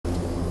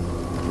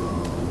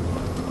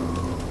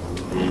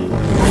Good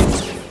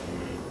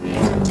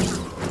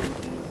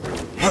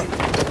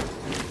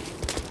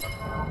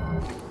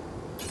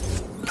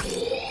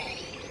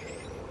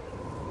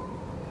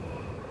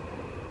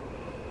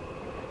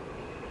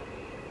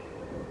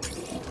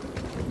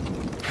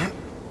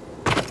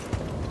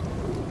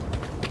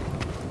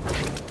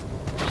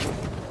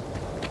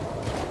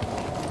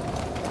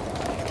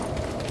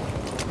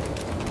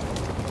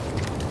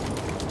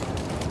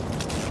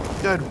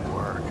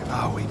work.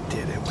 Oh, we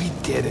did it. We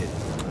did it.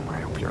 I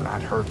hope you're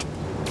not hurt.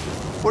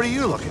 What are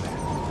you looking at?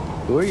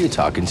 Who are you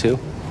talking to?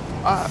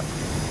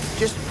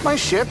 Just my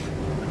ship.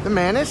 The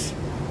Manus.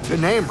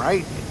 Good name,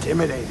 right?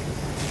 Intimidating.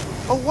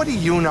 Oh, what do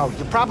you know?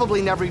 You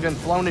probably never even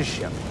flown a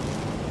ship.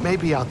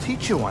 Maybe I'll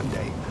teach you one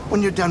day,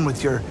 when you're done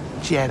with your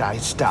Jedi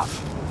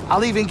stuff.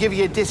 I'll even give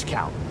you a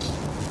discount.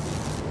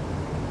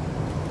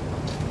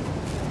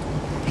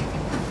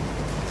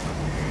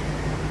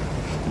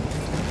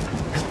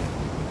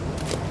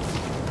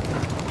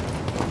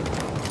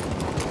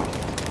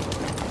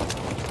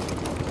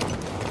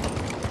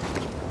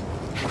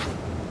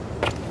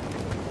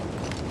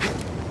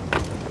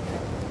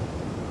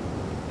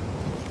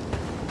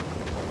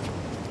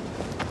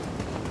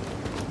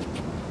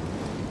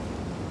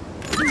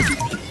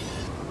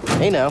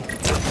 Hey now.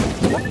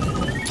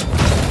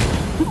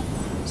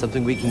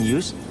 Something we can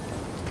use?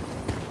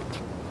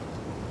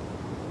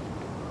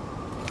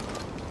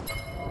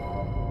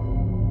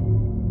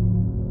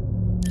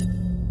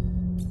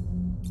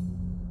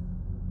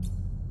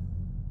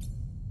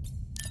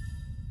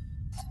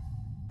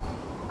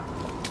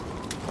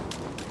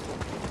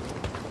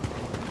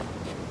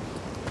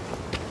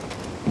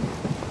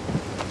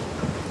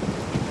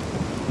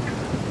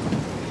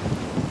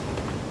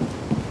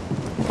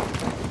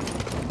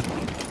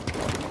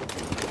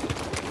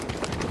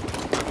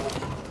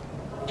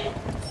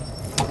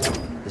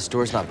 This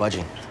door's not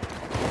budging.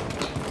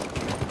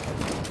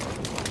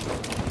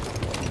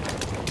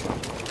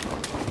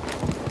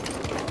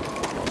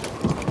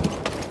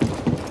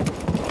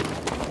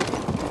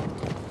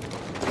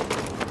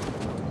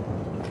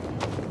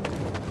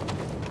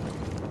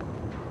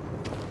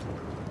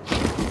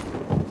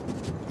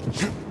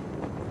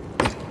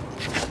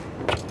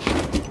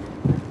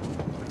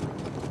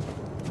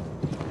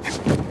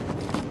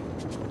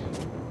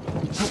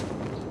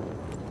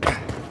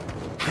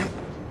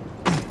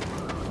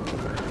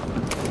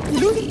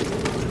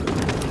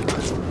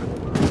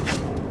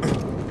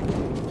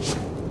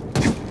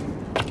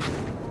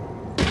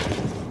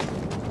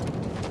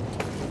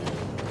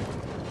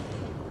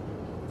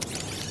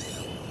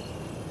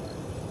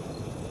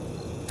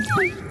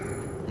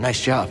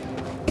 Nice job.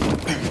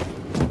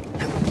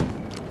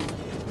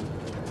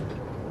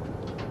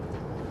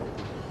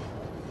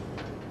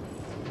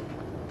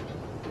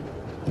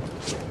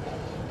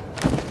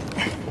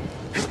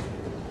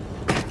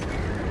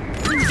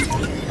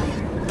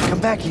 Come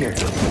back here.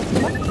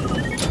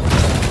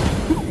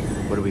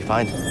 What do we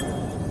find?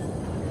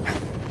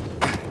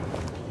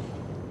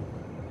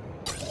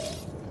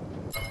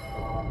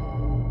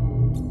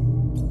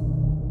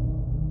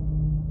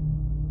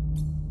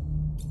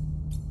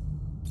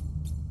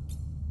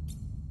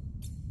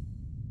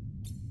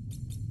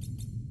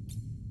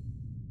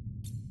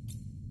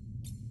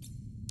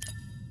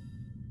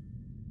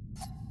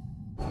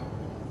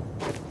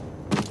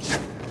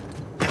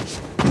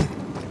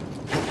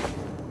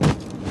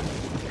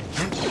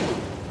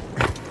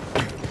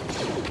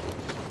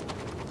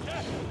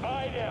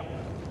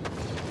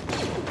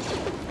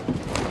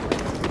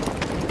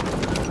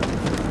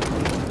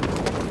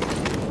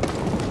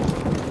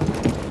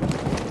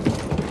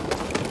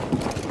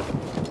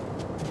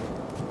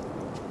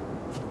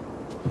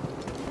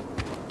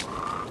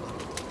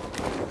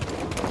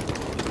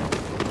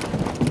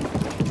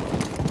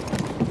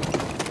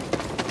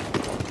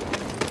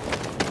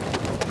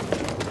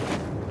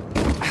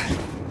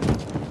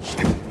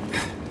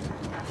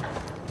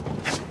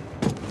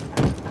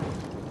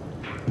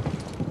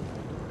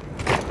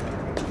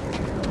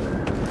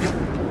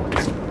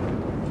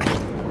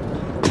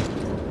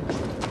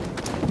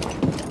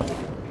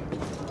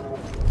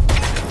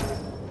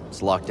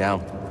 It's locked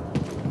down.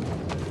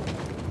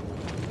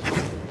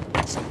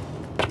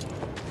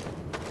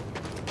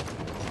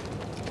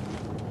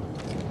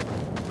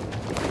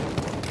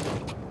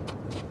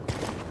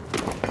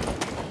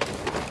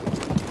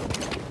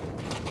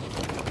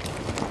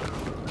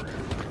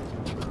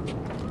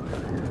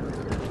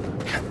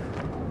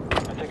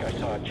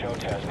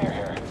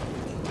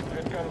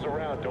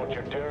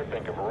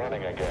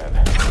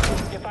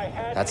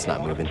 That's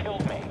not moving.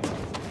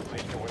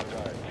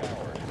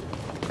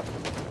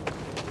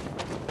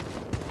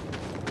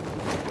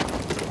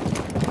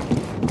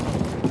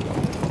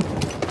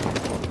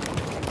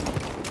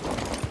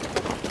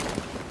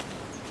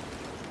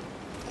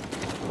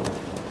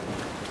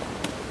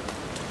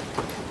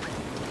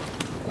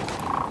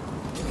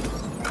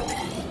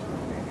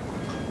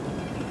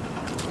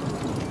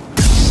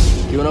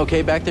 Doing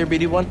okay back there,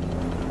 BD1?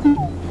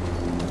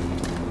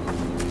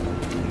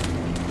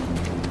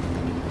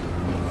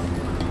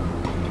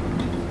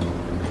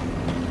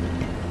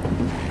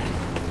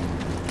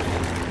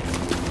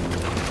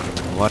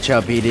 Watch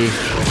out, BD.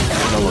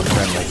 Don't look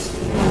friendly.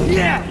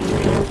 Yeah!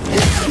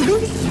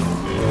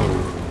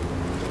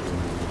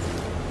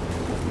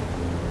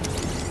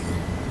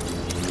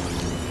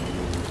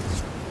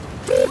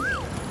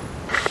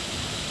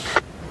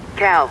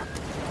 Cal,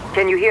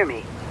 can you hear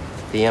me?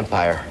 The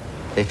Empire.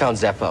 They found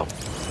Zeffo.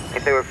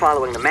 If they were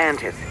following the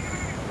Mantis,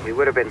 we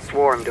would have been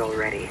swarmed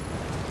already.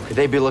 Could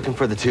they be looking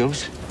for the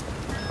tombs?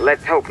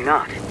 Let's hope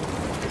not.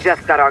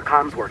 Just got our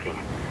comms working.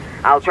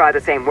 I'll try the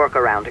same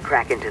workaround to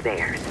crack into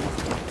theirs.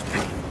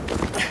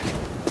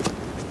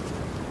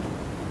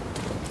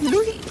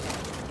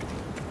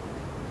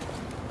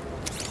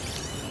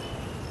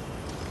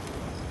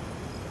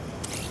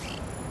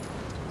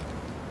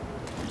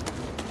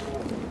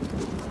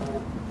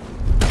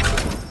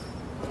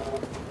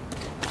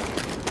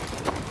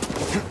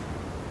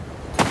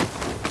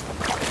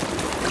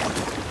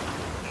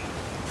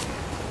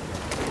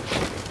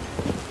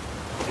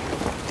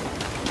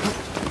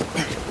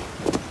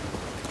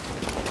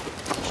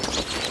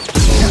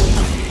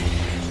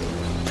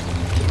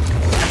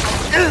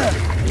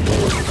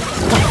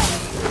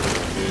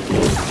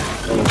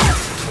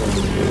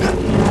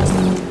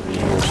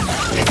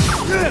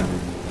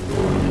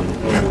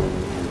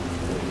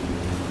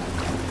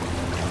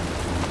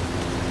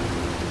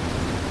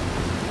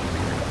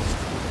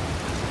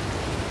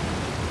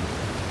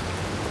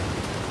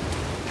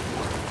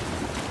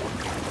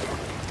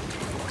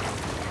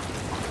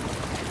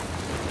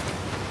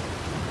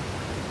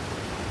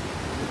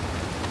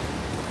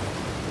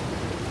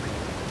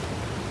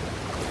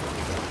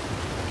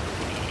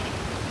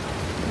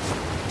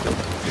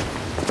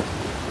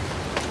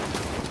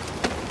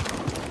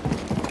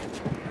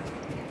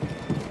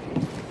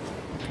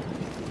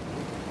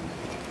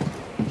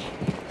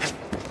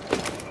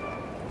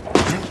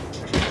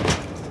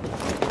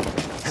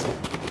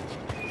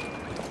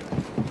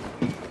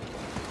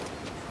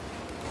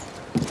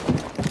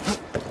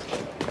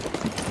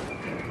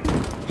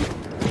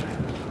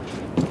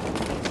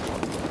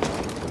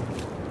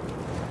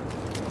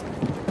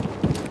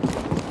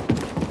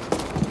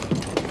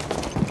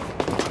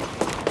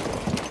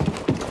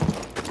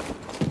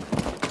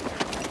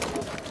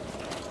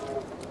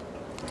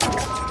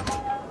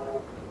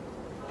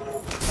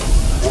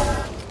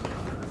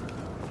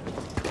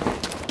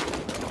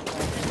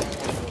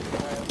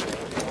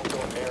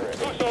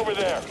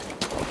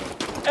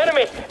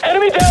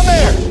 Enemy down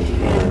there!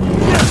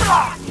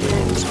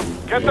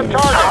 Get the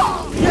target!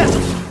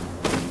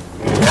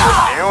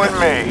 You and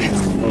me.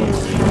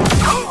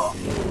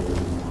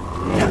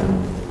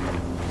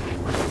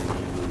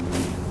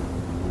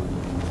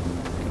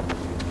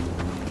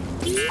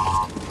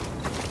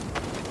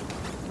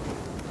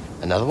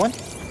 Another one?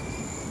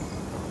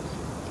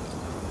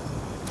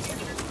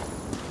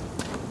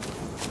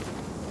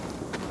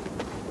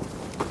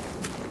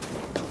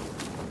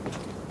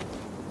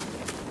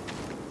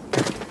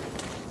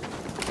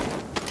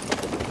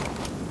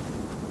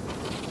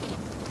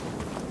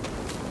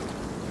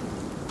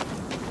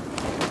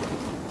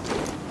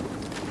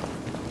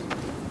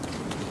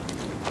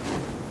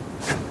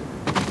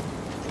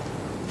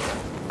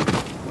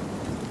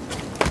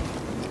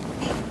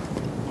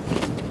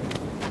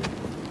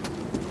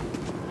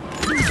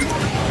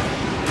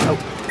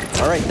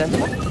 All right, then.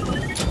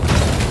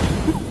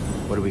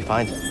 What do we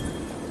find?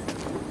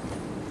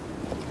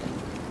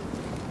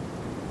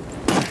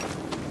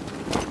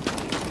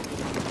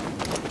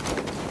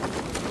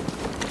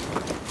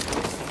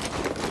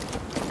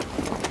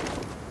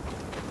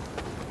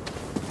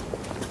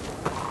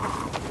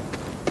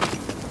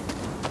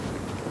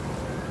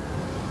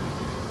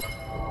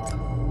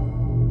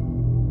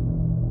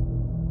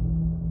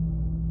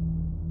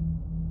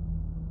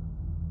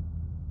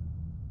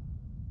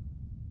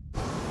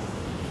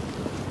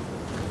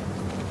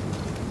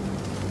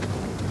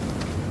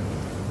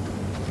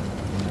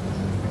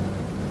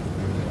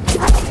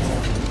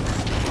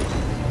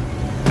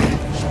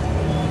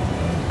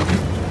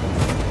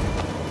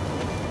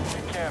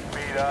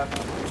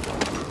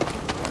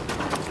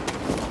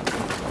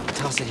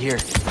 Toss it here.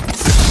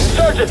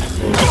 Sergeant!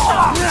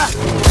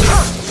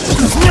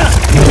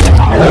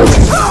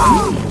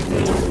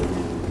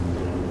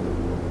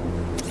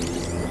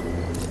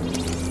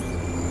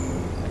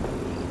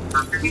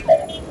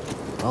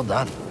 Well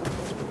done.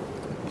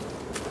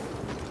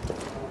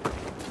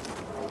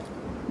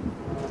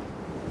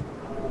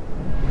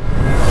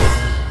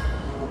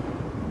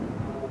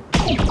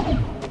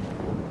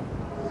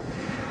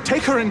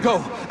 Take her and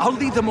go. I'll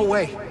lead them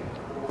away.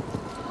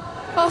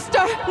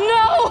 Star,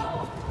 no!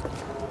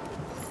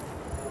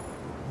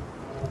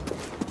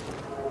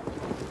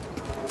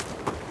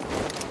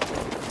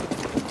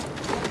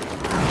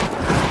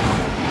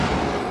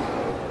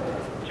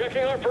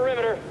 Checking our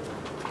perimeter.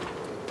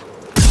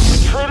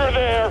 Intruder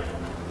there.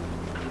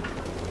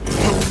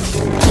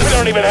 We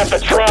don't even have to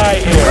try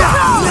here.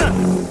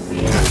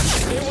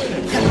 Stay with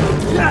it.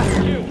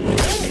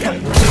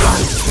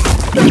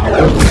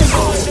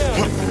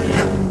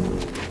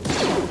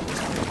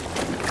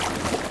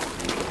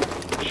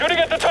 Shooting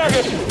at the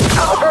target.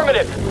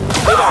 Affirmative.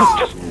 Stay back.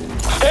 Just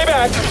stay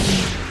back.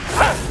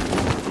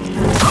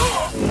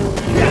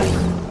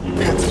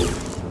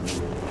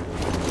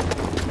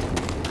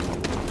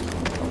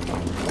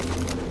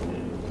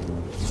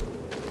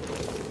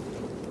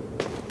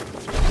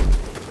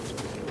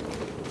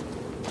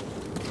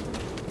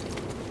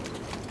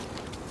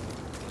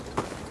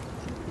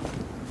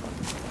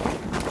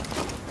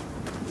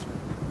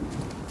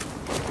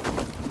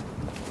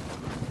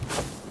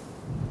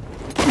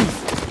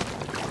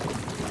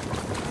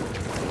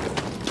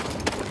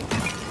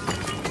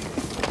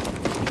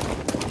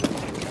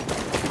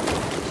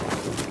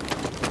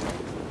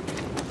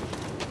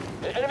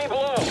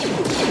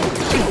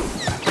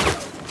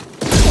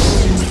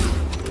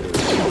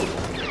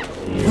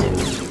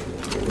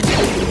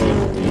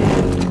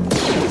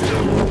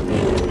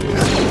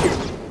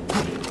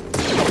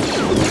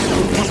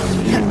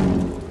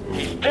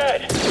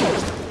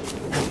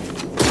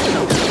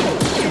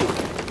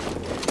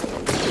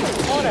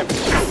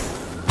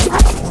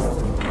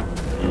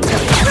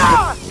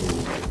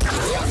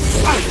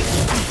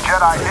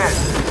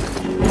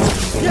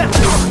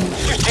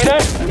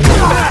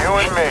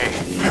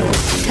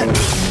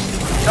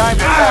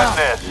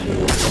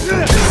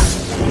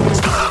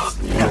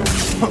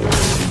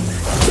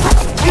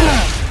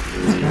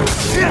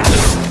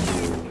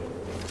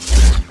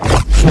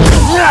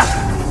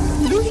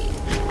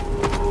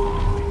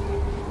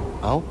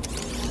 Oh?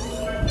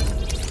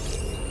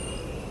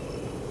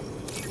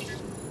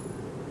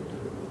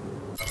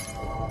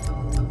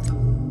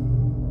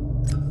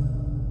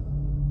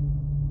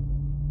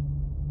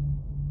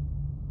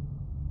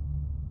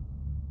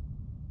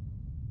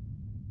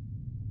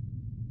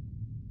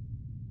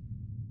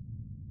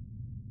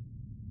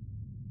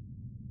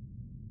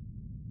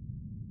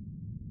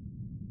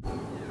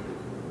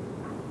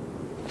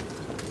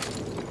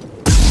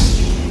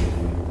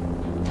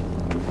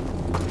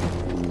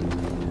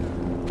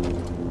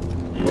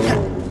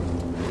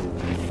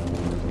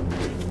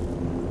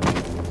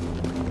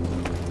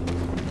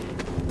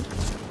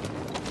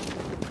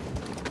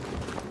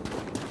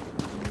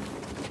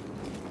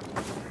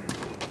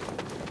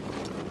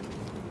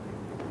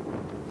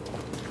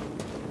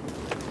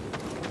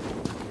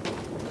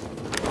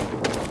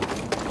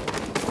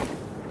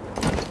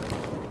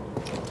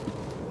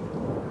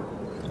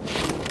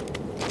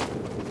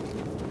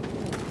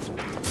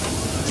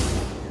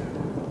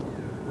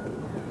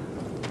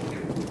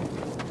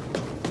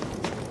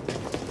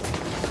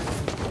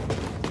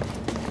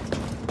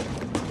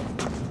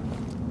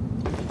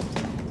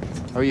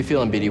 How are you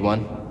feeling,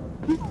 BD-1?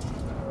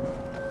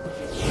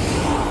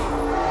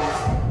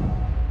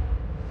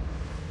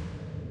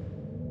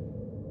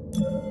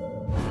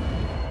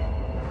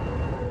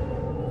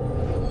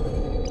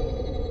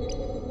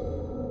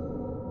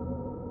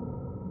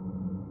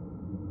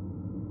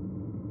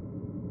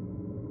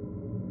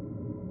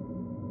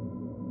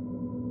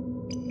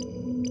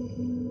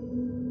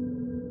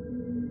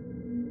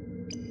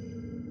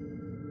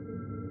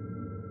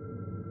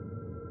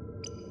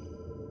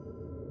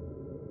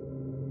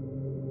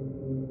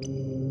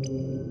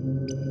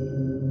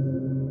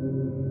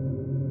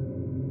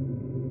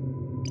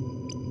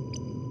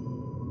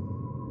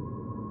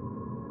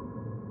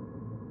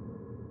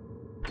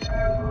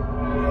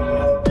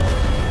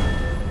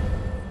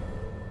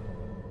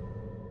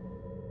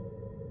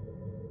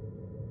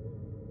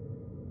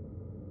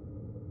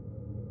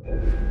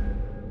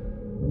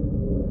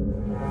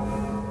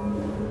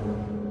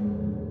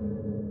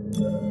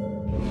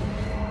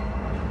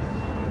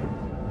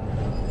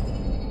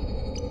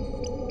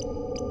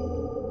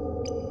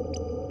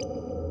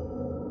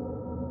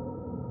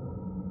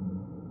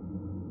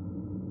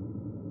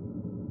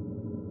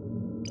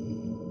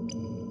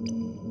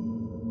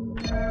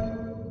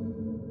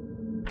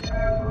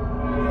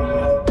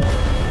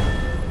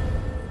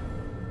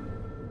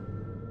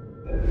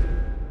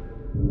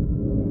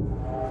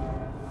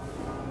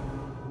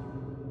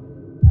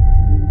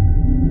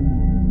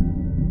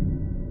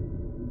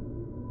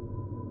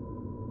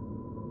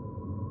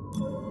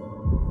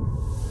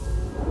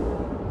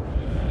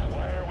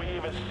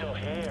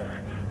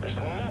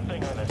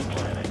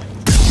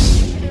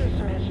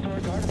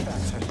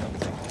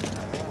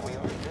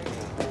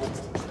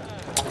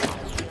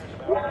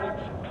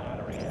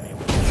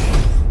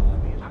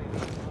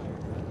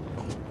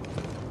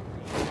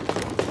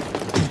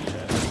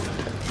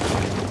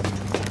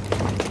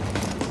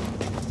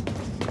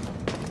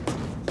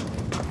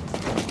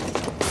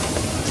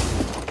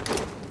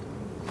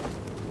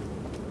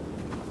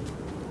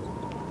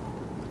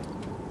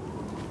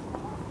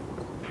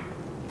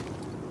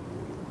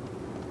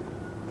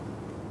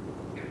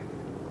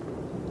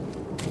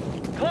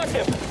 Collect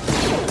him!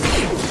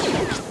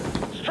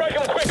 Strike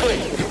him quickly!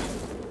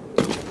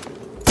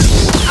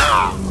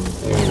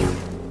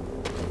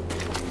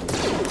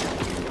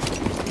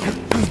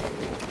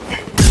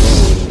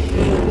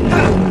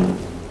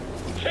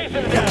 Chase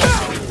him down!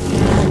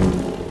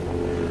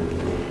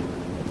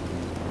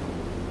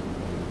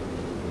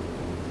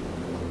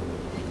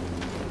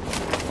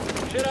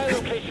 Jedi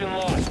location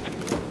lost.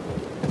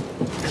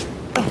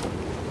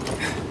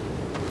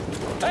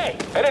 Hey,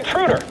 an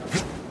intruder!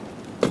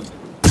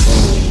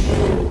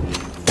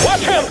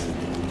 Watch him!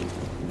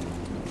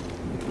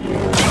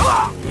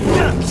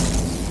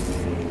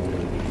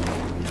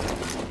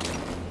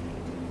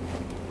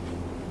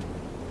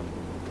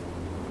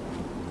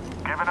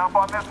 Giving up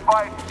on this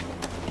fight?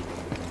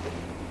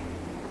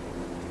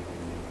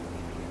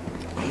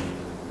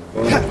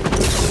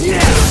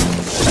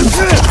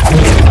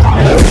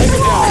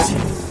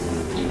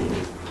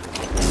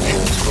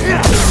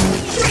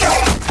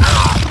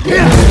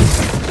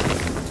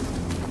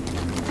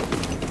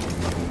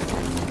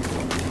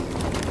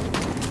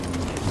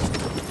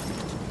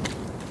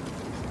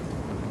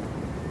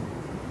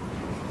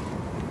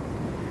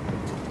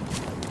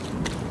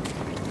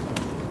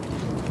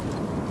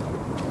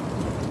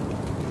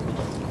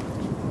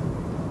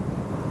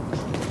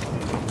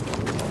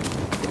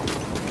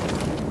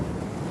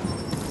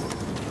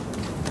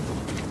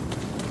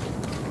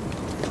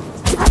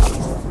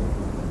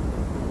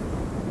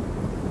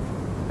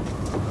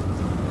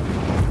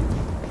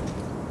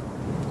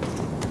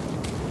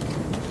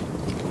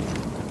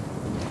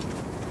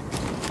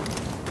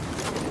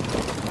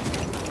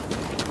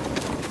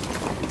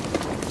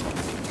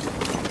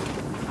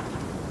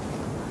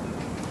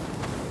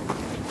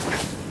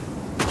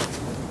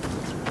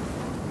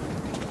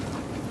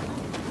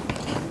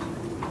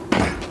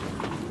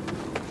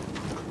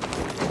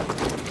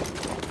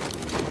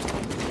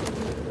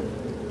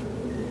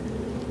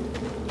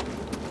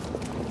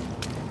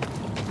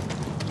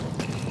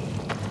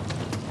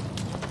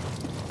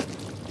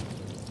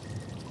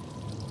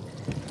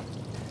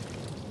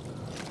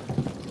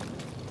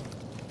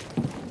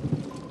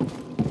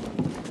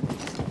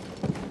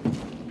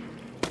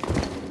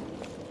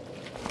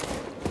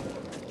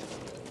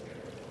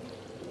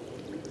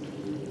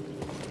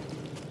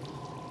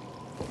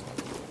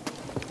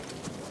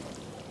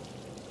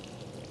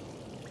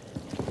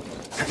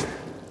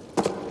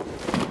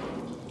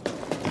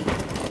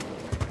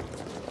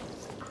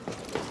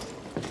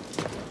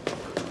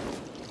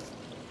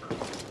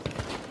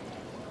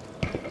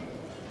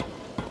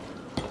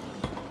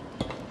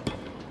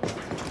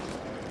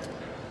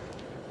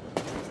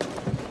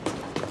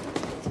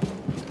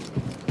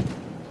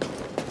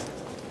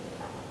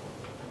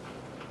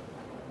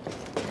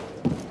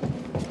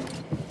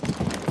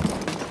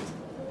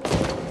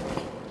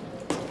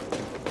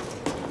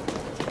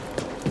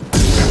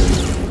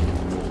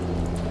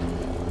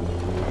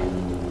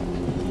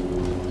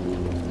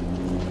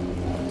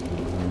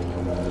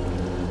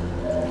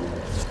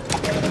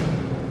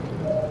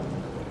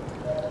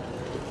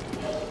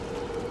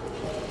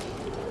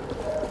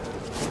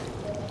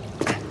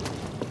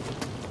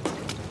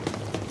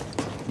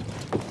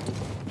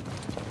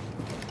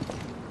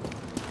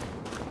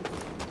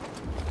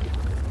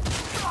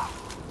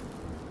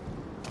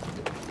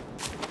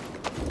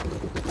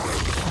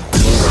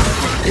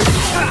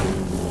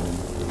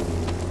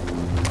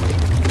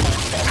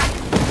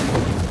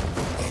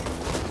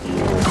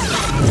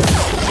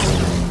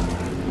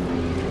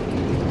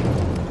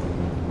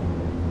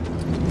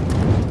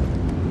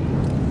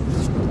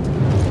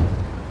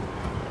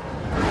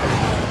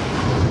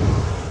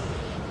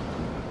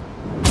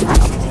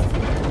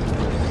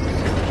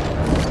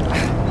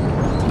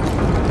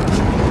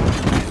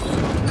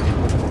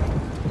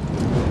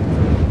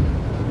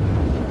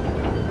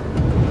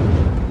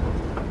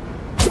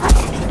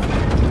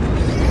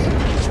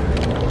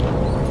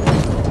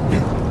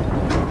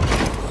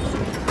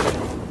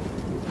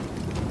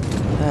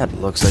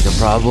 Looks like a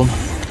problem.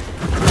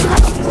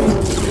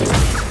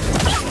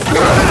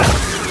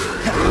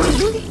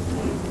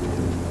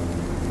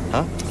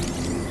 Huh?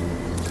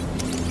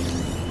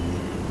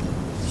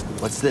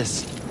 What's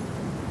this?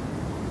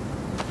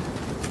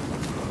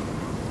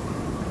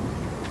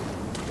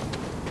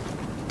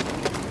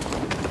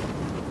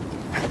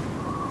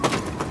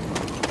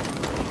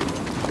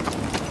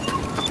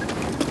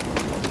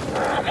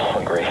 I'm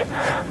hungry.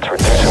 It's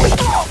reducing me.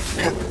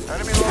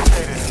 Enemy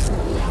located.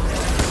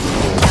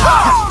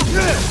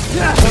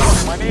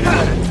 I need a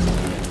minute.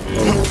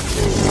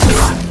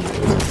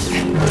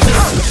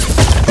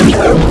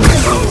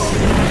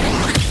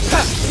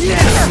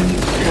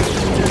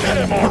 Get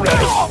him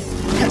already.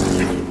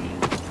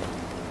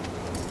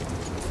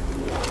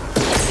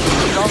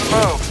 He's on the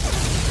move.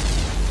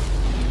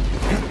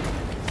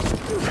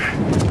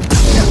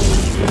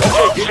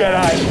 Okay,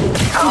 Jedi.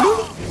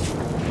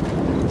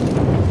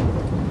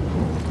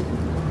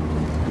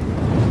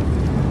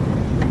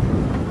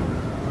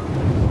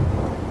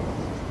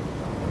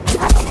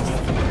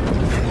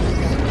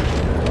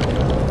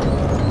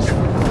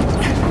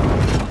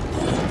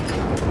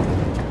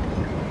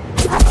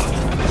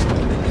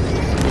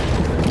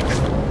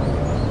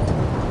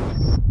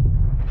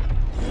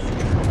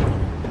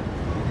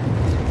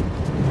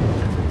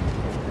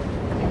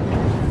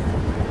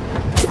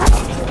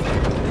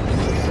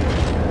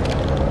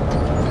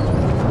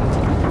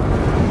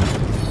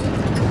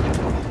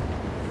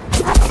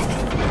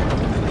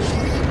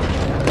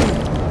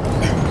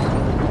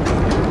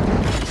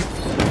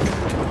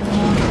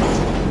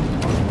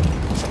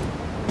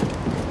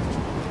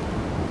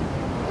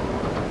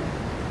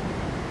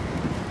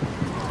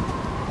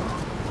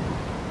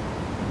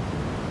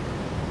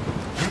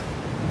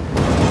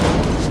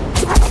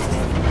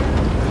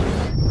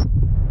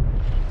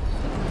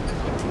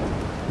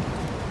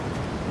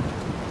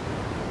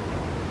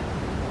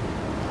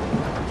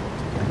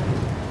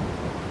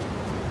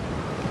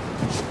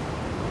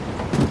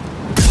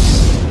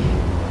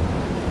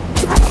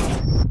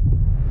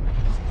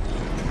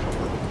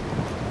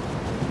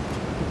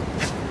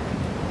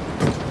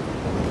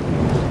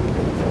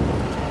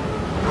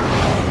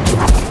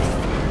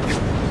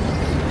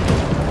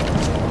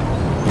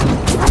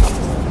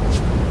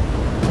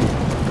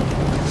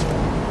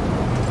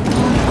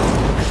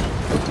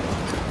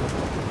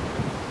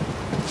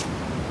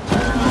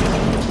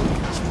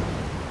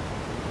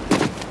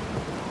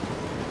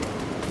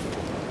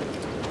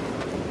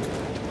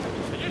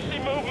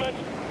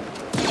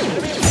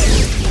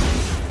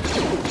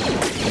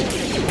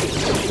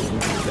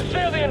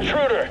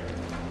 Intruder!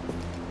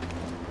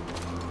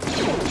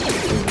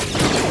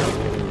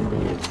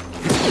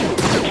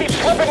 Keep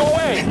slipping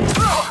away!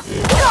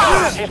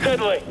 He's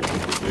deadly!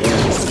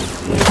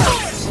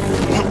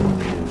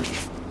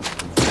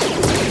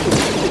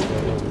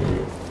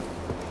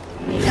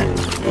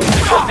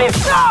 Just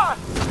these...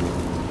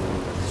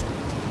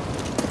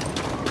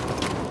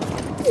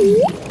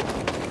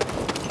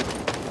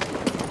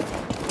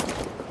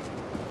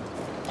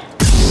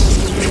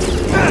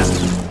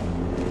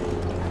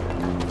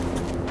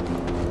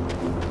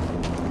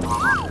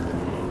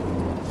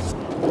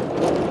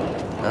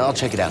 I'll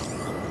check it out.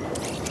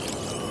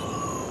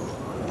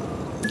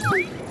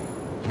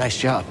 Nice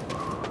job.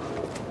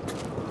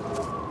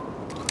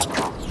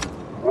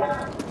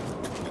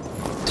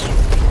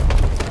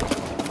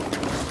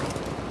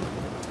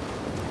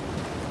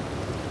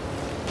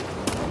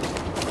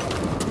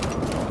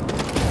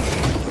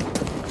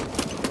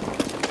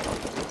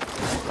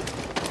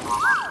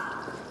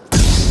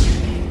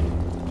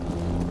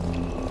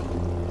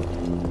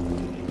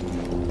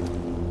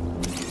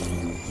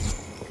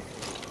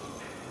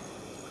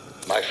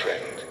 My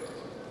friend,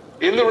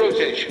 in the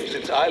rotation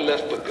since I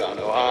left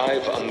Bogano,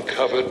 I've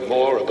uncovered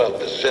more about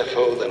the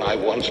Zeffo than I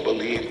once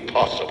believed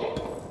possible.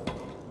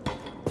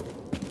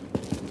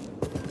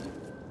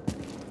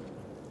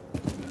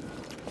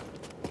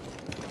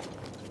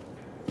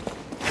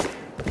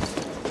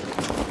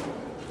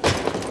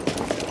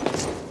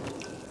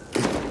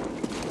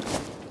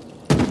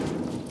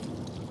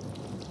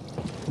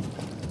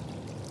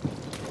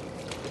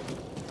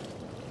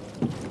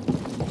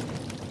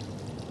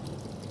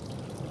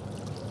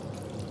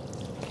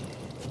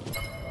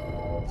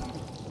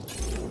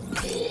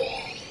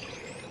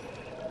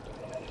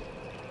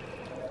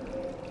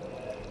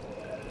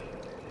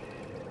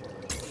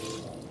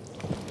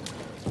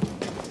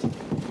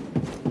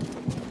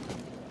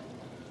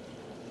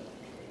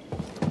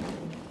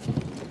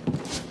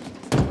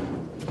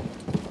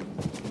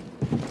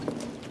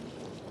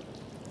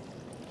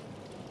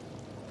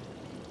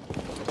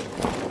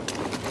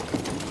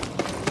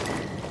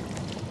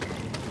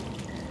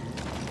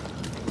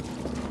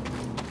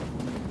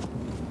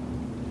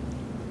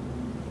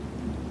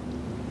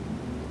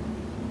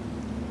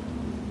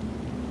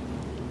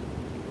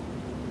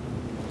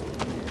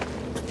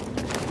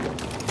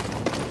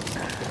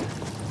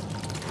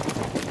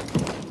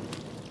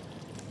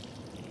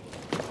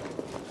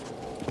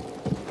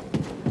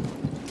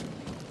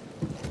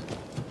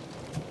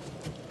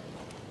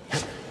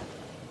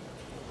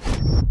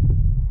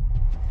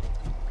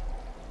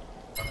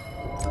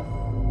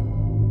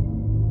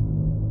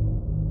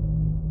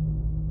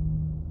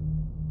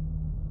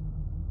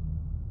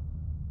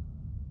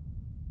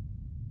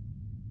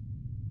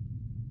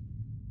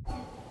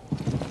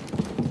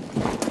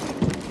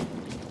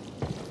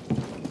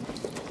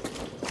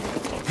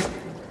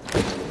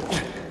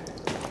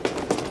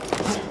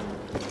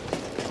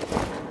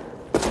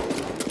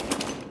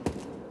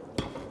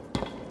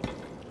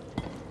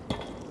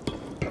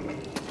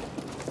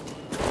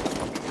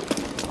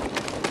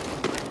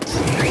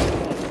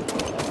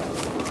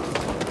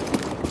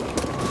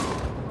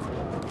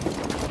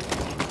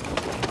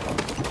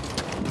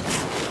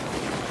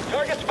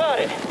 got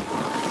it.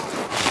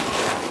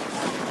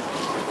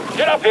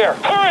 Get up here!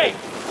 Hurry!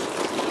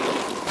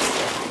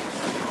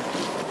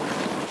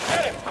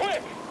 Get him,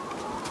 quick!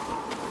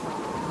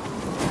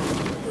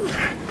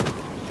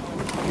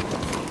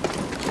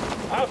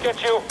 I'll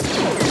get you.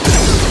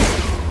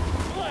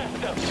 Blast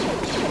him!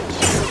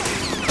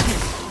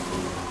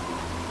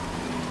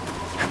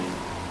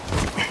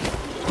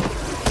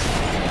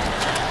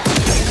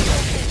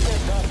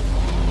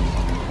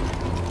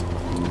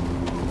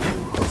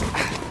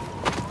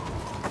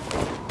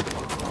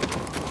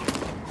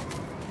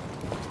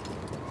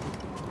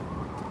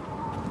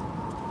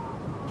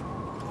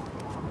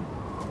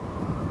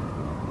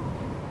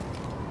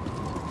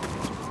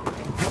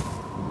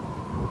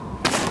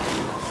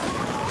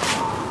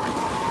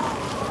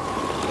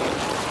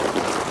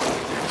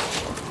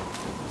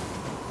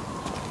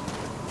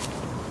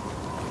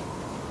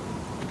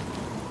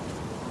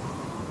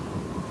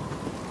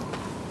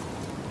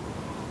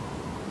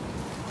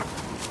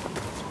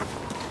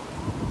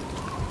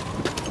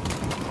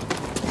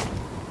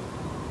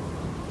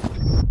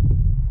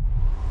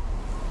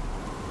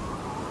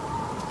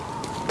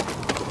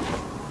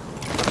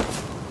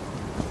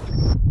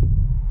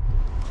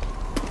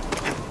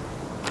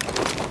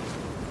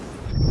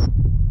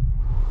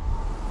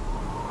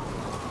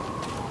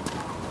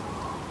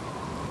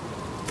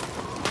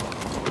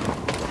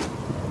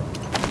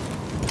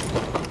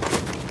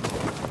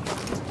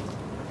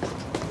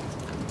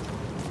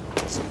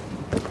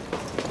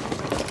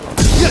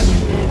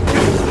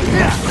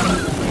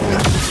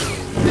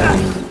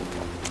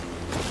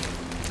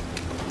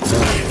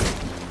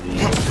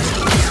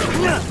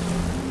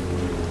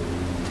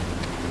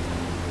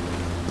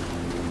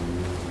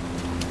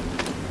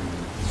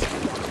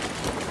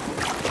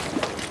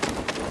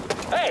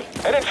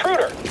 An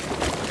intruder!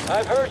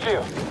 I've heard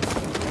you.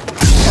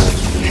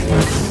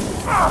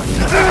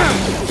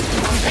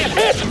 He's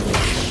hit!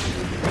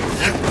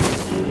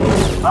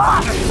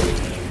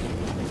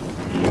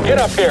 Get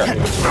up here!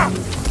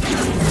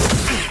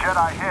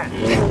 Jedi hit.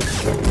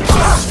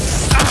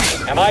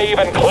 Am I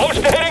even close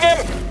to hitting him?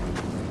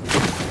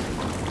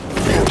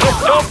 Just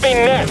don't be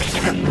next!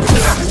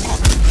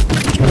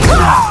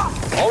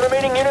 All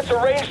remaining units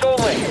are ranged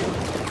only.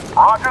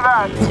 Roger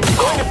that.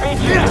 Going to beat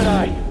you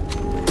tonight.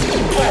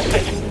 Blast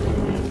it!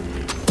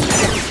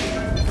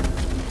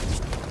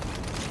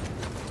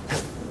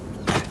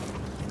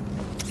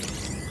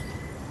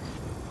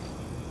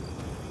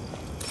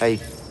 I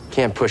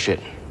can't push it.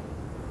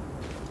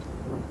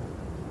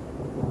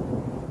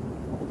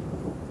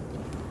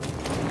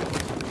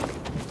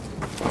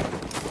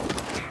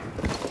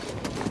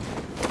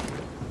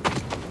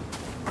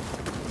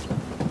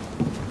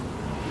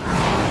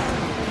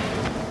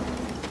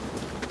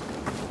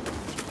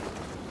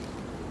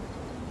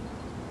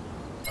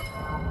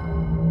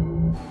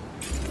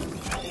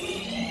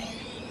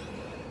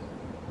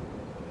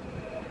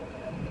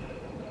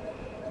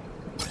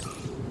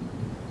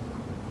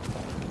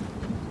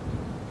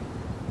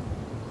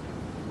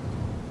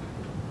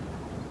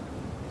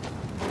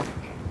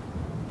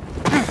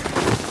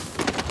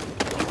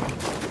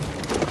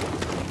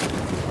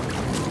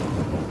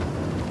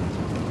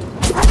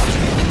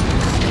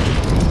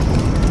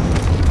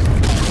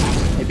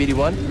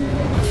 BD1?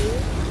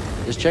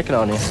 Just checking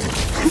on you.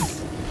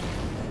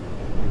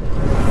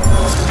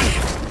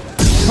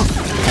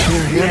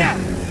 We're here.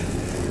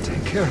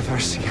 Take care of our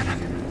Sienna.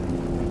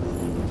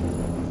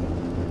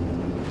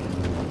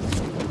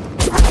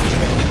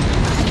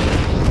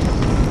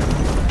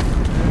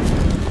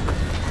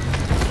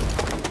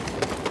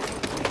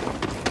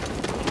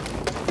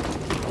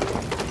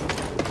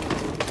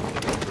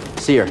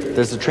 Seer,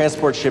 there's a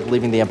transport ship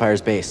leaving the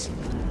Empire's base.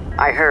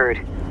 I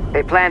heard.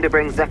 They plan to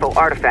bring Zeffo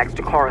artifacts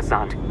to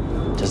Coruscant.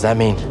 Does that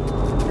mean?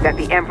 That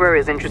the Emperor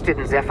is interested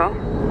in Zeffo?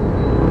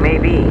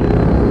 Maybe.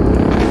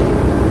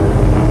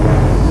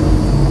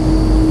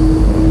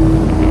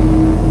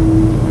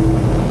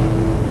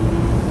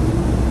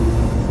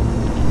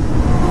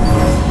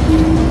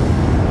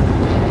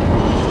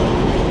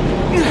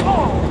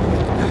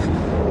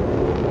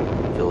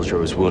 Villager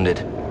was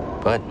wounded,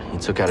 but he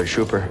took out a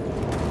trooper.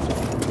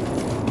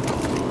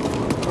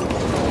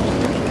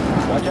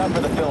 Watch out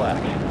for the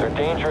Philac. They're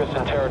dangerous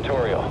and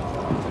territorial.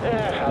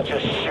 I'll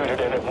just shoot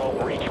it and it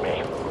won't reach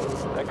me.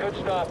 I could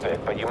stop it,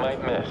 but you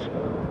might miss.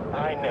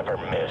 I never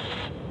miss.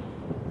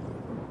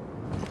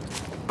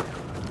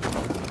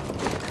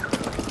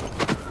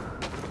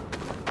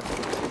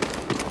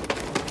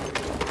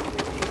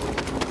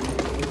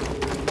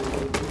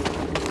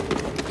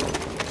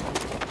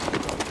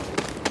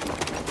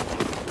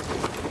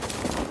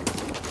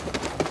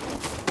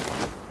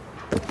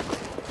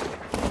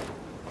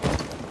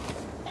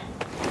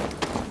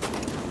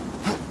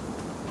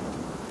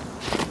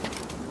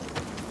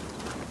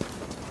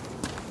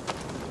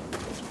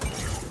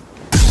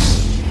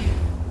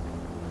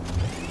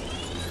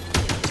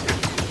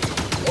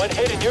 One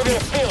hit and you're gonna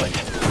feel it.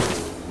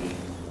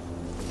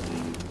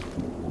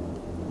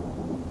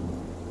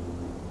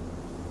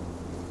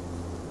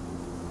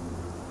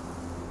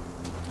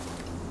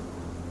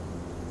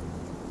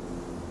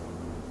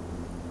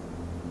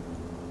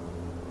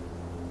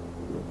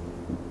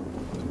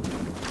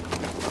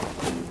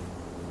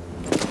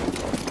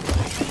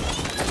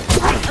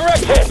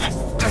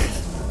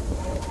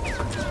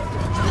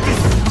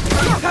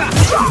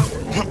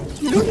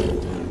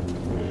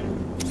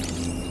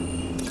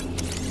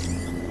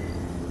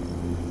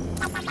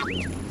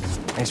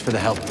 Thanks for the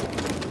help.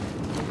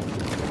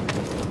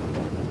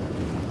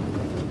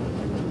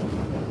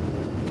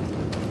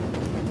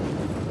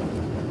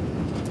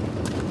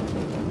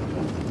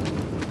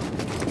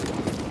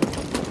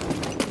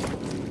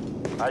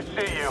 I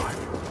see you.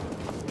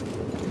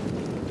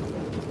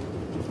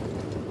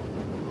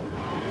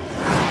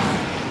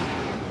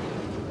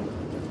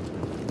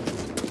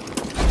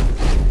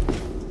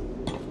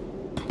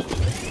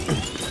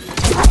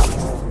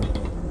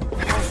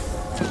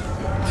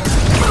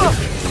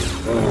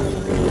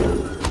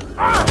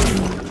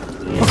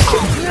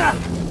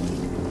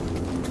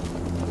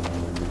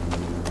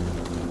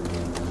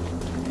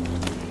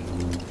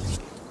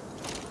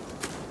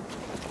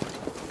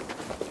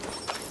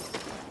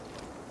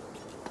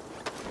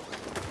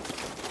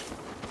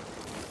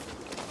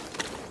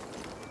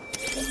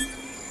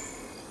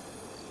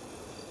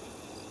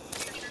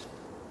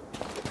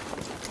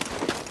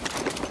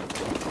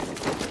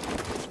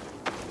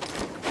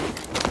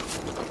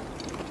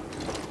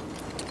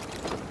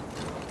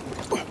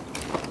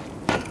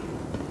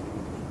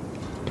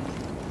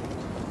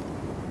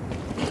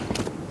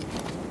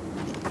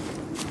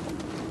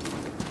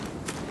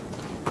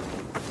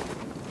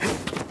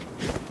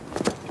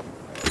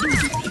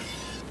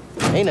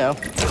 Hey now.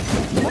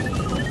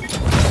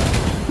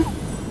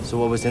 So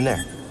what was in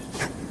there?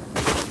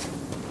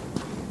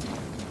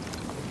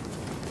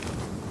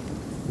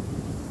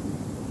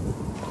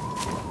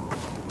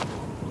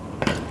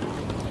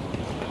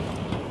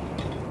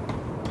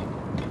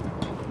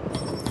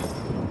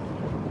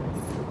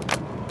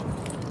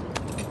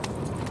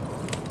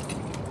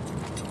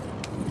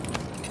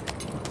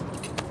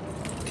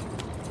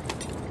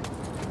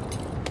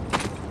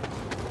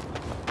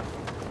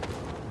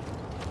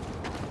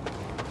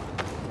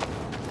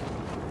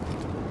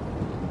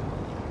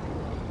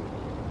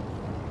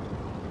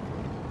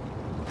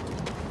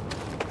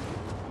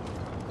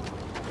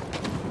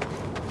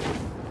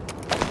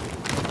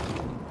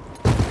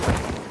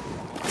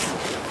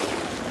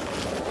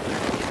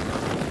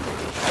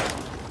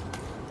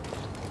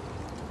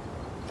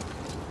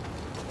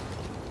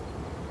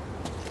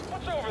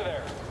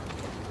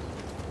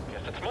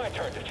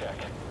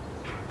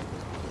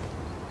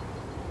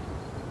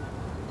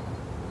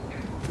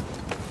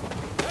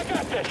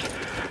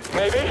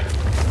 Maybe?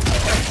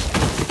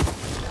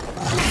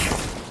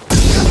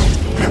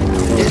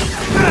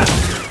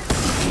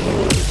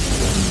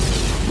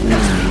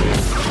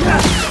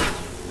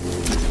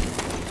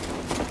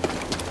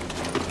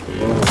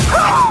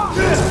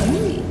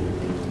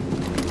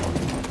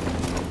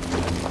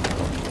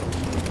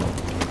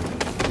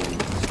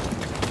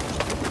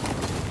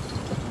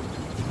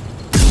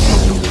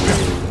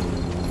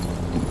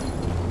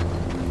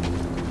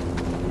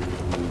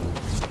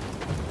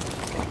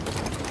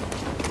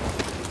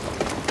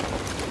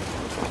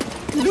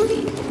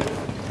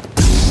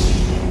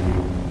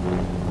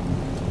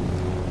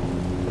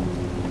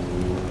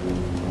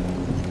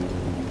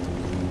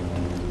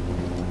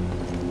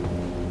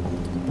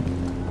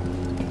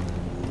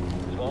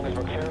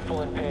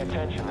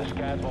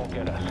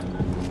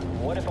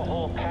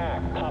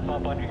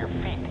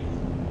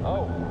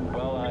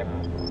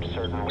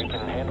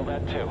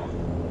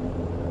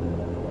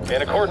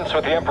 In accordance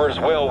with the Emperor's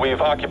will,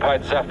 we've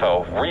occupied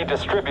Zeffo,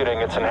 redistributing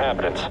its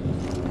inhabitants.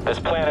 This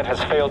planet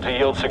has failed to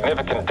yield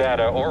significant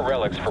data or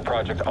relics for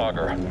Project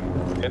Augur.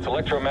 Its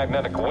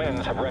electromagnetic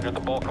winds have rendered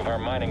the bulk of our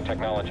mining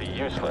technology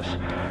useless.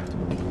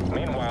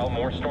 Meanwhile,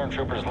 more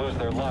stormtroopers lose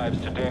their lives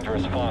to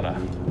dangerous fauna.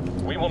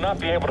 We will not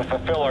be able to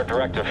fulfill our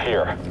directive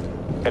here.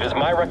 It is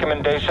my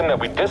recommendation that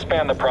we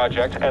disband the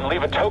project and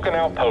leave a token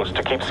outpost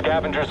to keep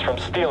scavengers from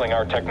stealing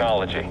our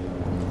technology.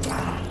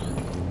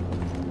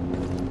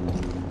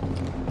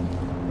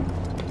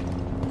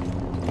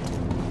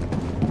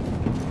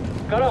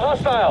 Got a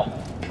hostile!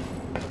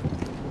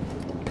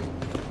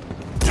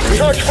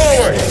 Charge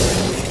forward!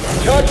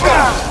 Charge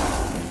fast!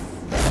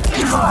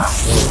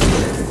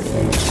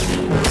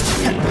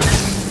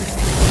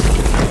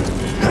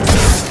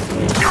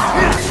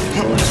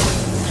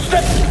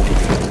 Step!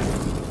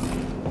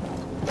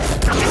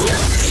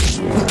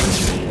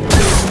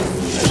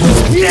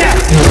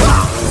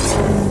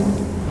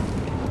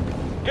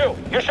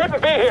 You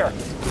shouldn't be here!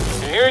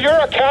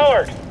 You're a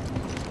coward!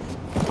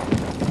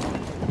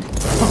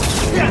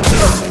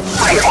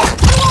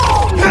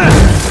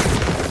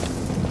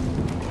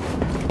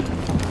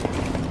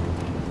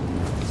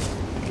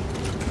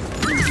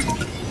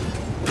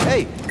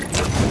 Hey!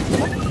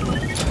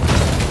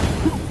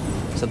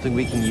 Something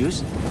we can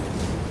use?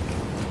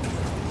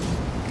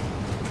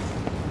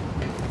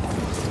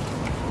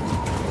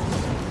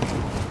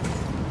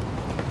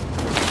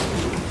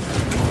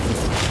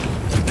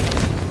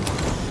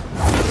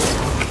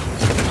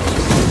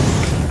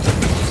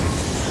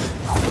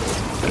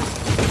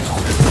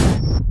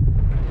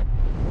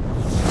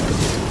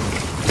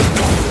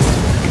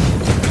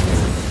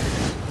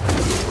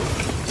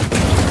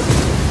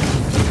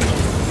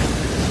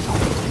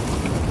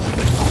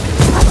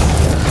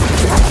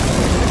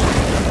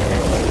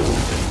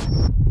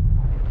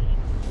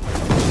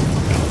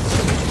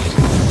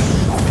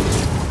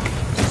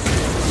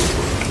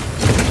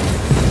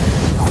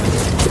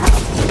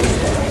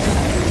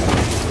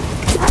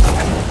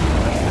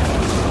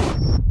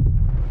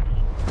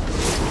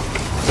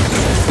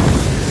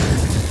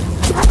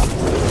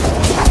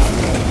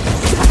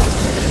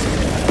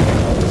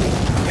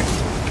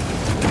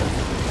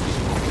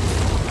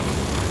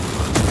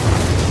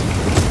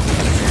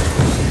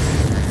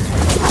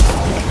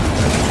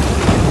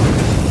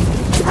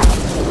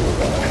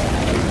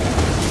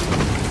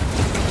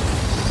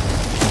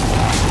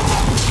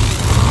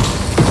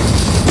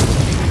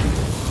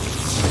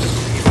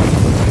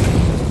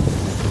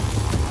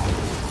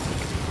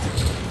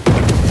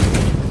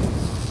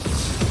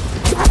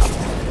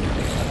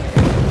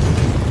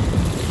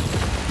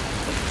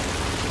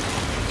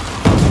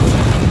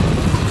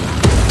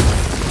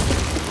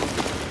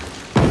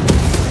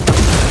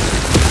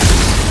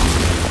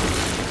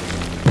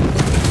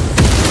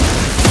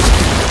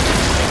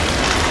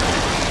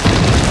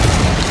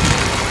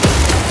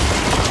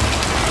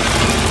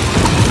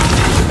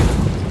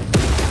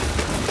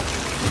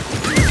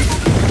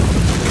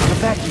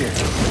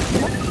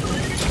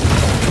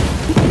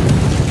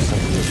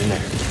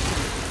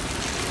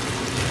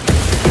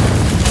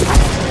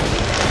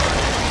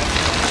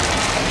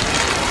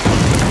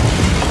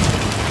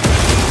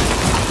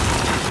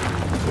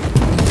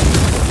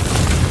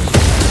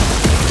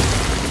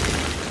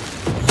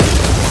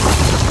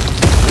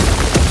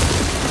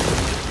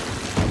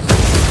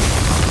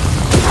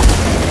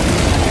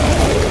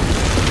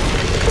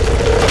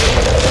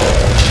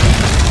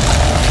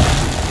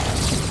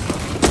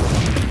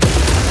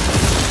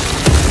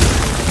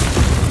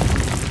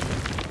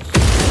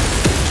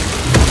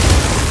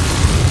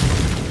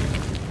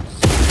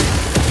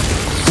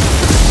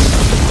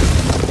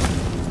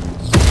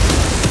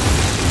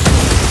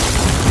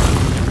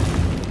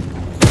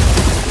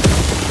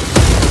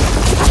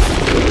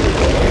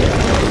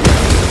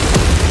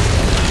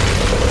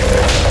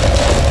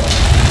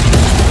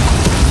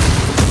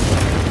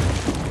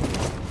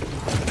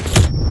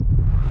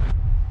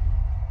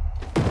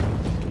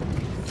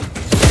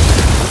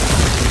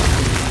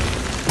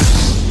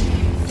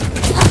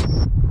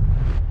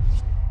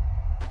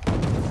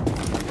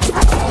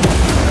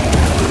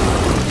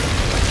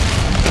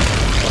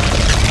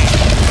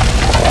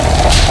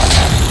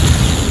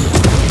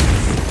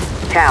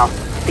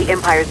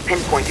 Empire's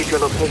pinpointed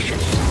your location.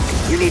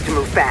 You need to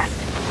move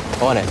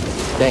fast. On it.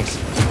 Thanks.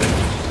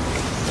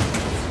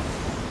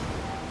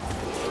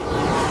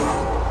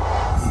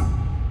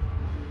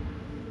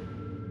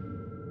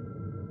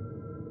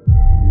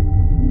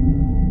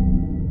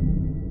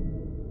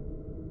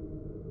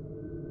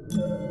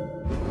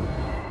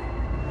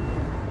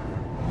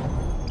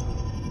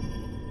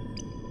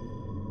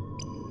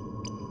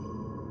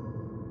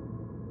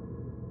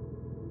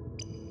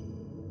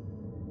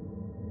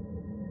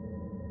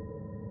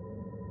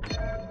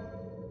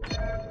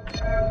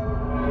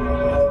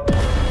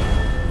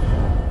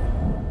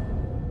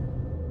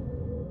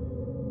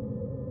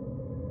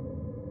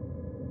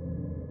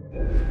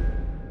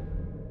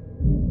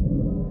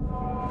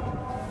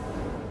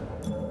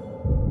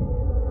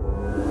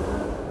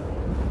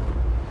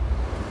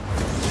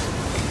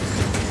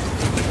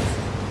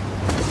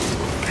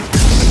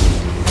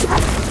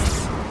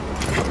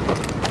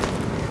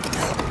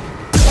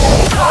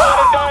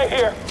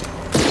 Here.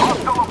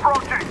 Hostile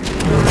approaching.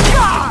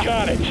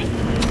 Got it.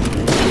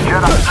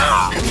 Jedi.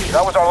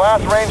 That was our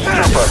last ranged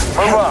trooper.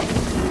 Move up.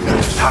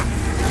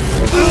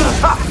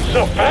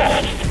 So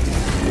fast.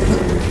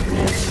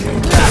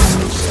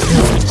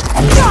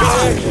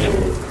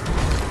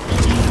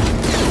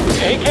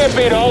 He can't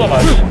beat all of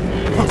us.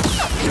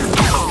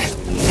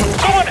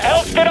 Someone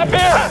else get up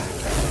here!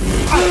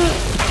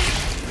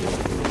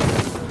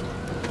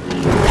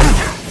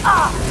 I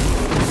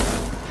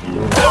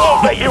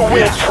won't let you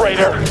win,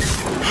 traitor!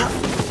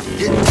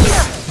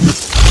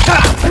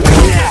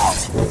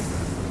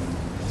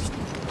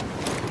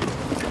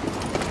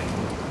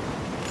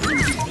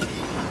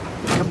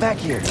 Come back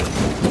here.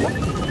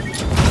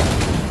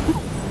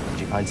 Did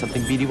you find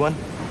something, BD-1?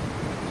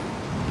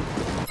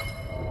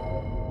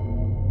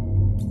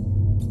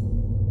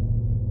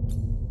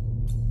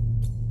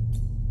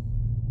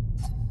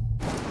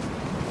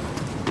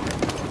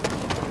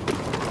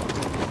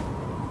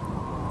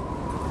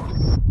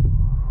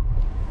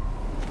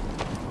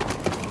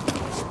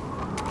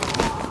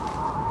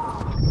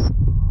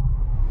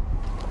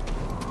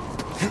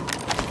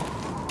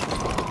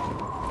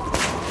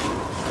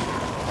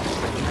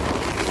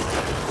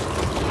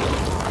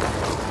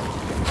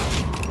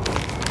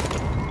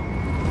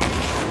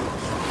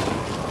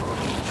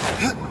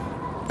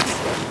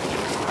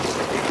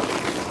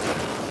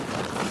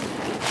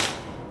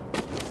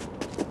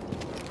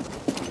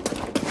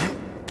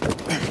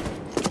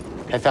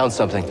 I found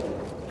something.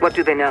 What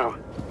do they know?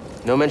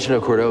 No mention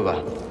of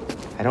Cordova.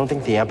 I don't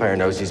think the Empire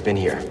knows he's been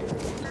here.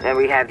 Then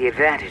we have the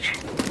advantage.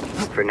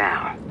 For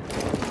now.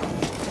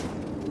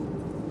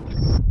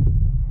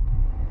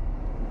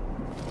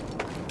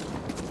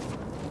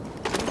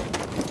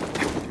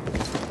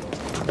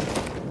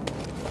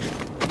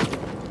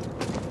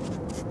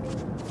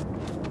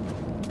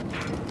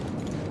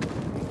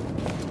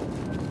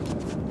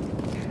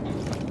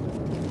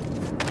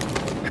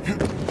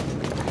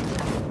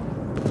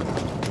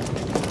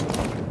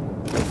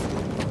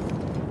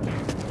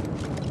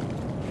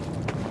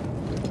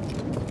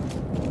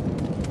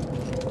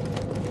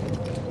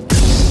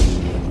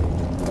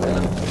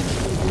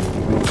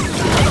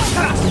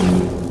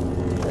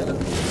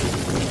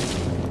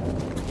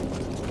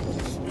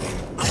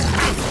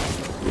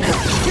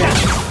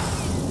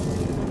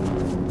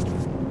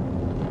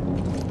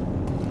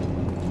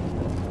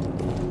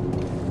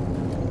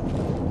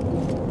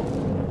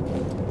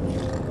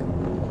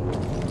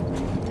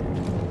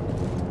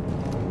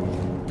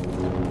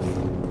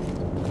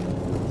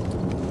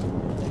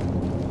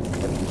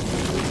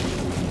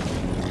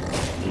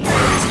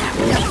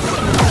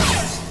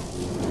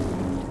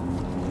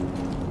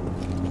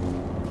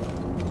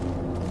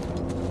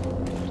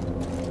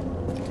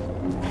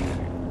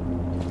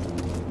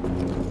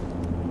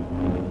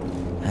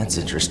 That's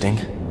interesting.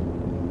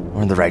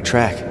 We're on the right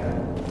track.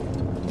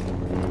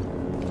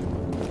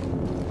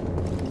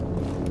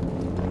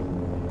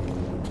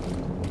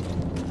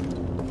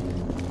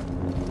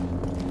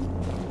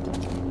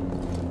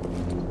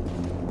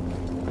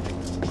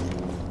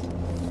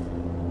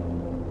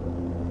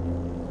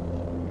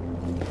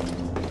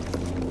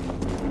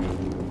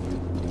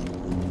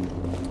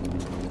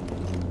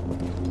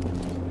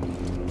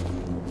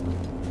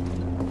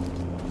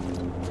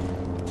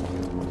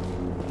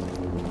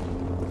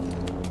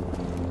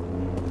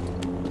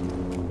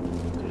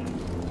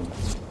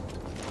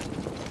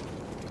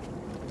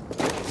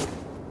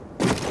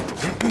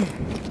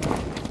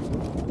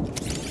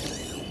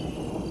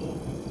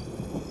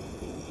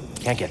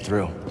 Can't get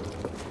through.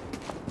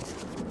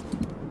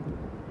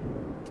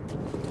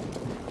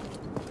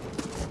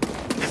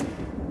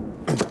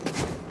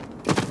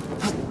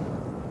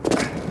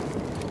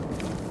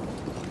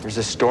 There's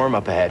a storm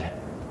up ahead.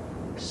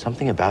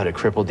 Something about it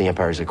crippled the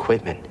Empire's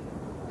equipment.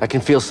 I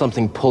can feel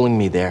something pulling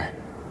me there,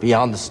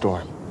 beyond the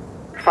storm.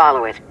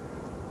 Follow it.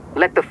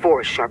 Let the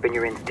Force sharpen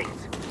your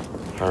instincts.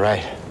 All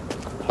right.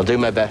 I'll do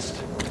my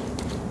best.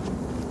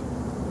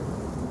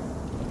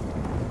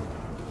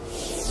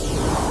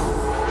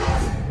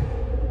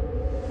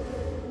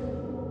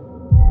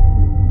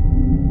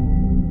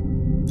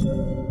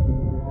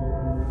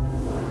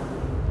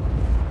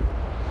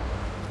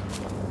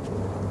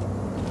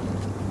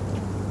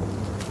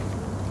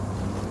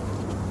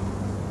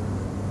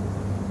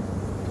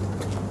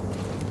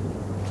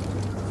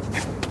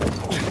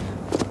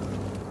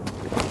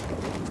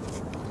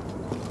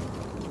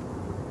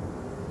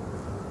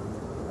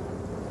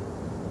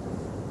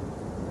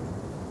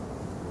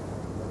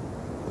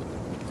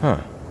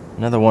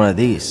 Another one of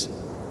these.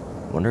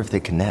 Wonder if they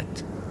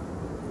connect.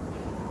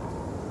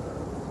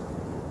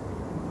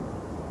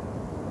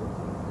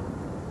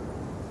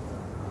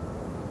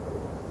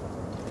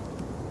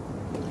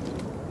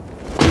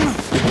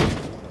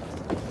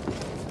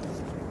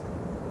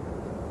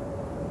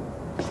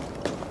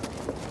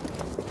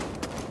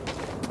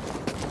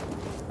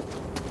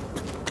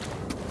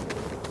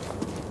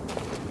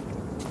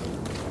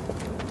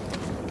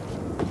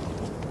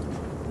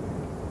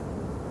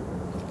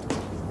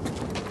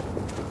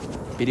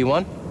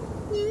 BD1?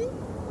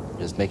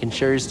 Just making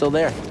sure you're still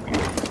there.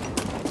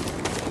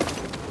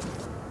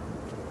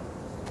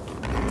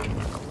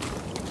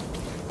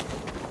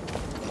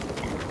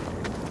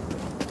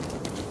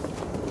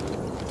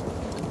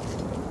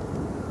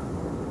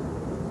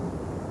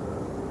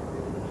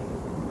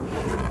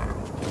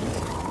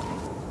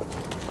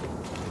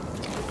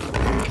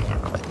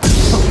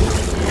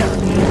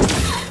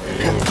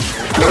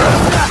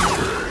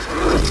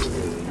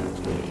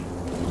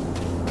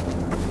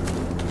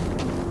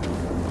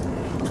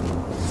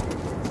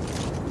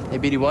 Hey,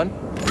 BD1?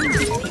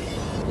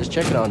 Just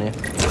checking on you.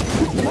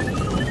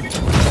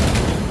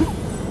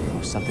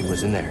 Something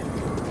was in there.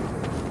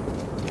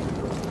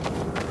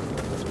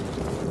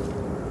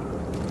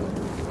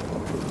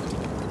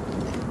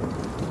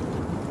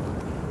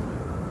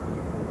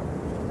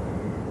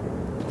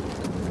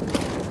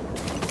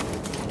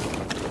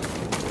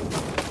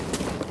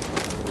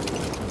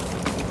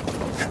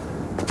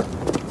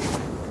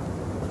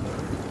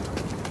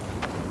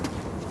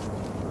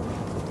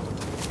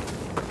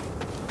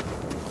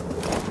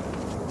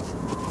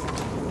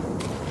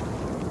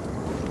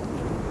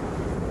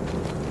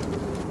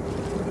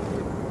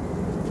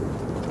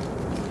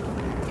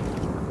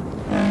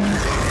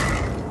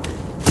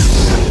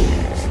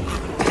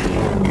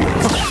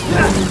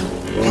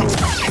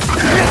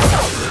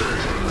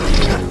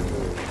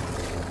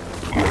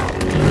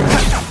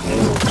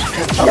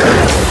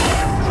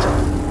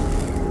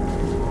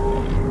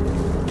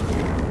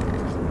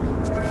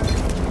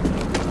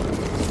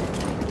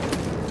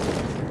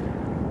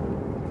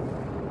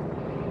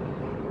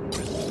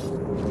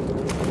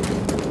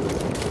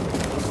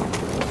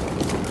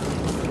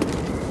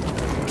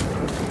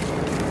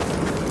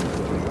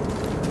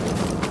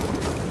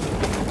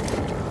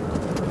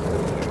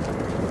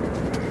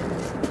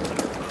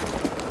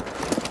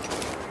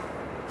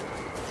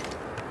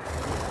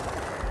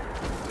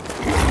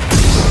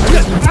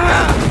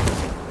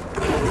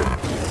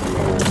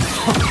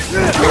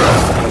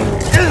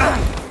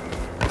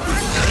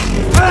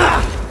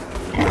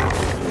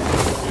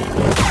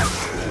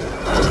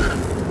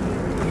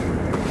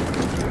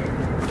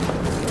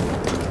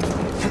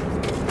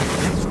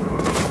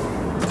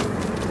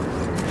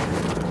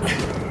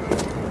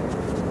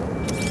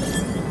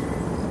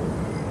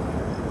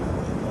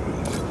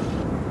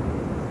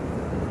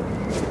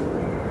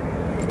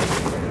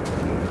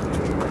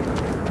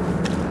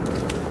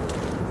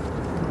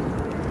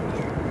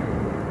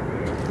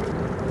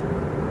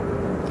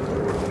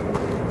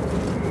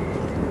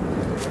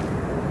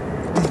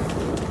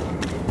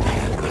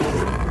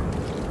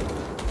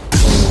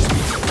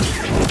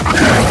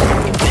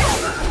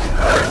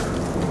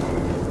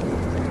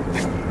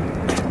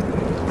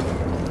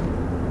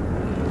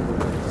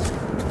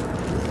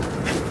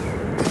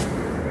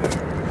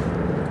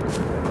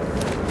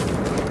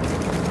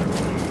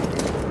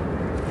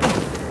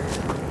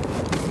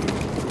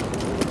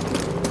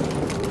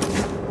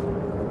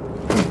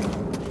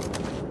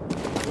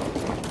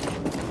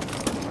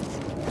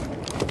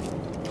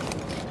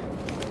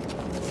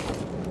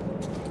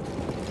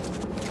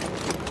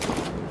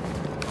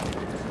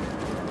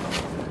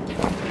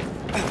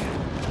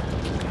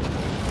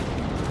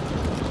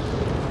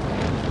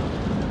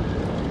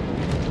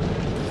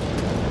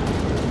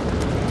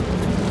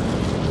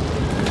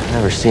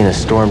 Never seen a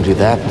storm do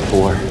that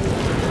before.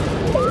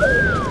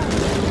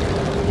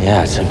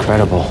 Yeah, it's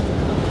incredible.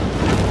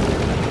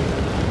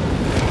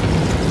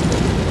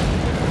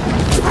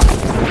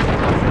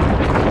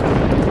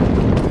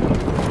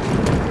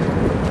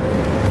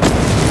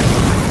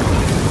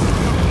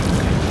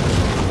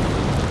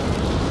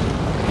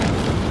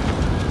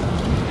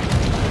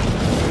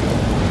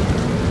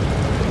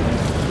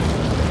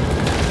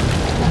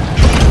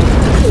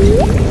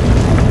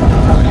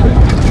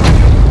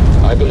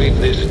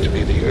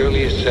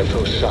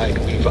 Zeffo site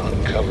we've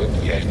uncovered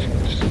yet,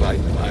 despite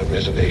my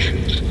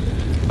reservations.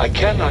 I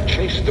cannot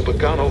chase the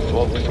Bogano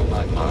vault from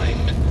my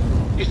mind.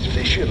 Its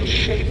visions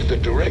shape the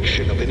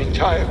direction of an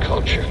entire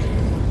culture.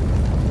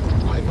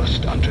 I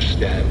must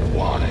understand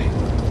why.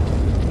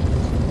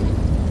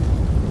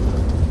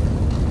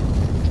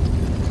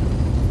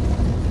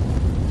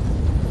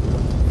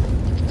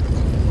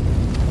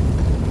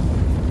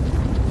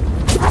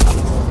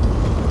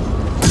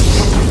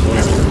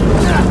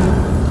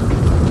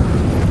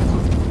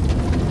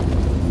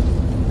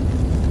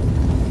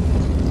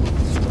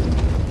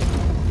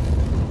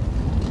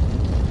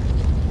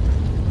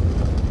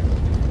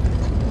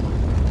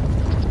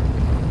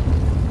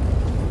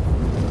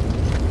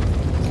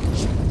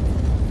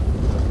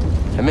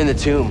 I'm in the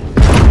tomb.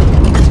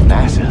 It's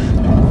massive.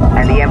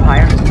 And the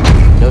Empire?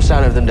 No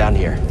sign of them down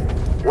here.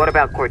 What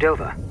about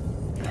Cordova?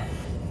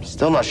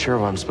 Still not sure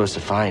what I'm supposed to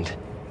find.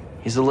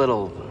 He's a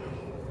little...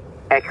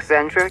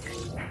 Eccentric?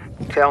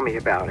 Tell me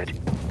about it.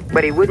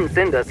 But he wouldn't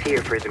send us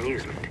here for his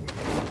amusement.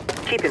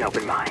 Keep an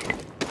open mind.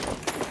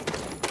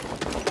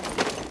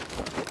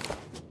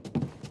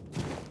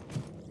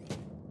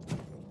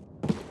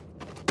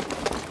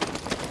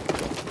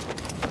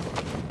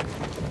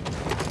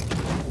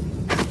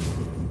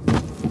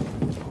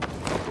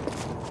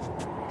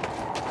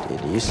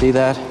 Did you see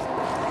that?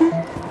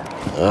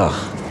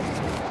 Ugh.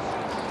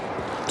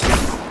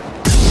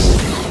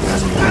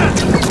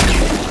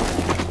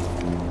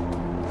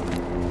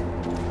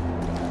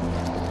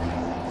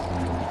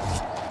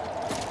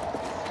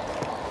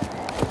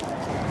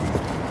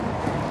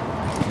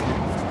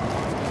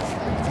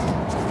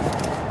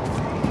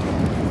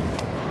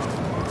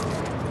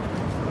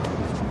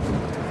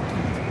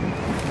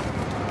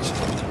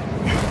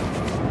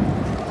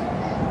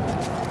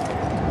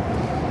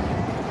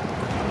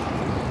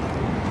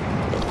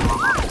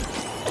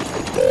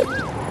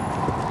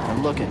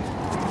 I'm looking.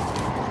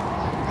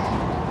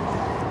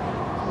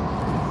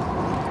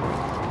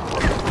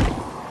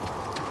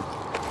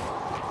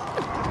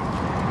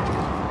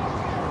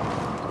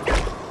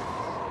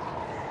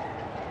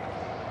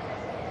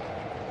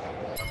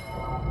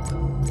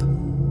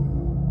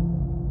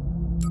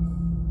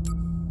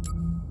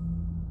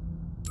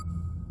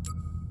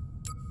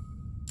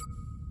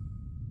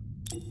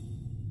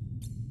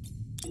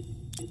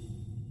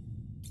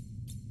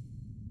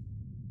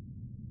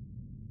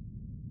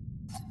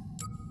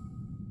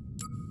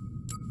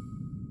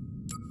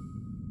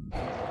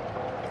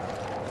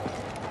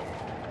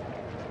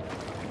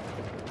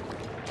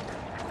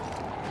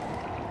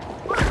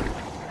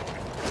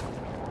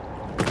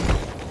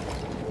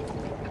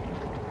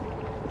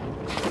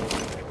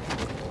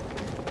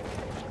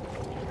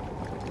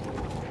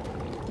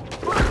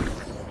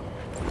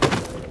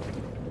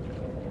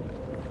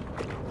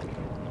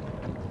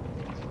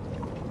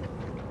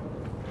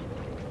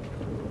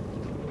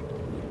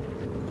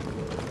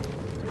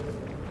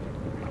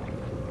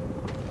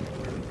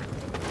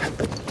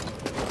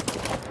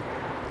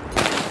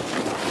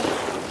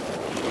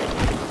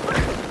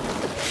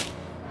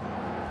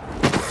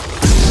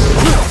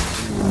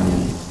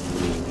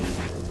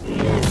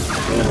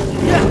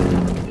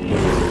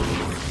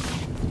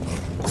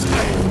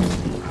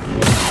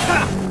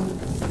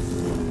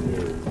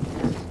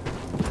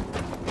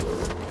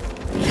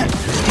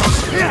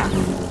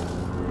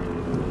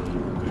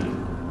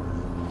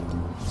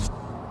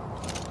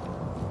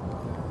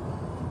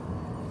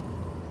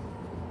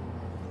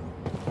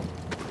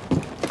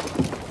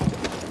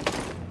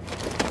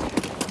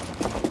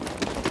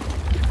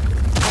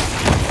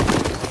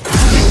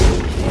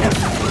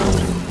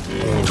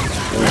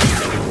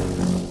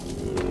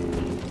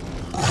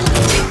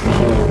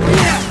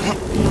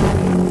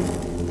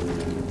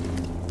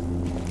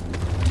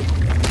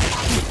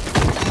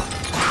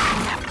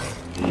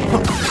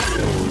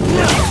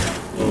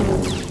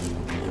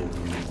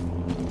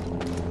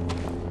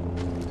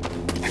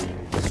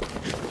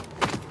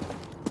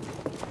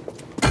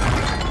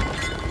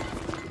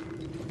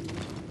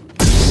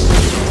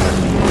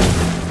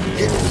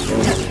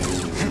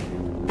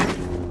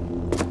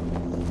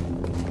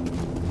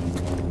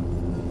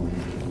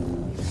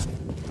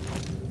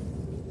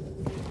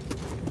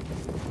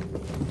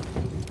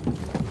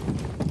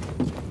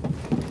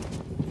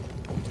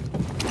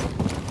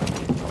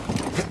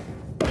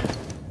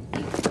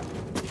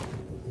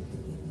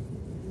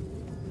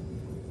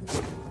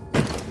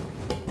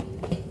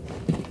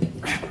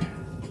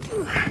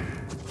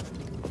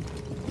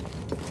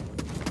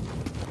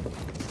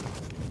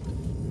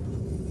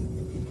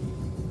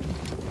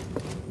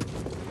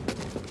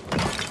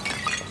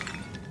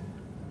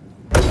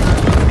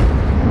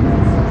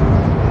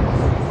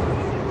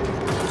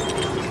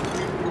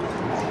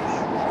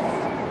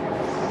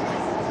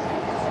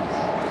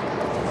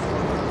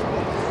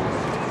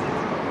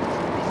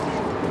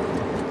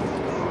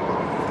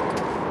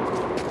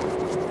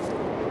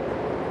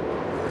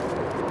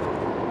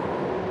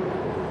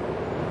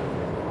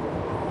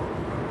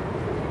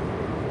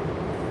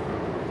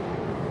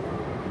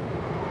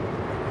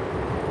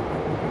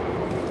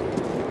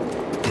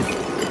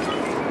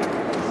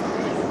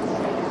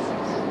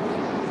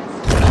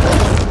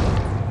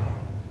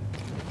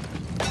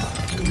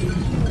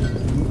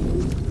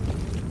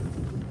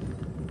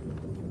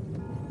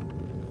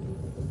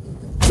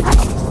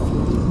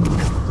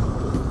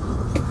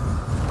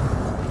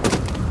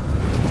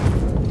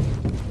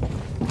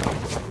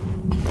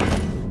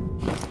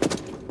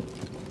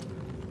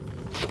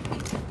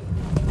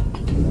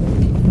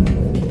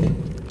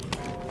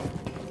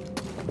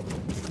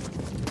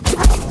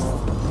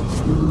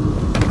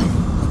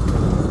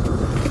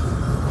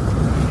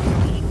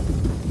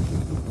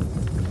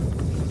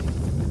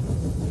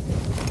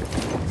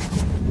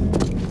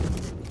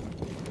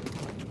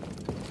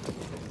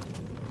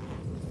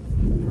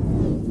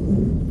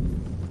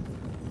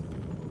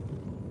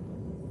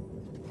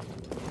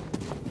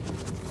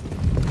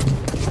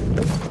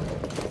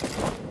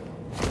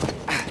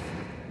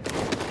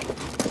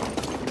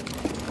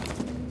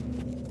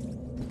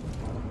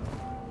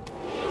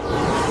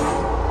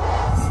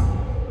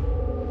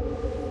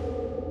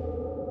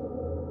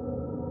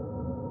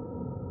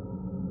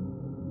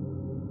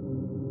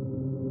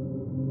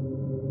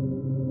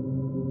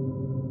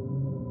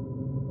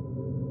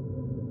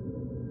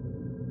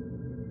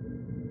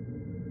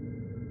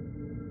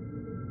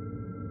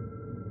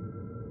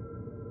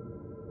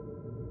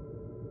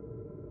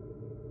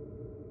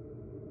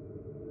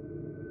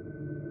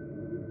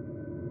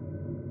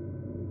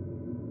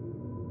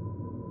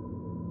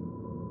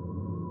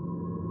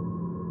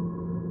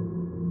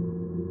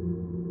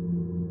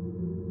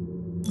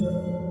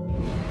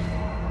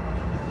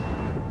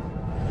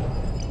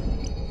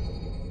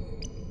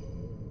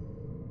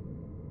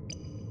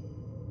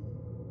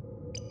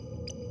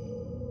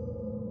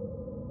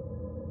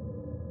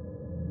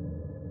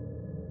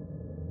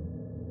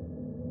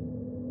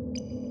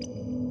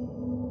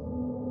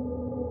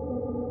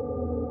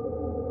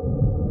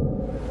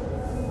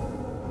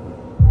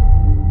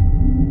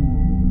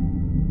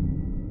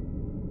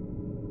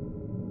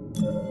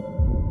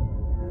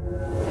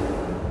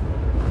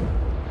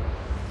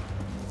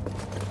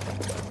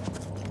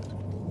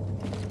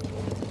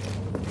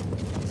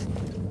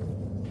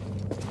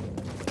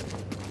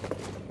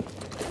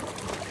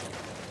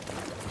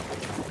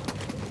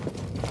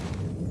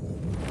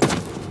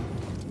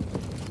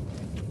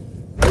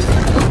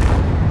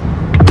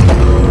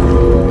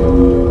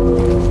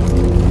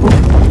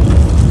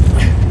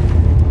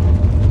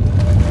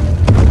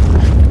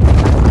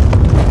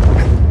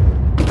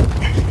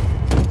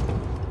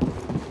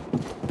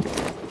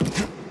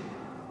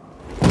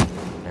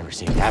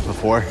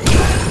 before.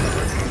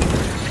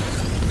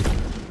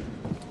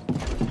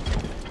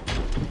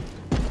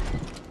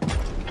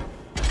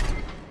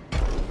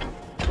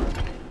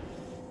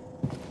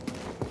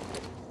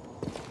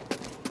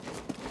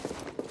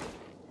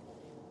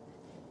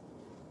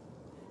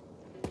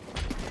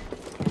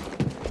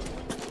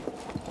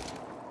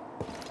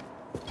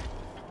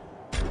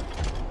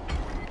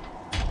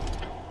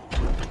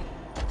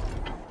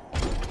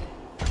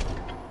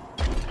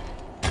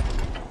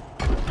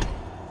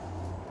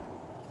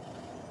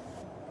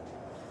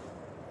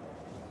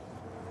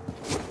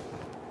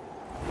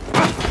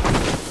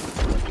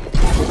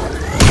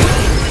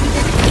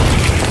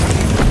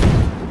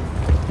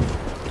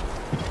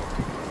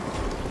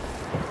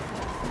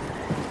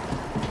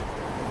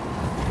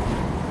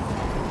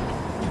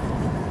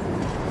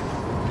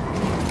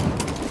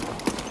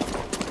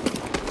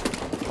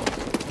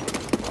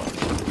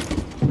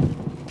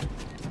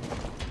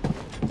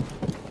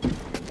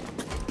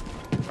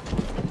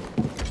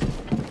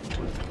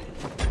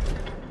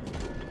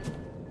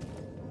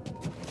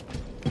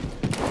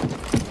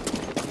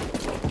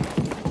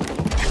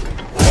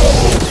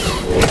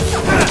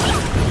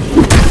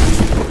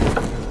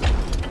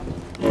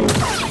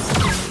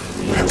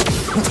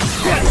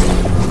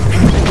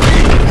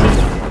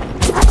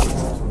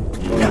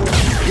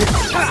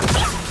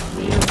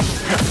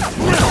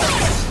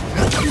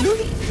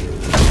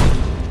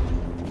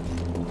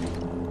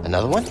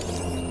 Another one?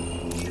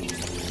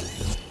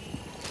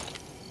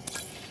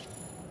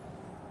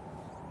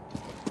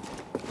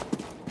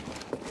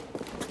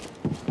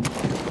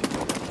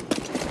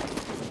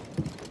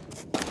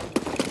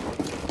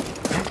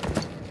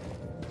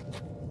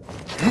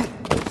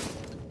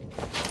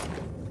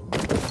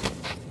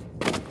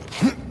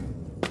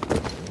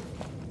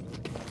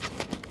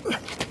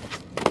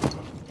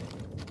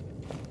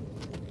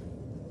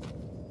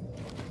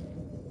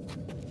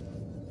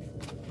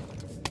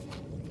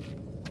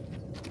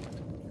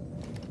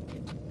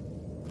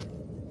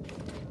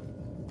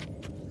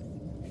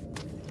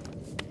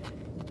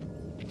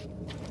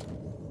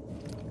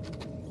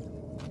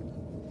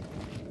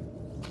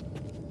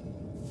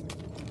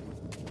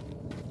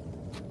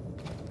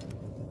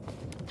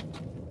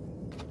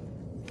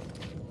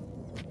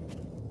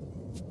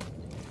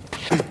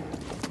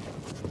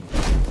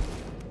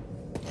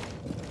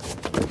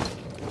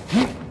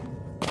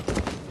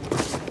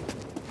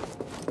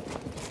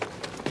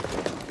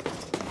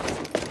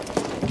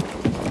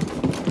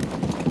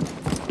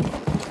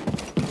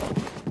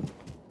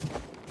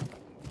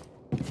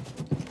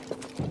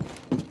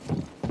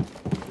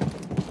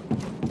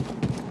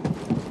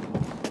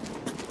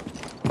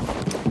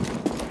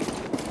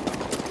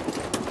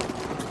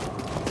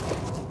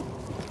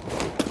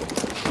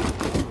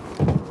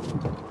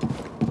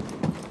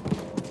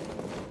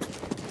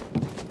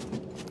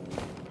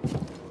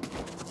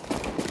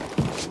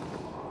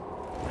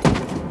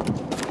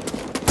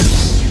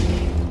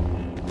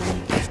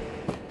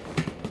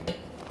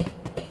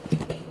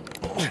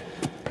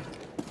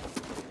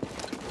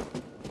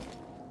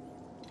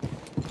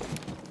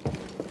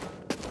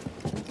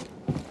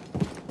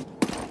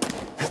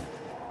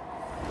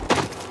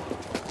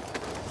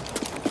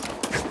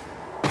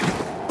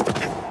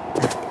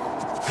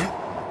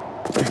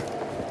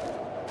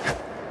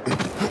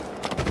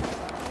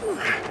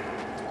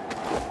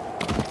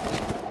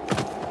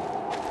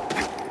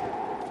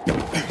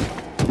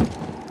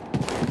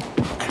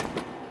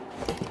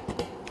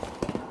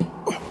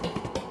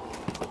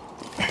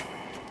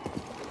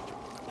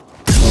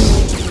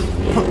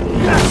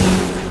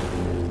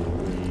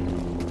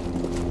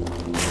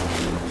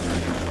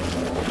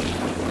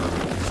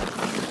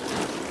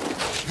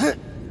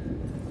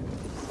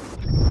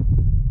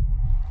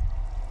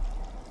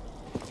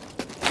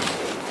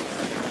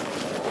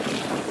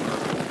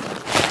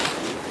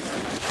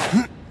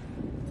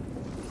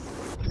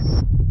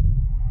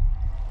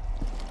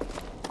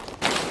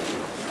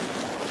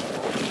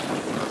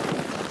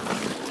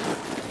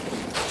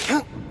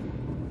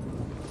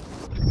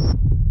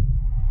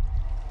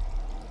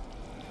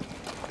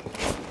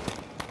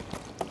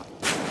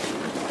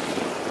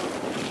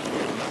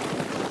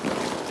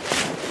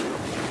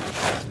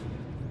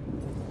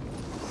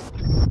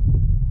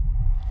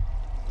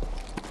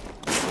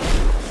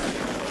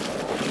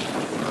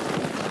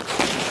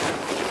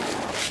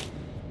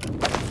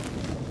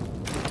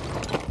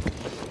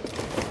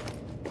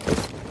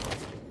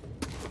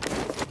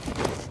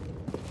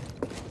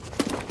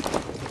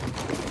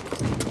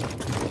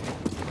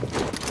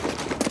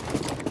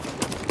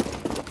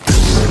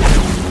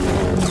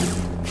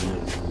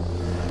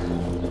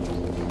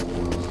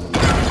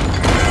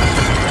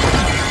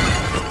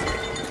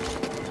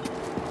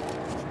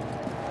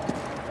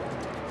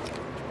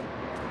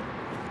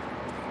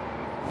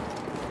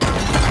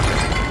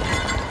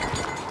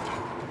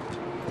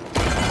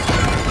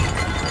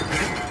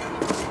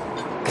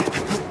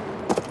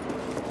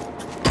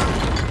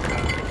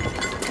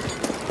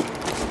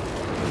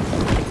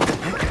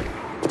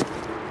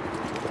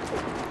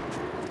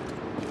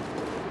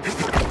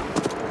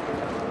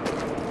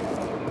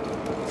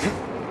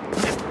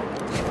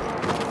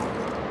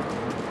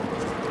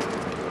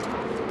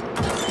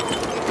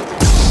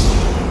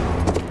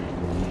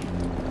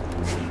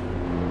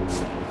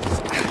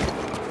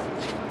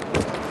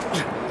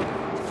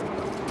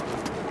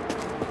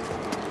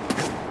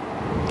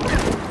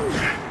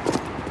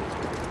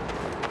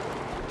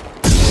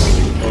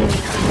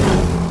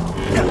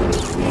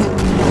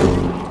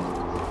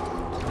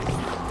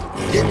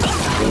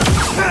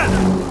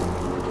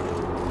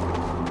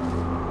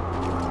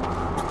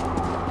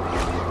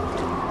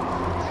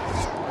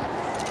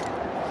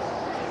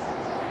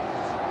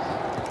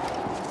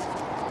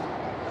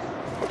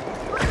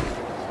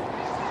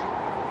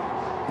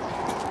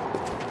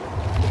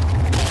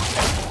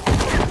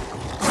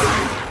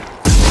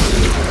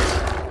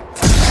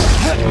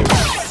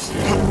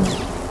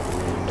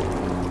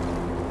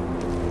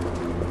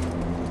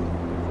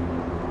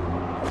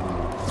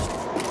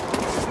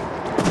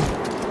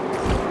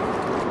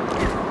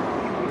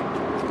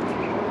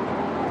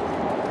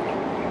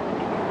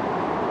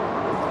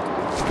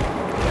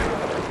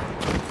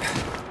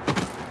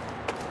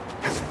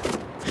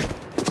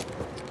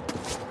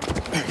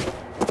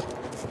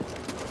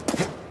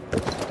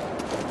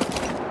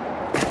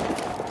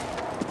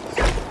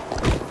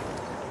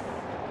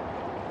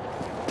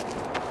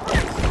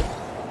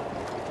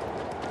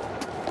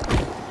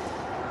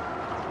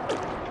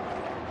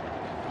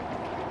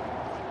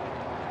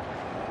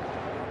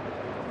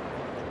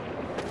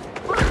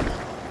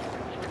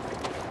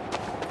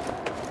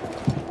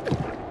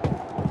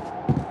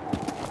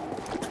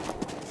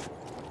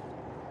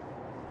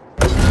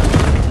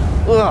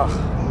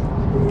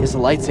 Ugh. Guess a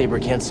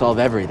lightsaber can't solve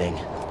everything.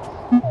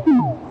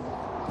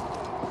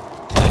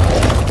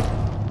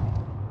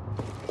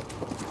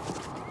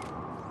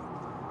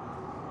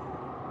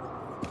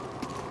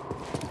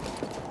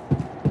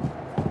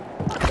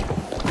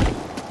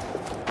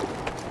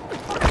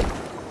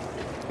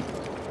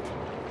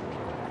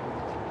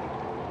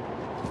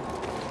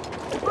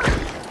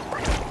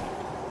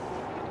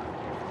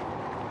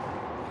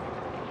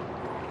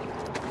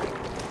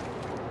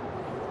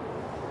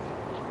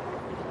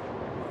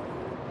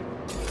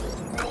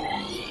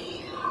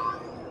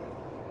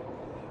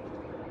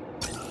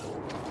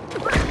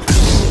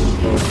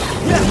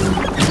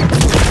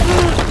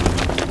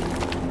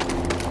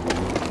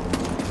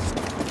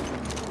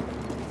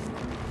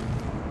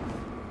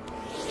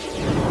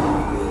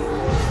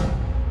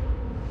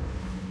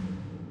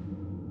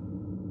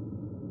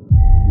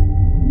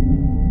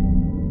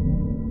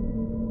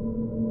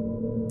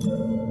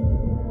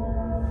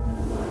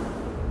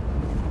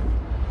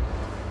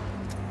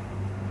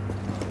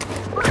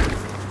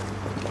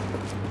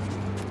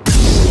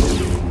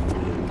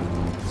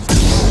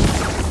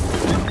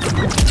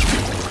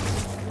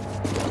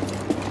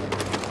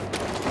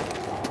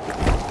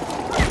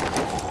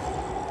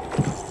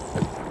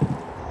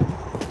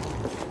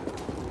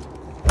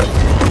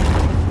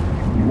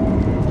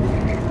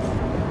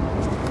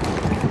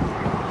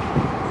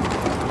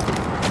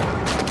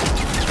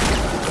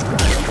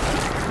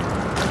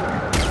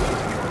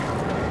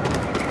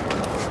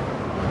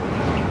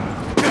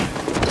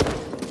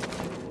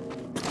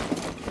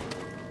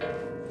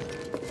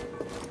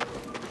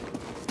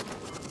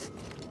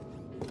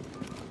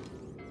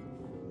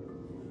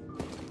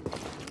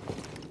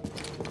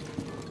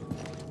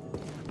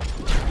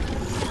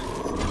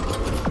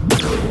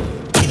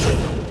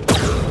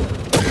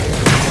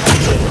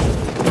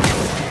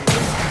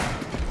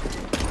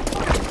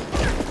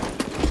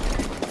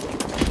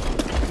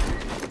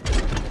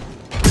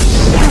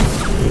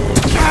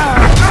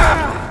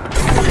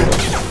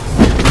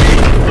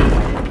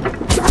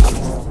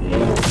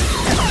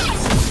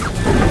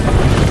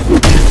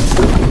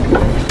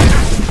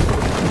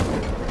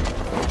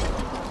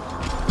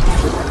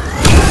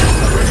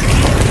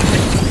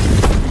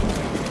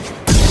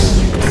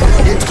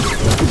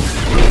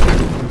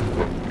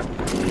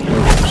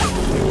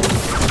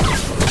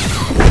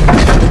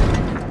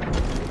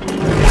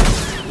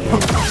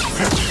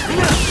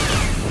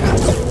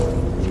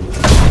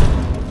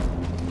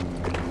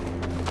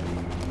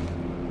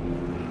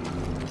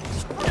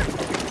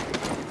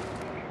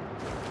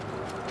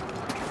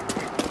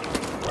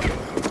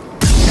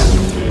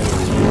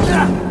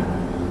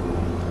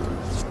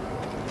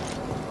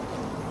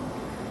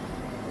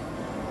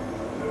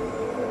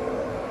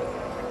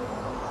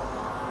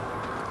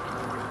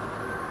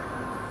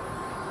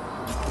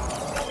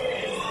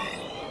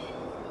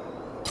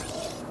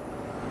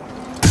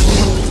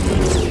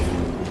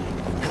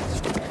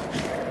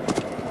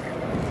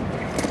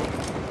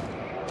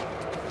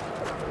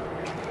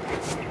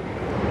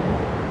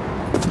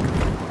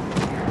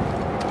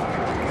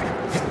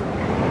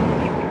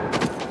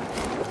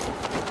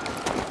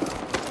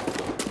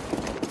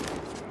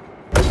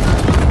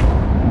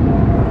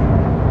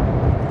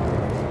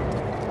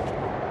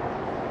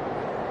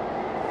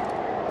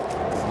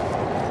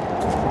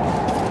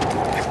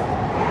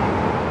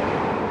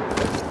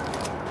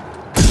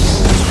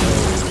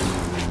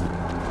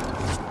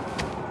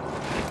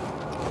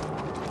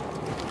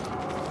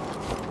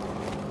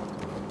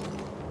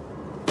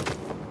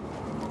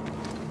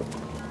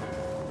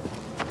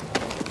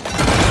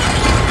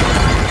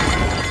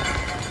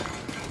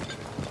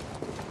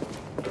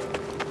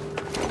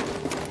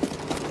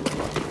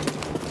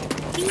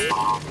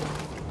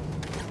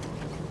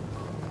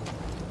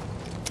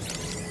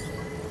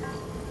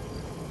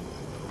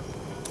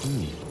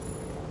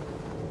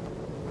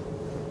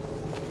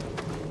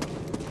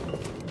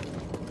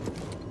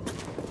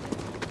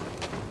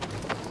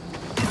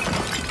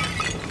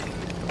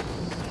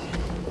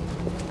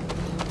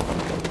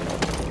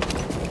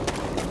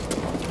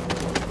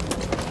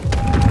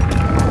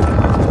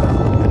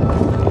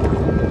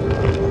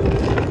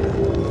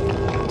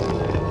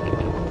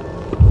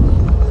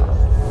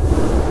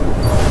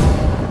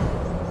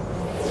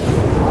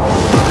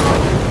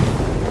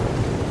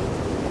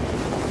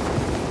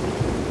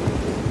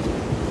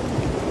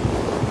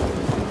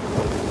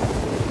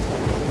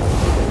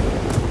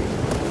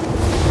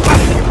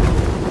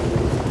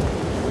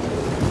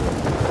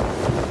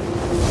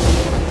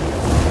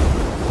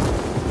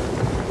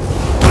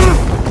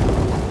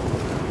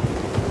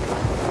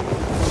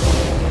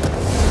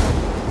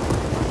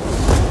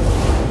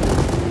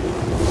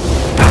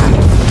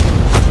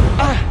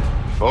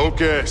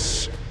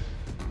 Focus!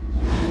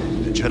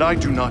 The Jedi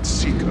do not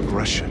seek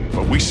aggression,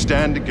 but we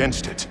stand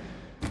against it.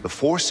 The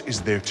Force is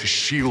there to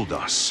shield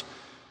us.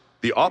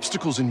 The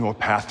obstacles in your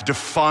path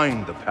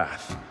define the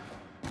path.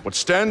 What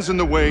stands in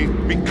the way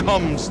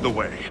becomes the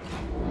way.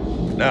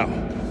 Now,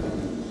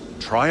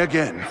 try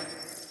again.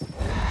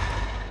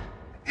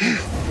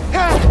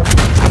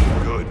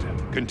 Good.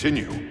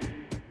 Continue.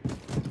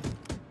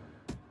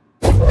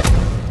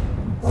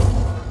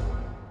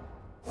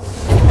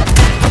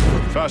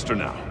 Faster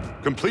now.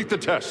 Complete the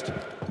test.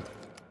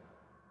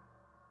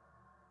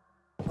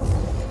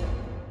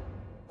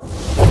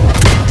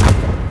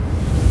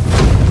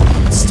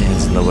 What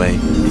stands in the way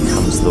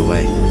becomes the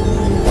way.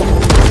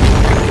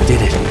 I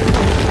did it.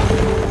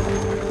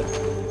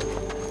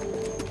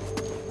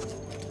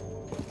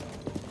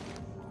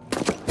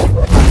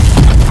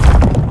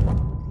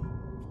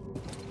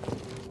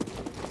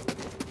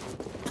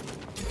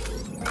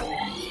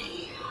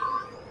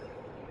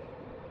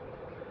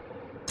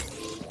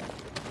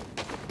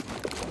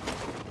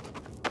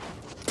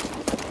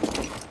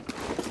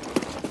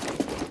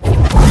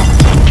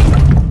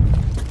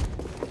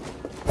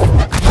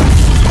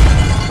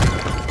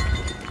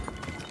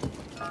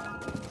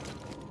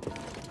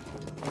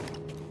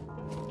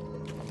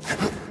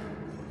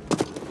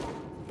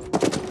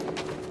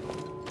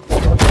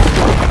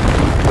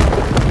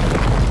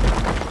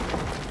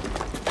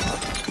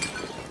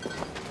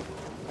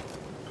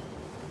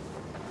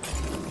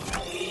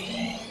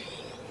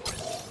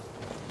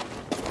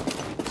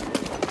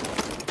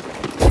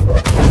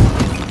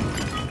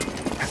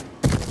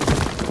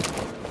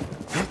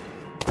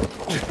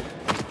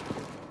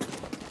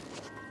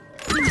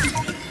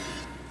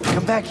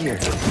 Back here.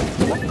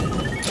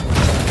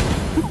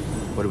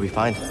 What do we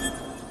find?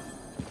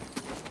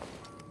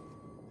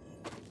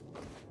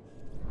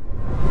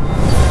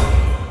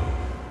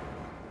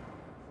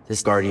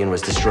 This Guardian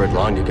was destroyed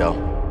long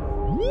ago.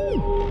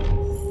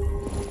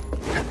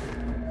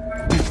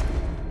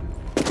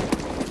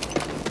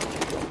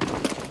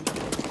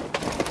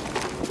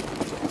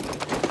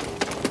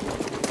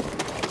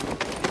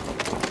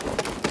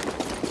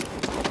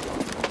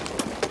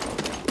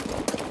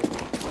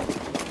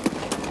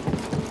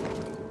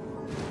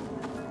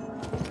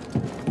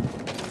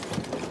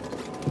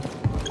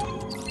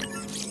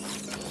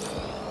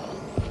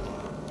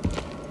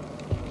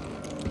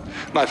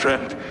 My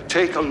friend,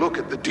 take a look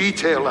at the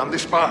detail on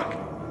this bark.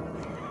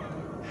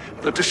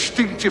 The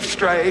distinctive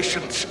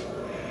striations.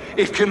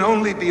 It can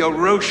only be a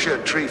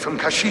Rosia tree from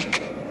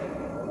Kashyyyk.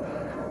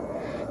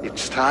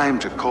 It's time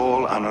to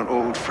call on an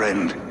old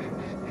friend.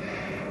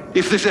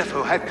 If the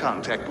Zeffo had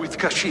contact with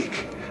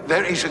Kashyyyk,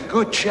 there is a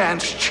good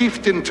chance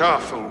Chieftain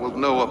Tarful will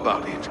know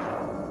about it.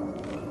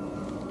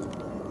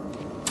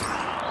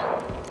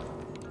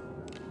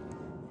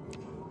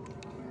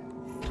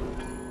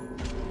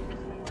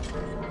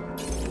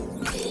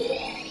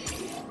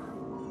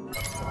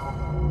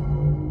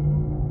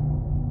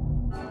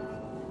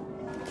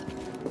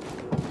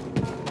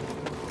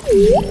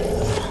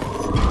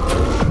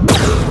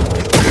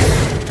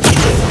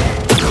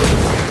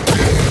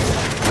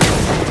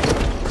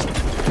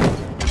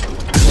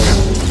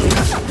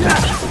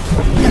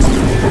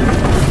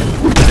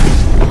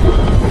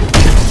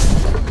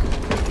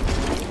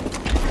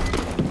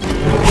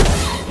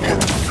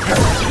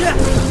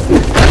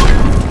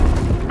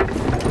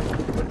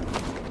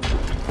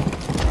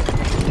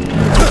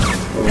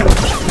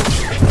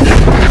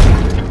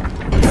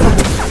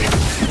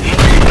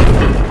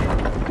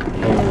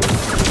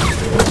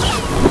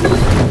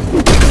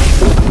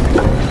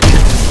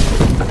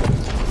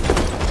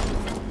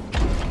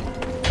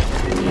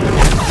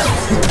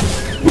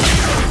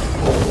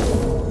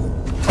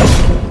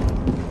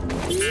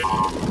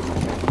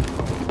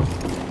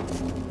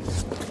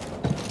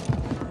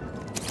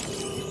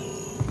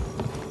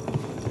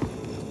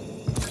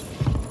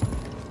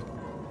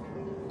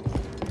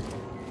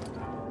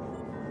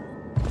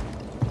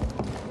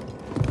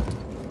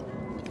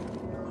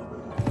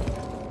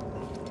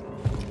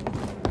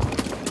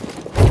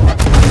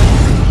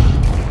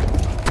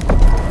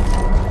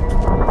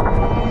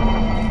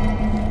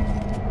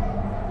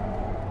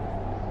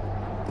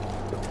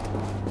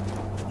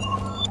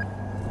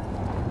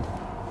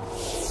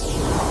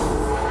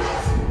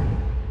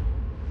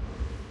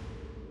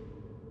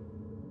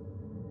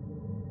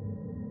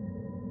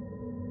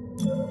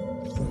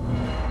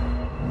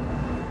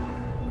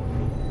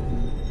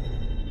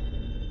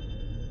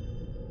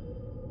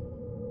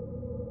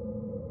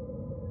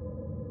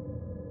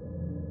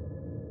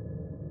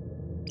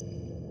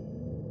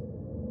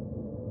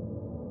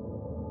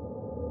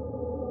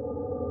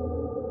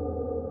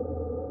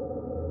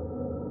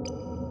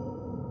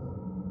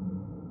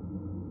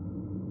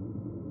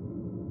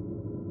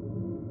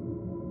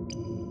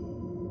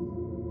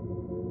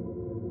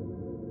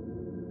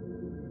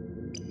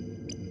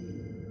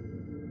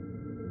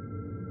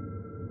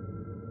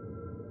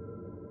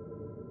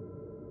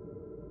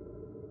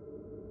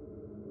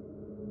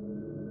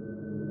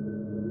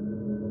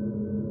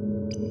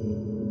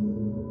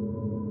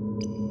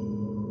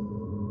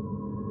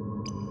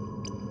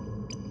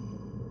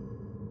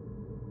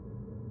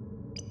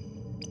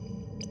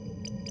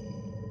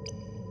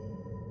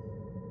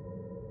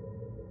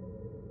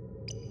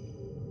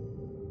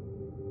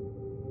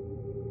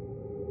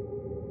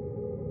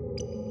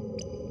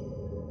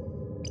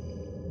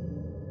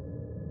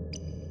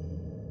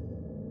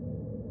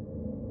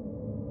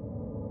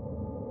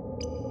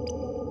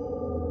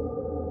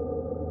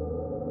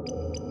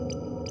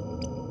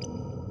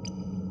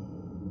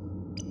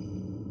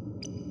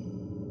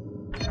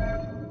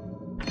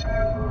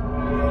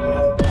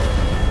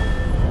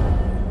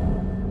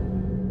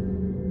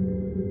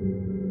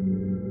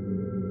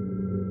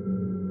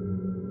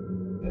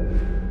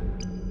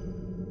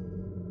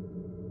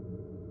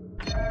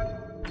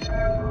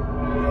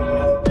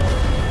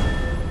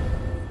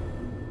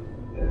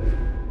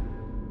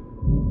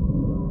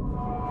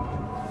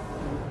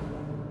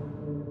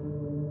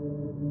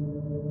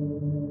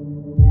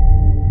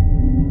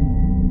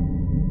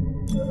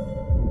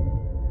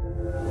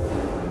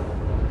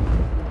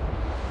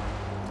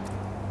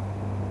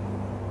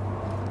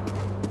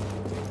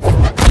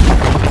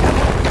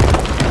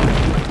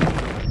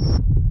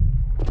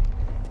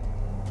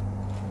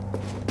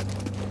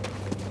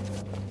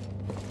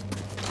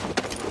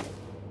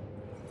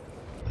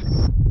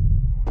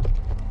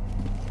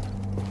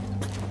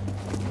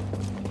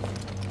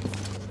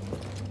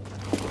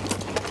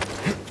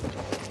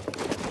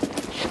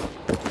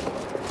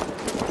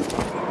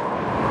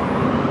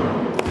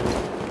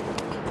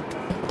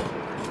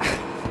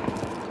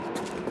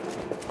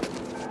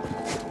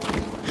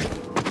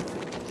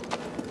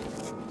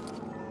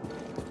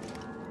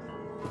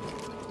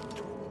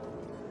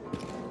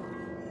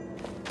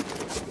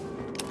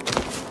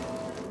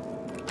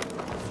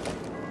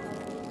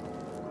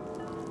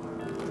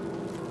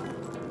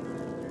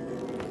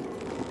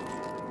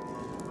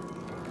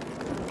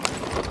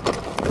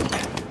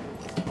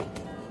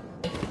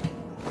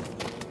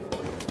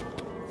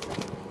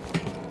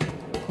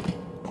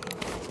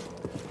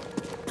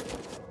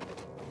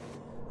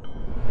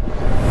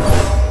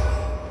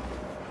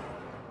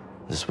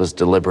 This was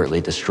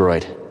deliberately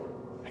destroyed.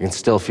 I can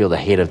still feel the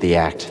hate of the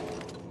act.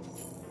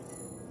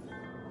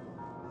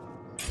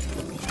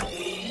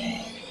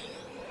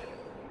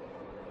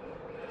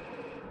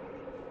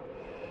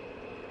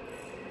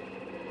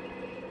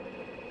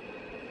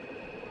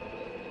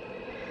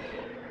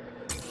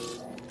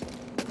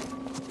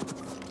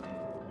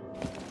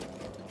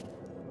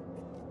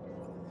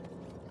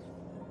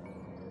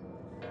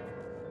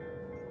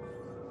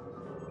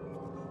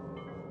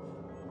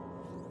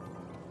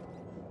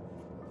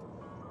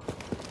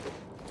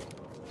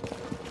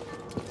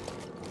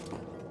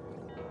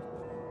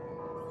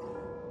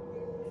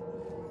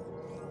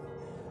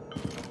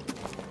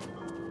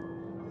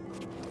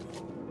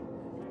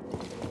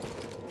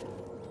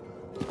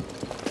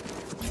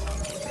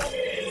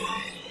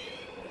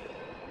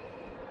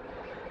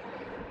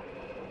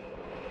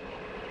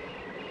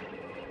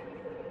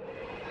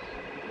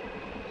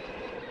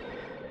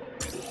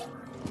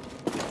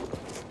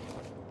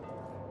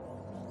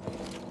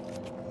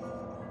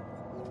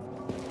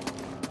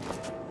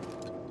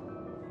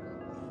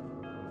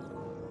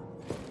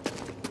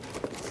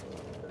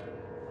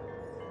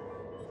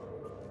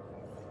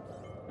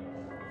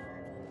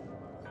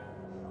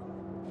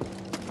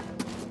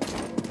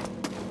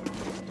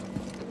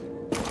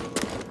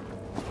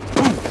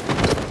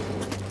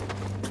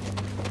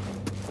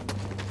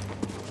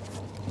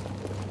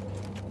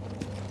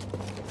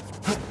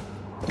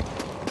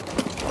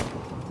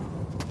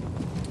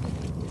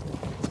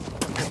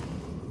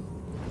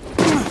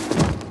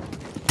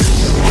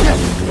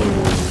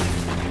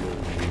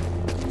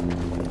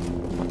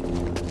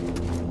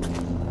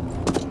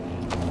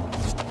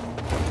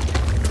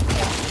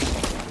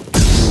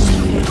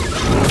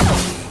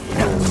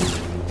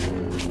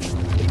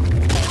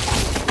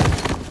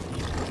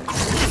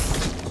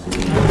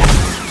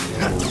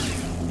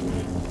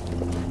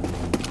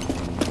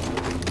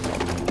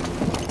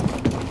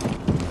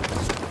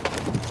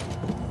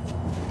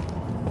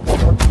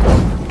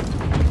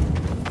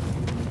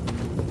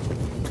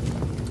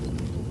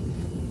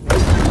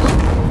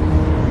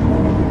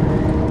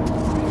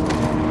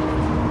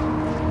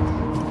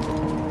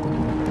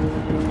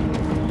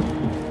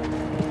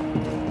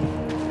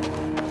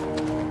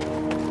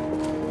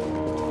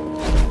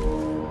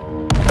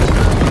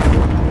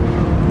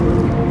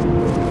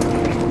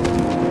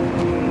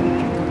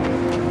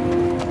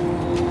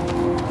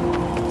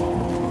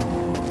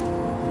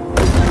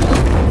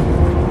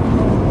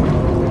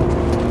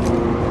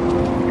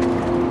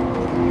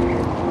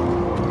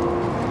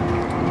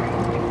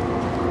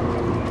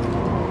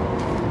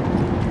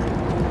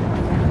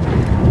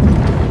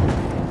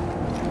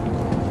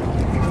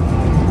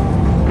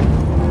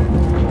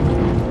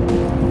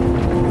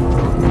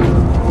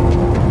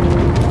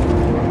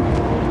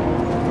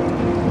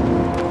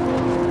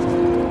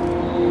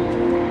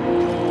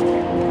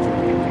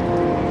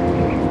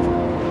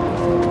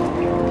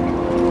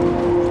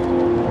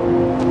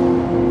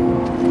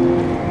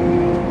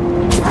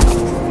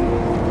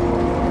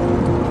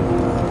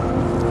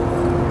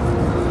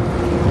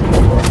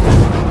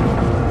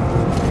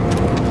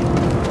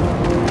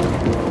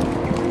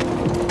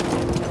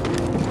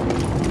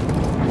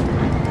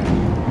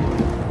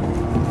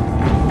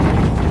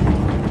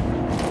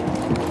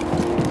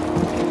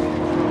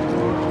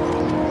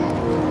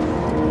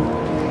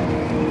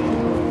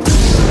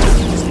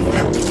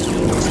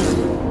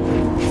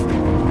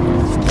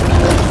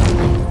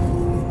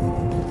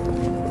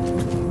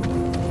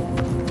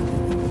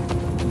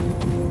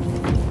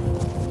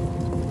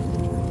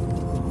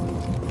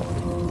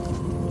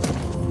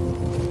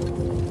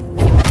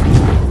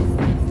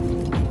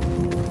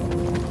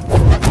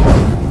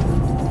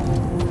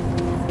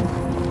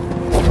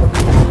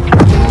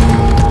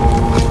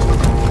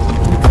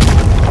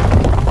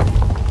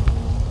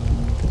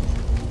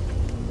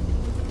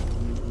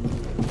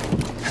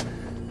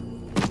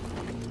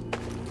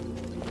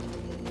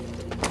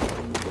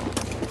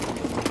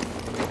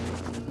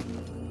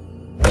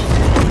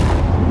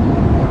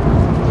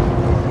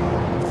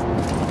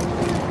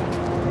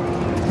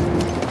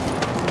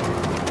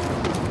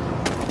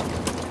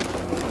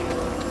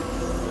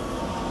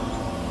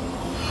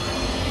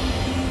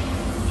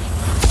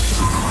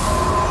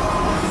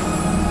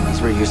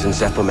 Used in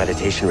Zeffo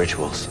meditation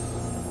rituals.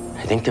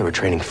 I think they were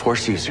training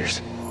Force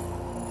users.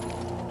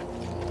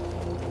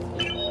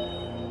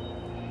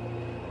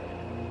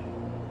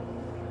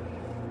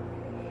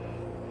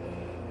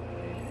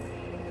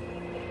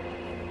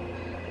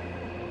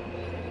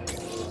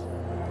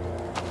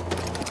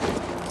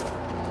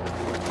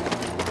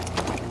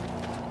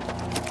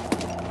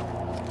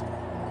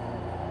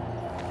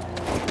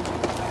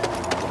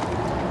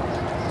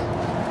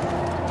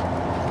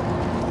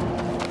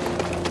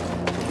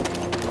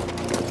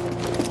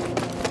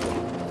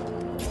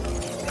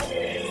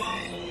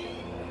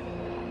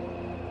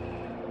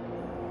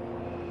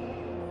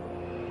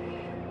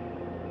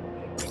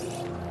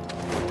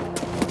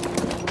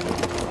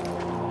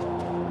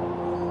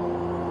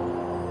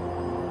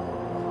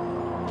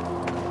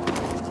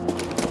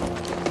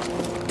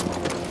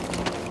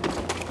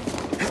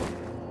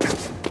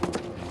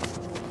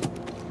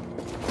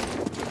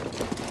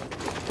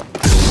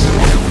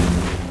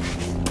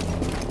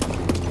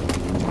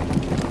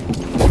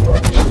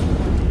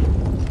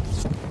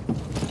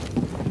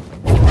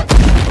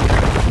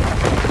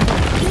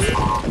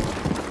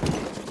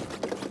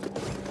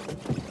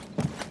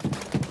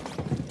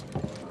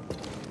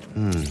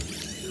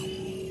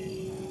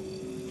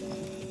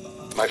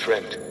 My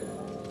friend,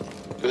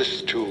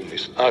 this tomb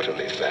is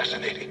utterly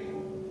fascinating.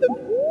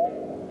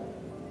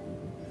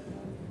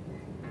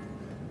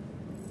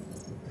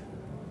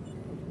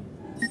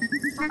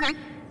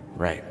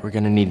 Right, we're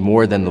gonna need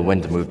more than the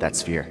wind to move that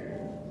sphere.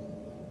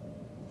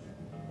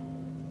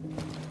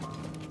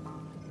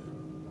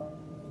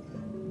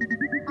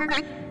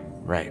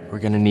 Right, we're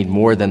gonna need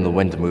more than the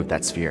wind to move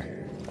that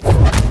sphere.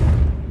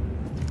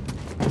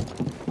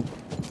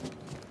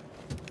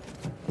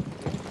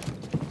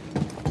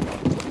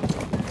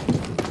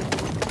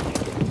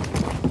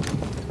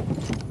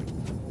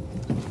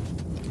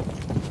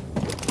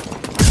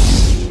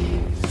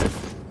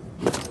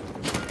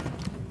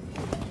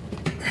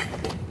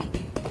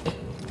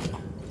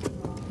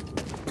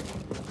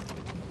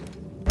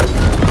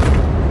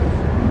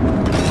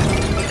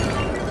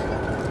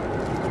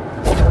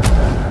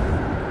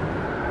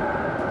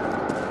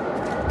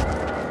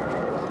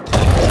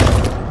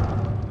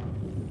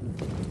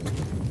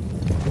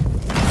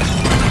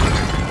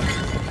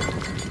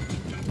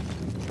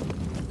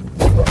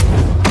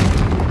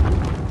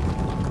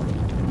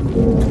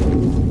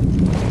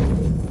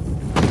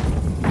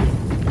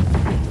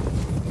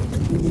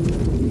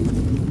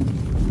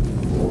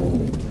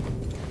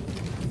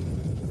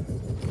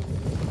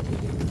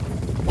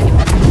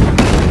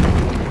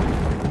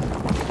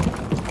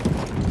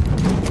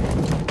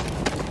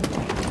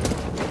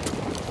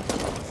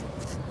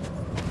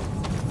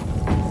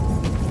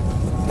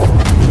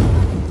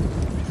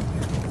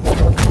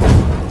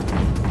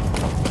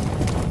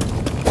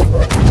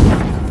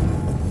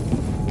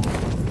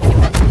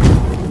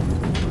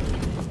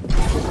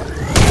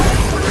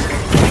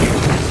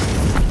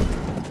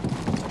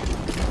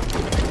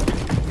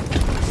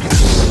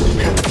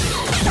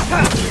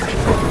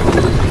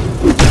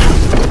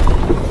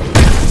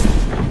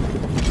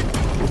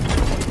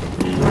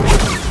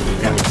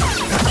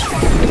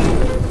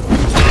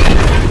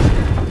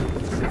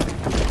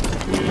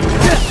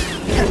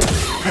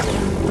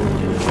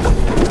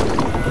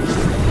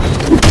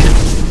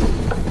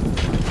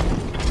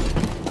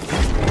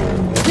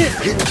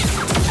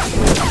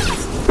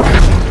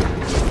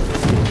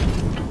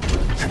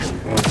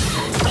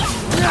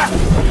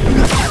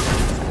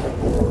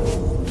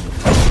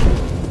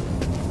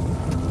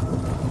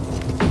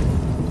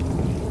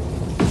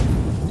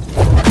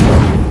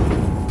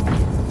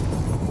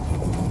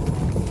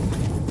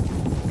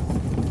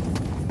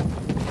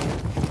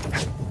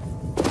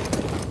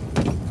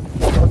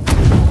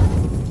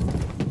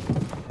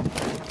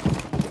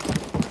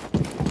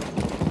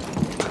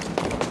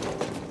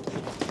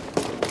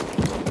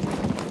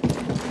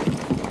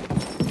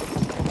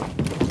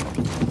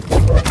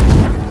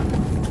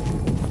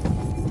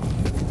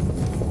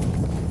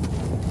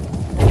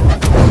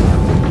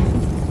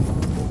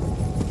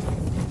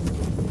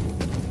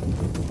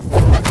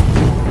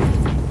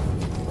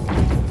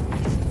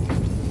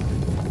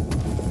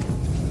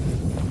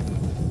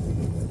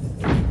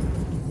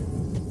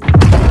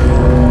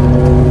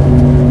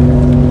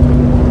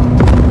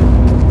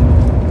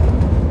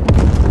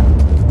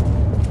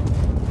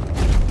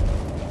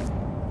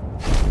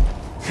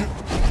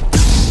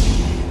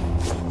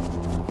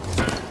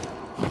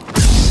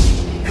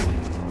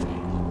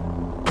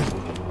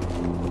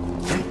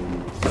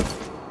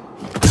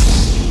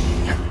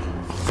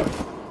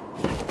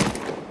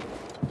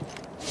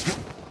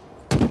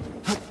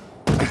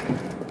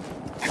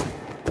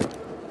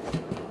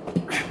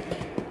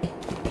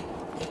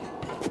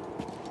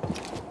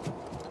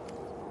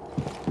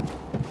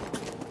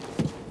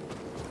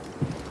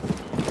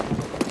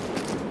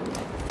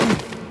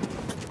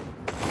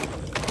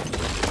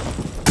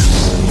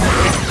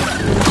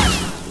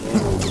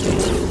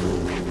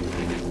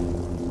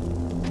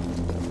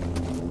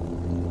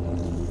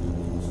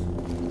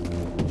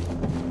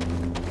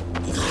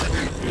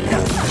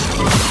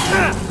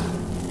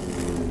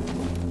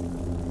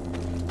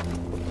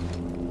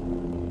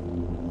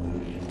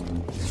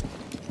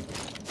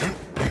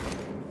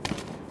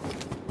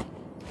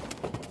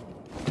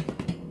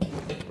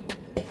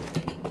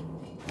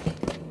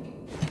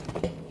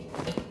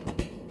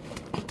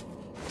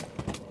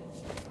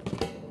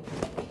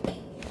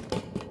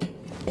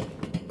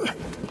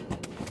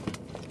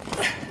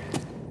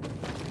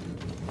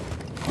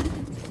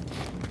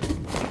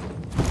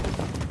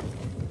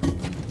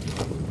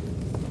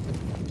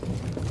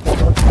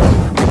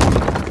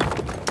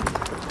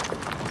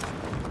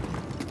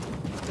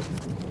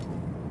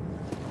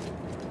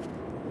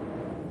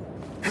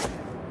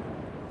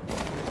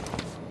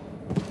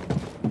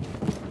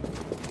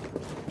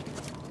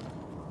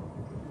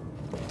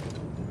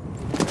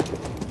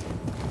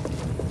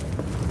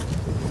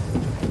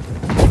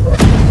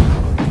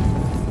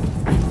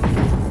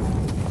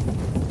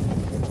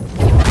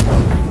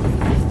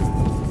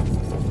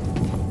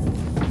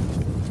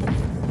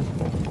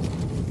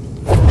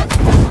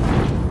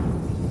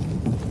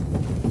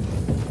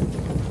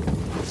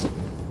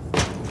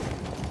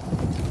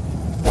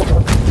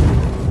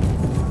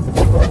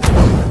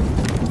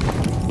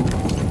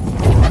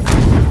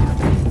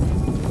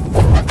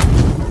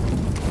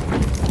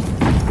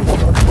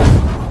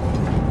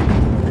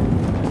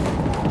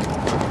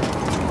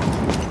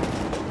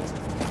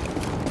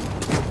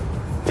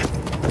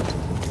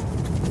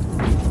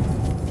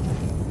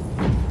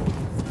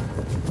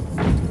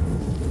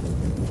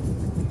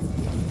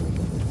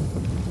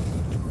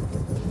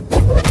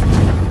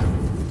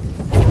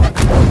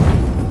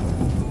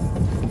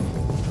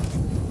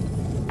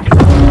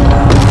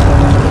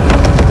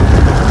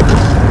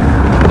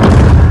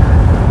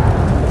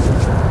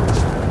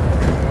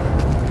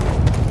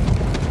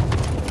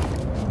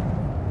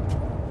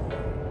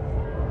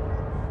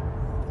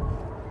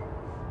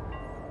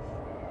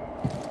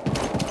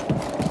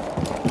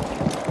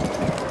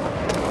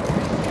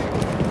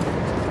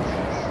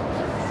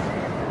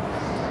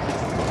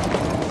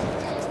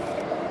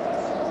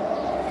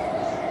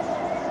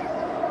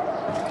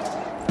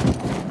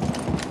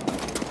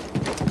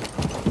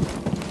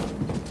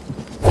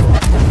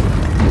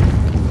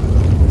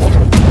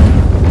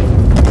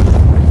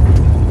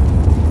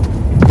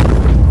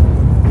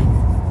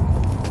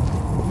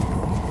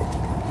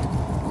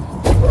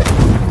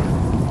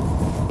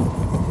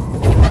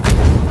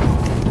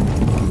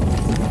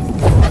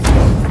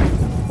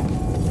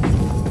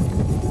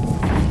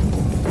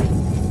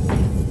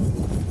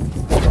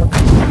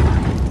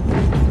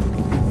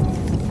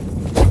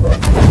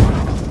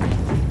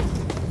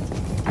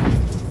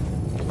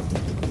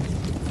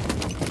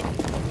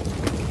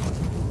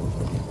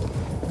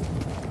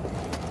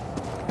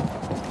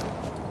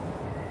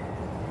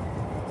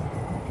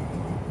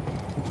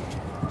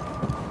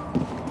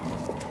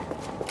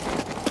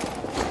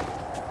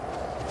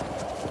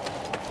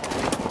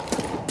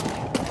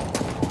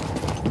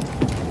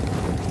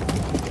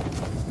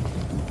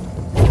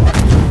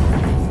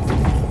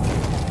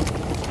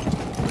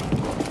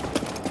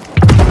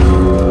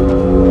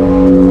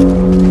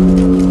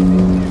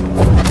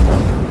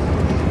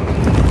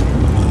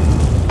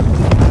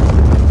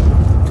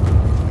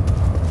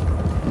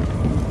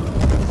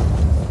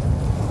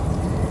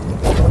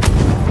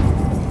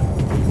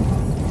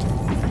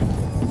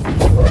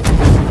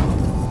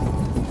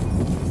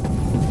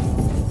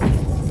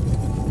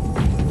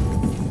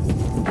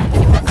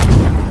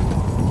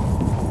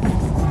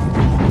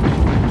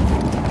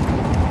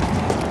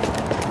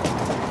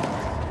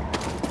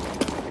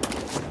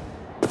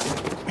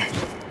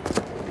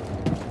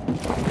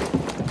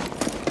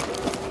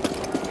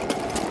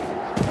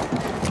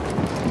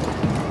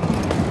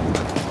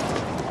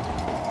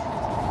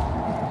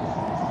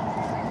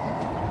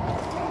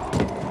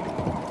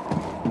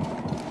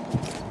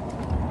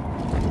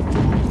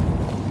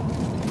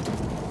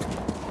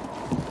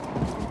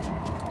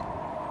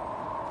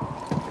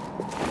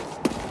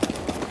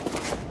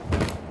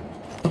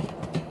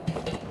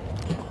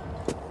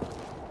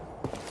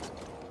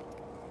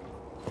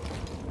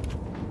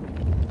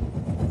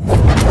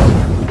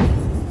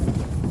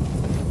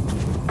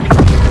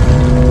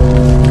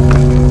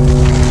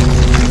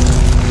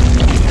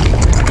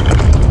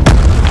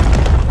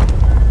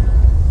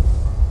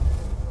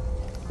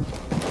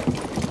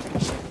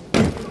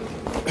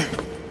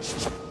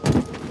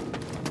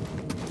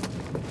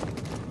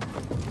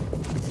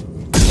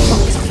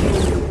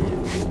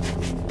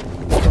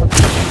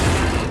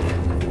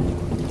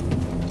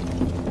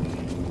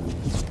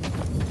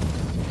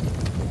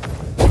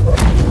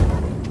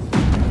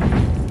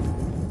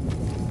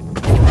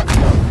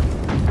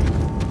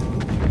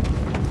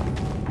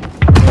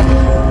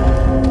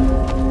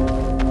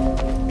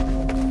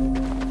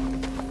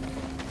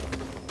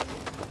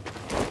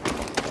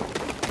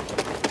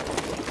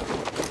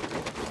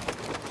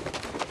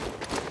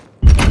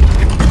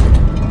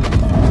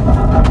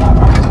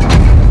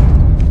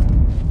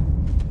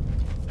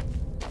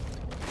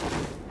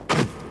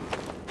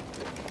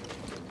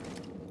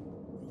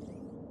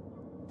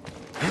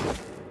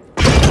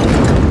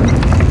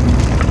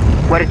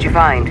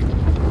 find?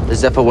 The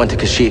Zeffo went to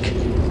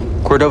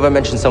Kashyyyk. Cordova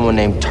mentioned someone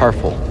named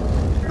Tarful.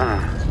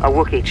 A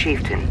Wookiee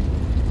chieftain.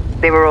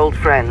 They were old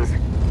friends.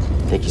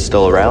 Think he's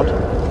still around?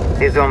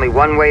 There's only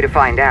one way to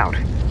find out.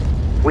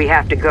 We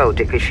have to go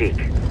to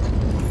Kashyyyk.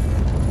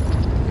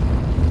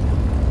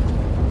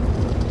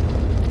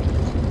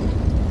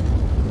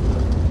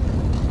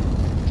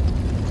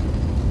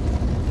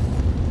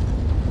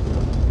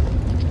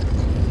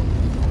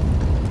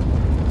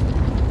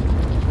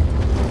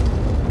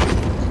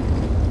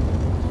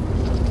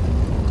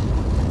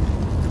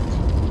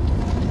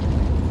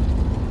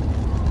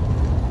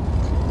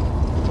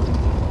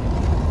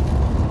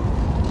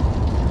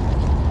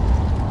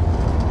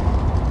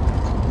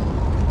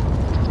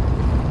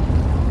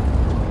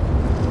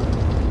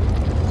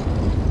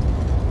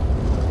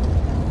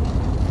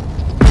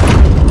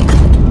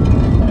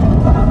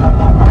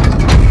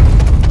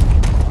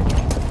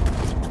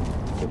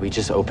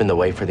 Just open the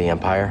way for the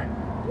Empire?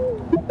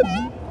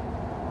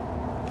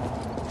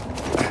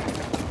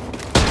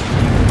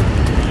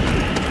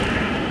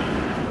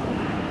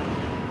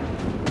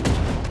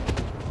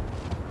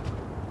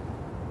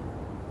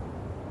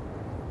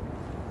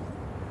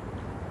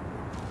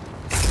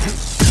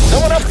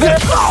 Someone up there!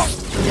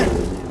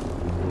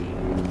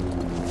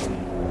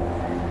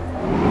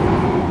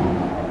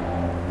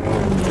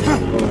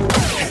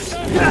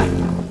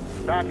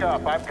 Back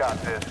up, I've got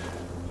this.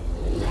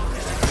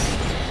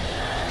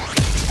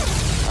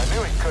 I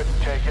knew he couldn't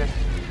take it.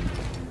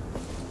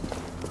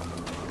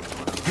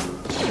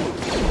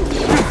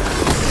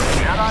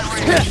 Jedi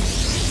reach.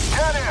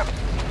 Get him!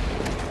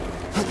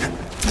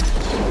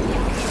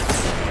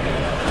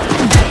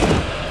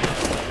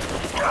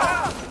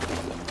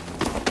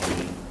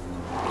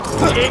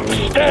 Keep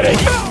steady!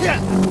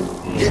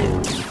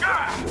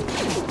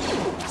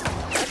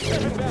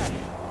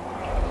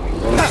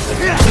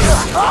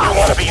 You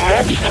want to be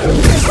next?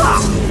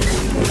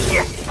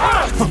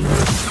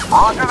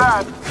 Roger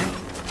that.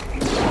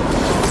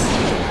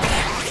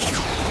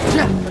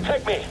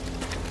 Protect me!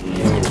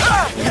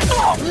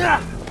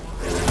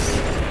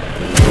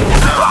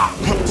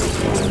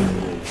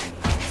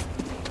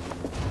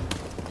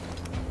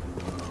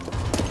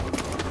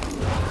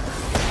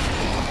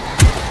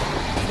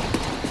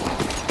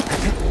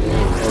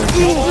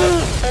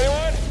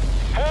 Anyone?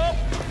 Help!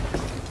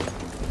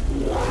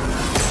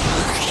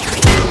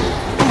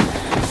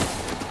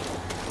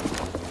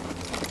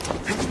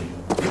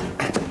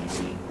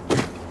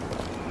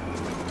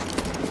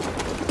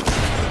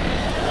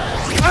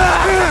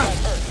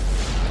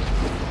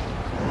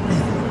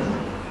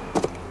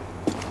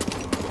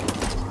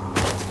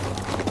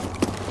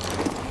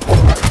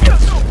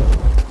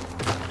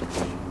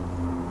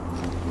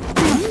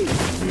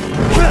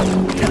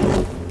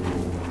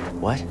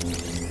 What?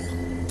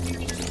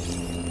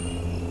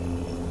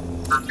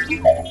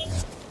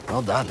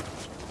 Well done.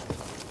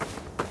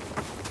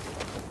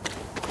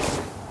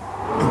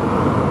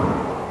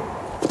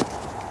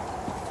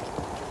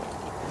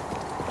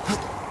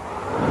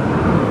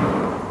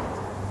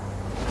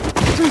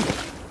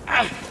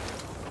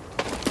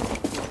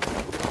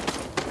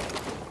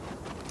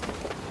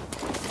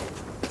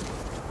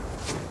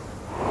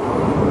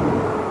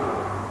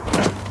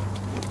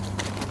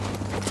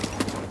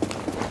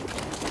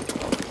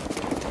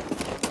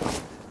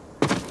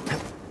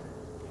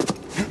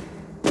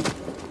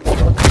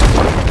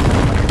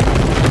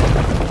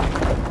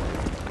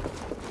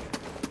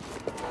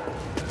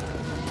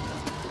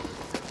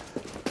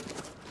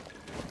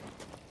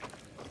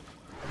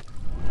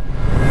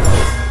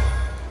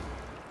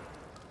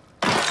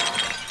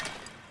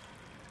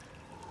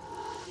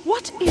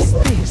 What is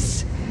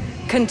this?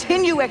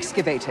 Continue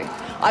excavating.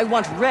 I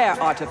want rare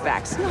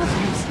artifacts, not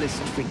useless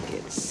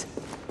trinkets.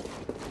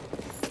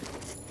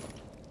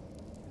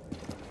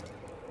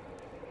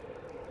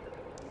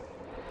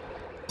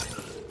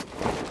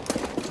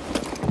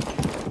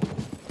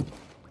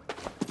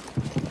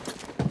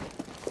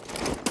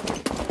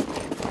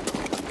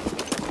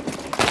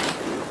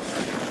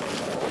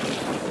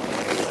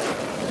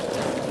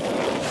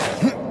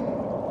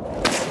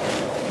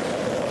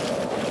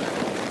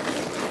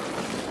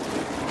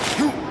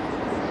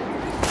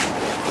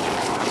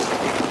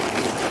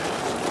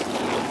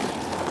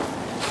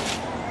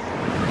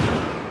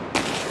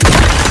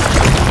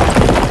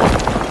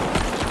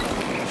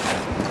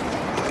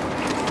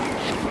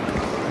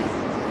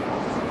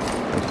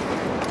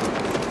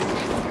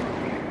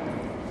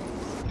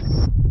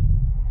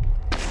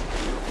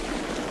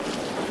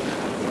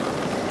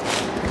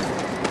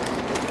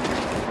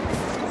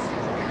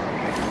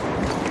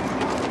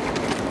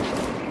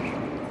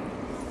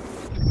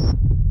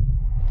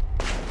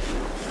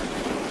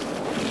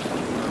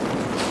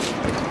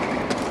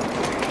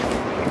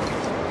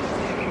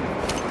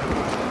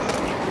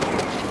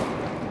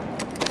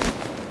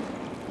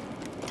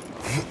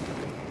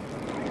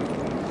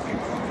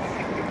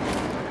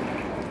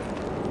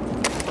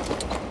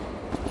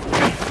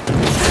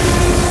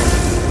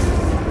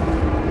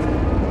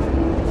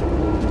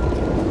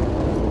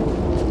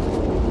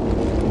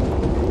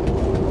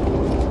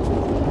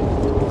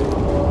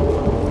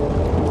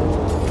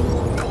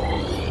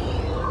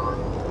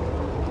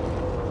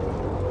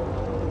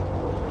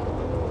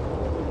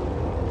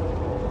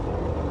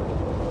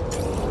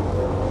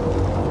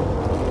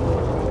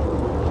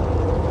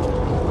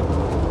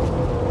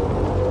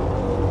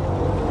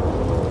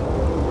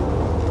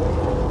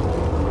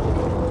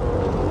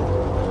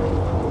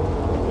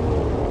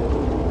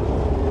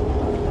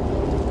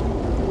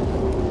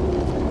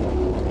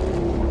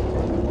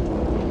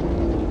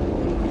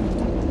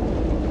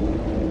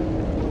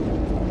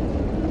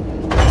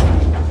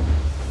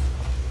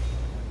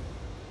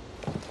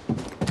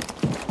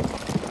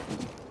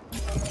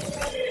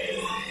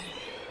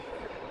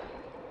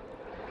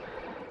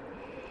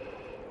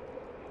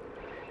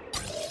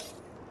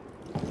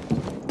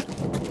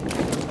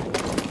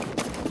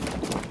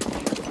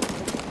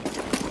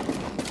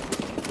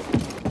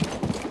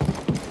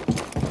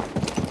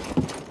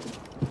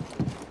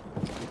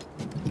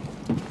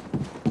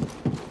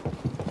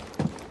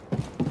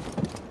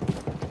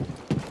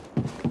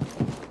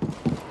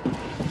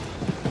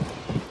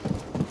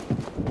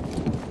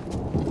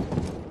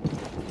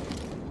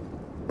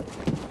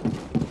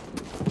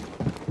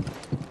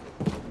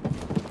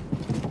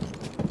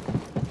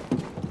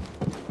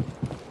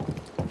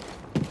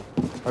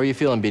 are you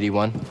feeling,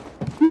 BD1?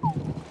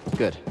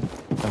 Good.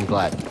 I'm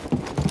glad.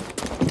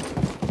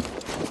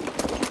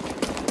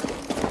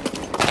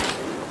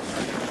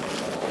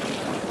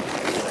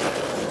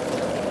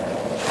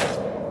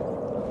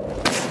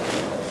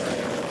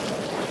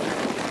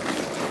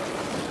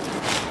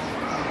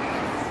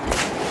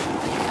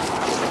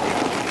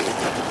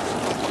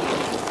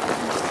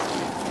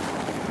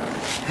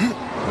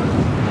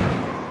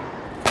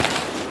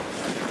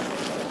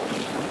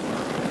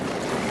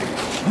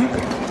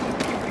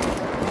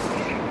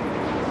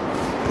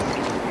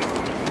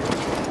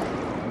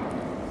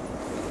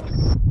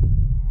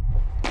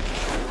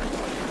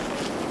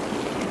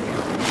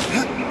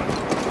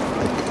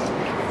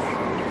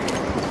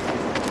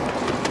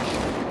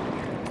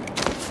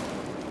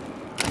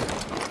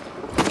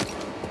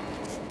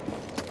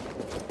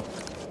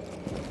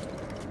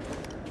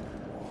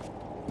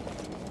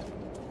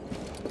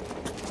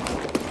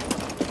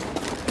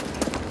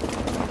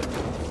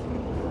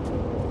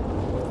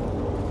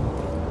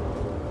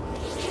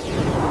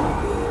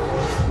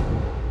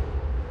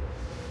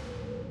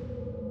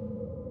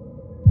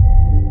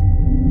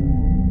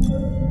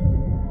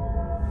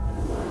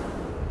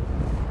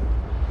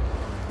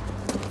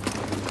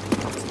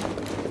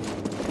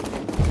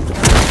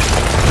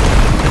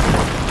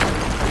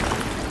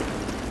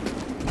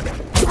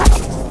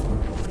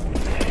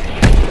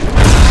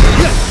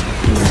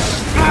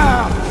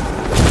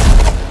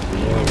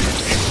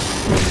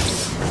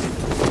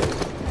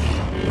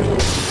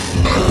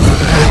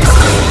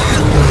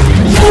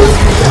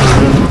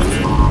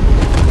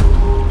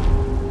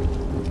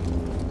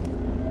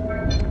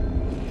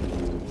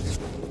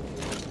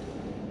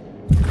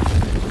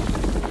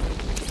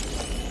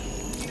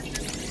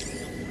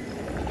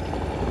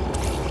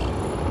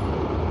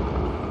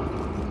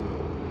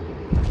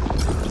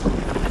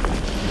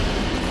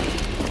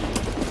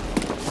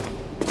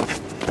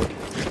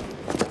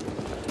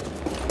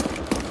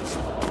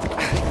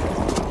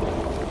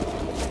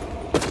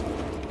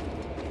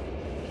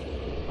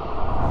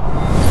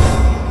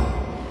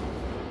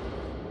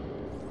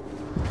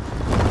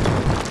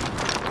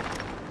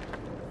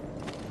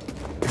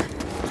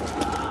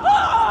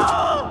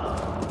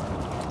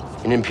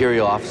 An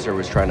Imperial officer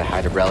was trying to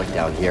hide a relic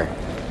down here.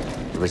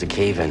 There was a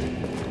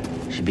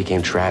cave-in. She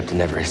became trapped and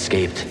never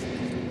escaped.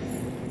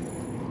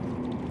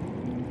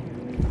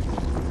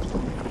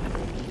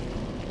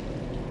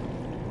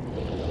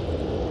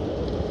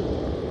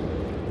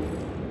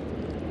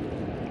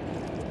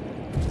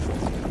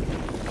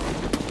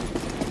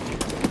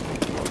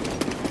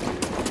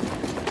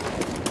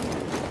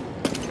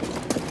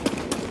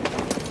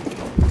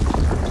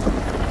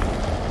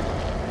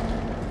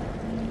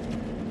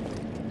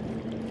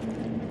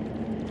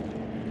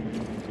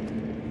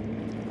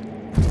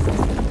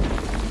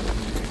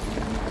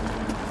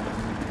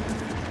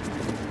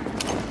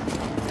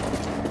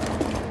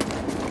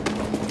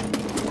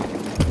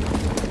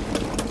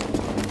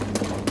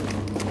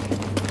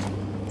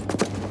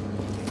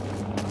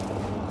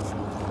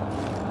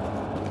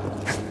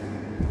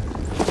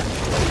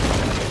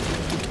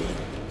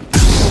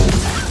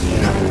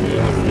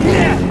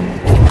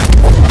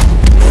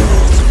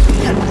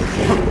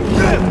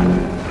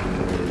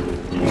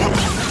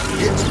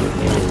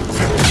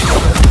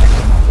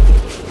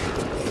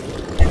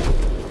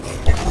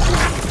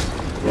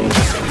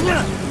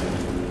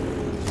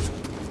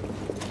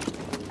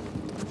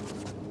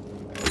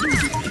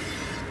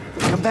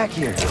 Back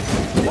here.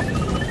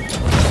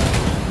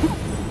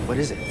 What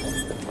is it?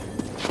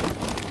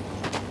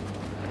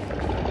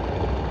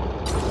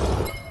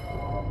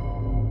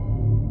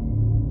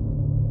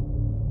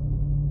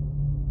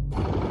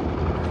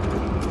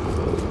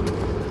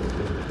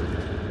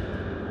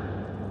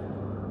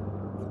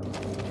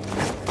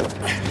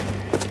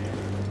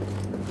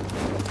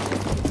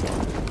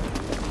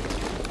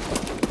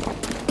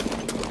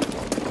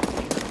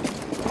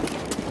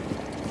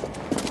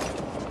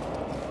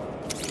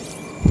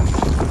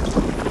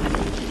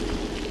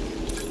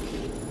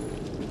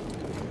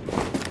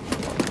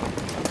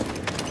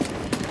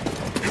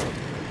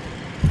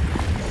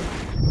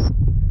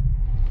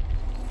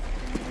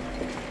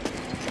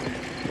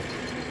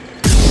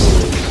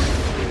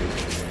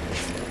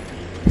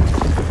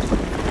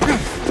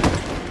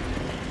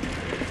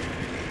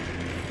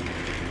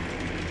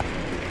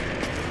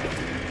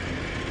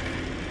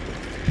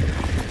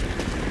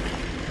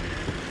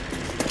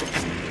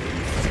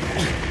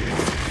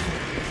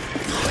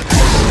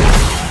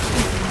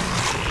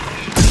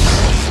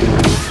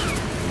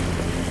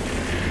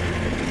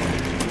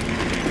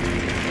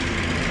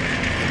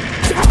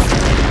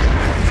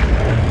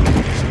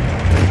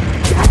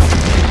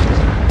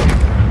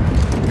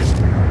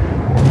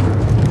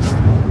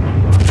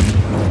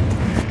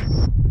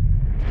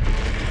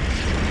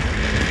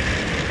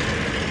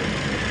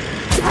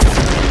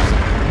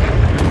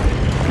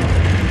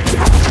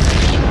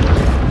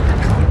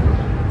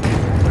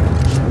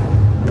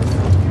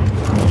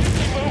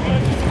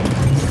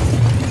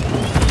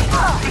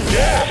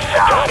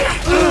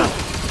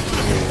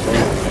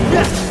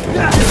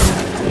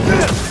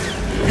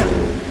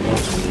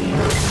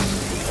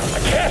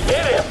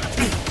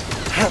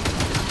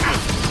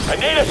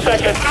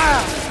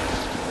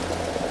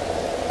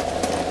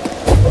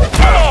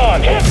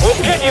 dog!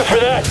 We'll get you for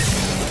that!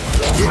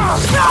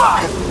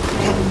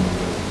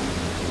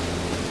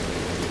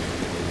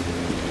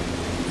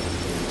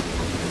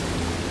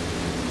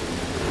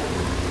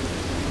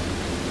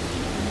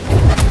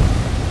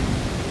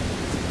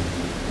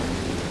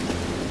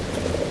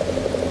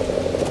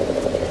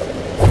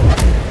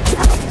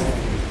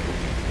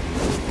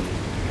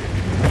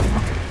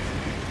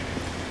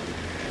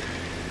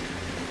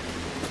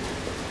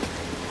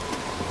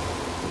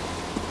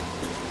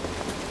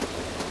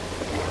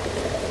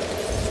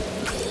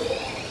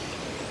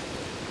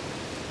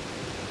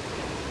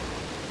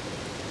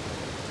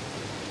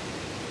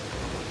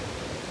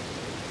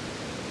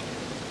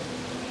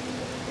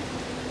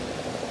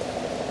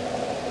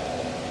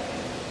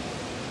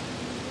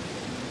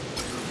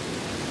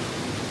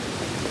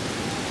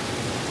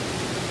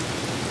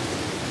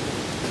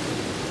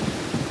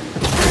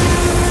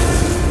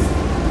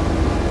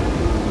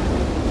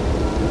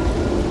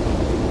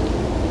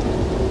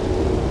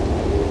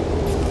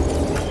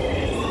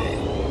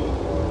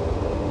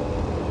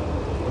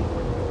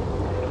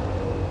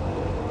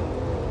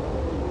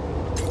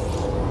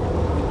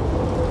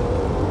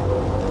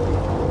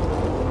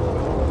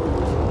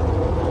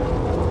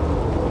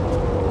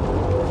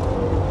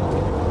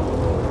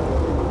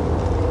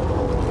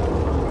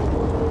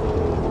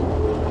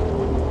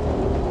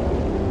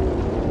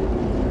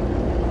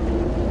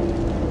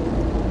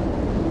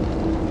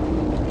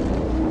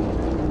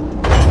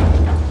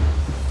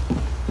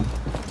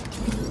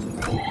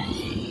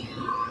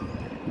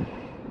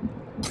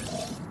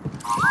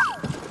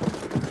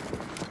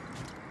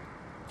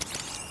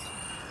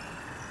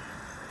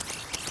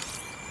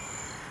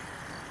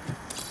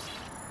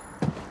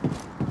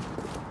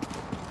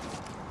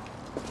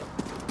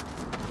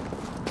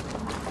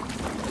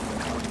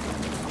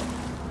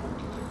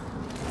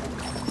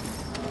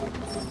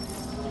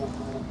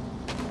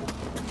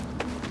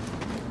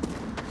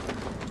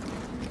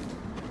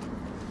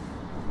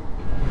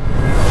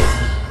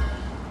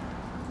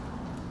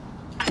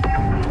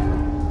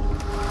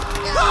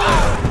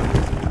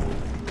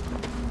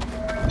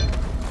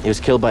 He was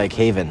killed by a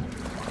cave-in.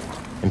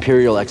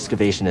 Imperial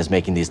excavation is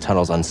making these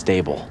tunnels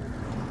unstable.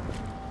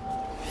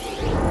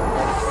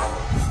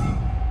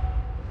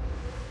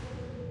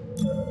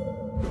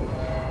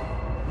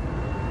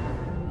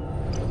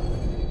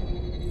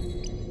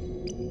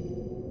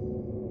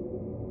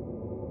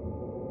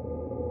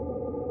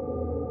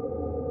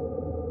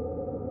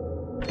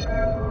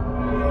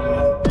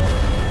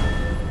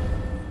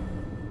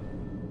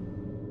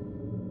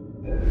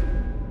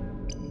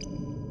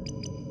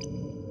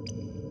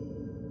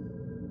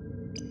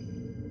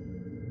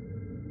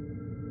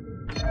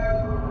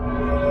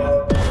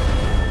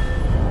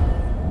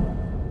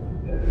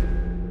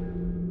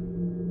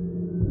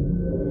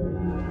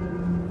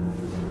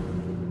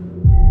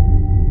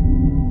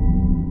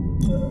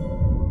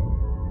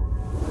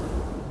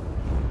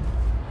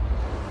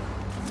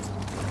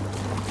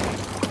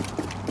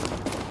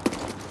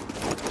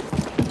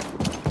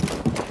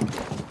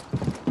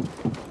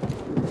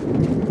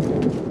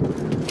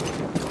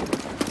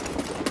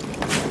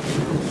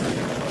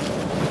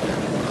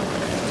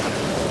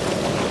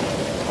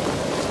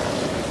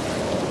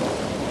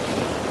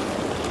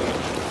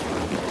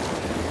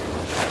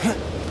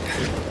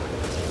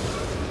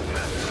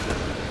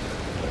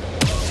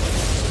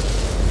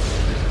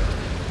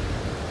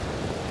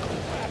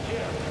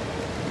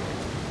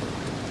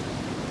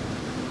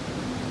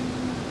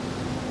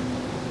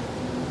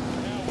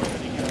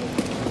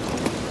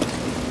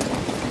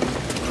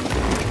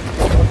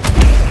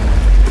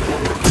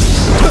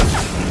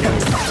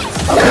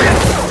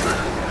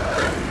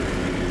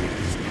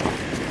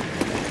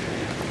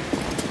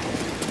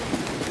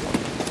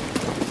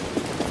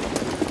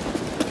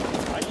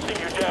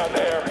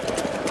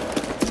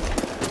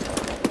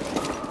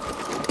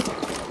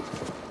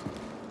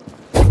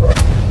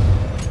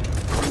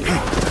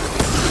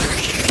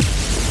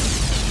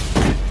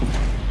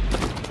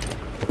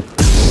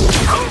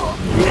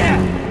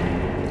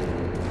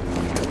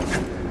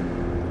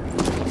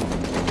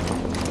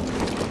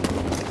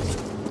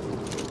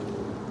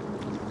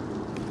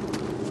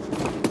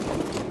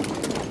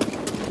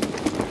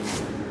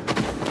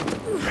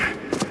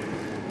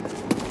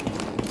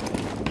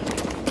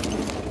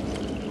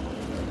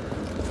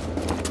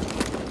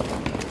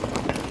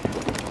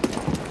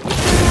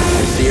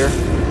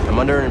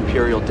 Under an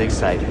Imperial dig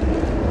site.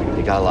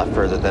 They got a lot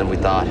further than we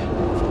thought.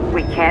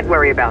 We can't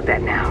worry about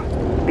that now.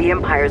 The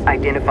Empire's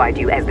identified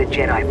you as the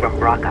Jedi from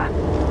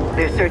Bracca.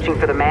 They're searching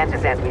for the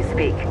Mantis as we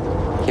speak.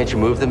 Can't you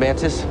move the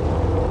Mantis?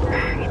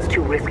 It's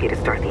too risky to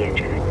start the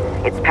engine.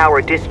 Its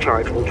power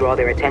discharge will draw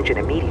their attention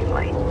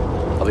immediately.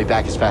 I'll be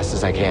back as fast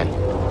as I can.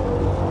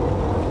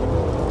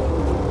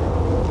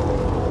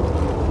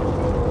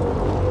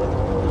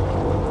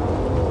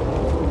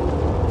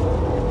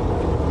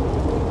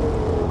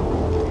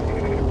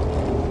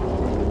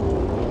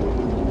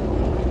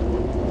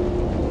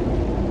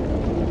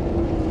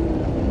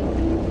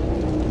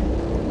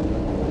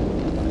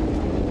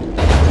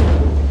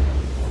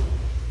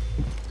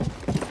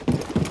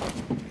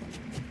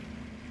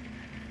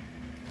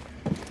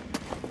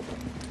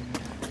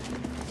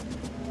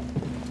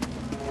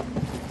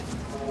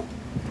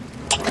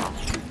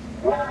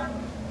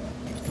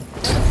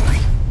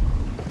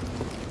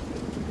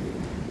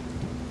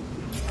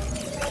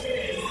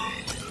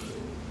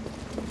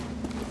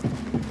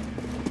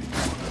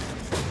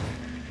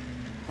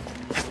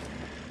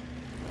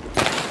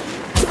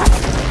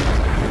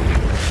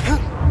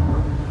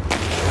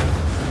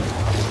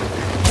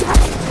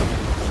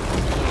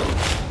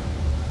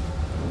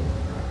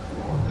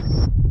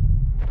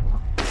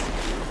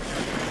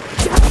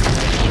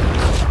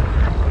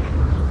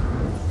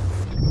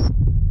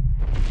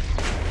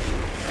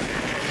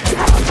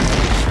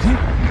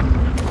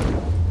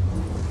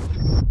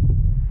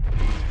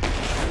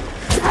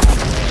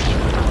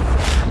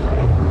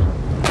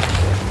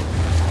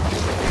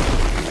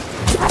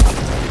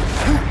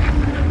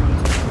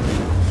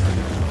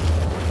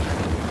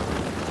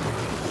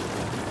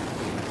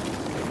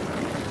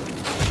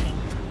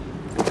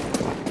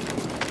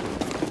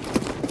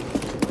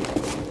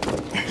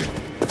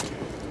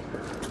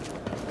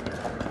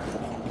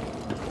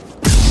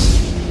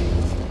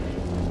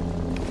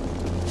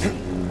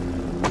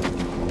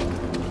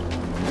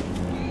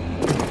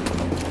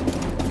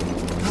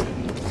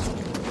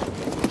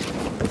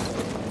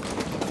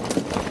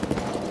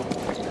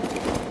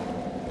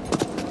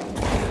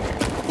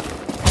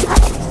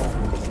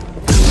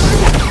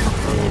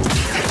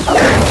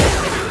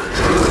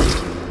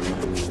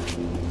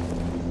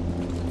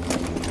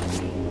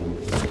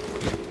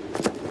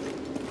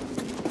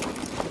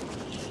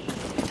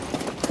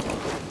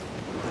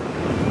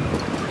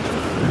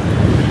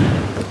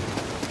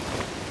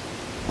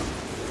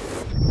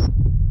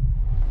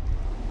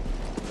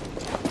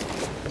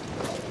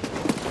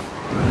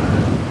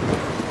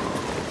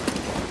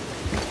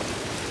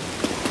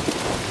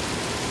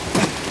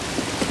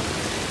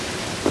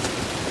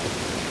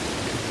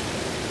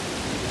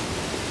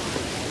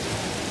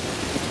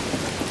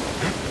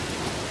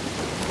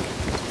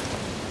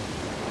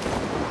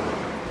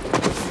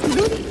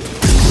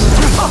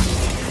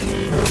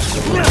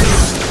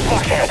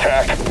 Fucking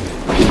attack.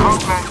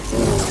 Okay.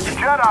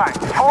 Jedi,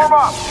 form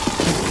up!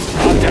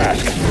 On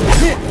task.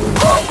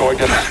 I'm going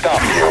to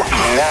stop you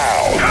now.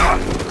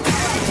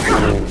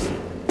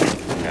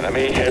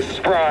 Enemy is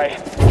spry.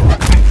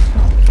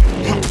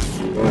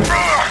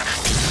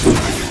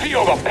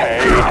 Feel the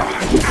pain.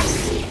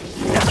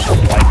 Just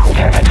like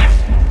damage.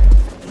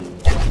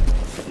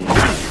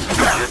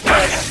 You're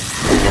dead.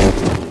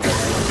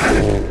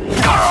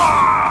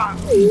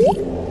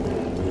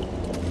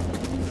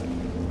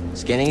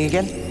 Scanning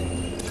again?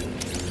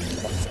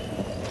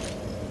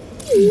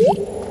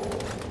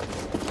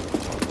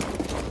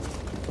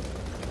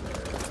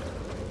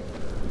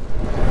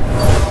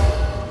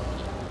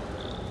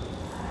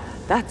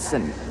 That's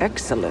an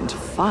excellent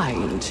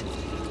find.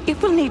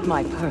 It will need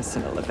my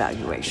personal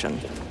evaluation.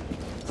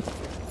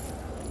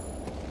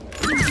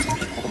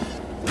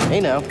 Hey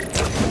now.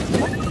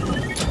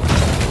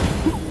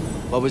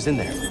 What was in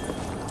there?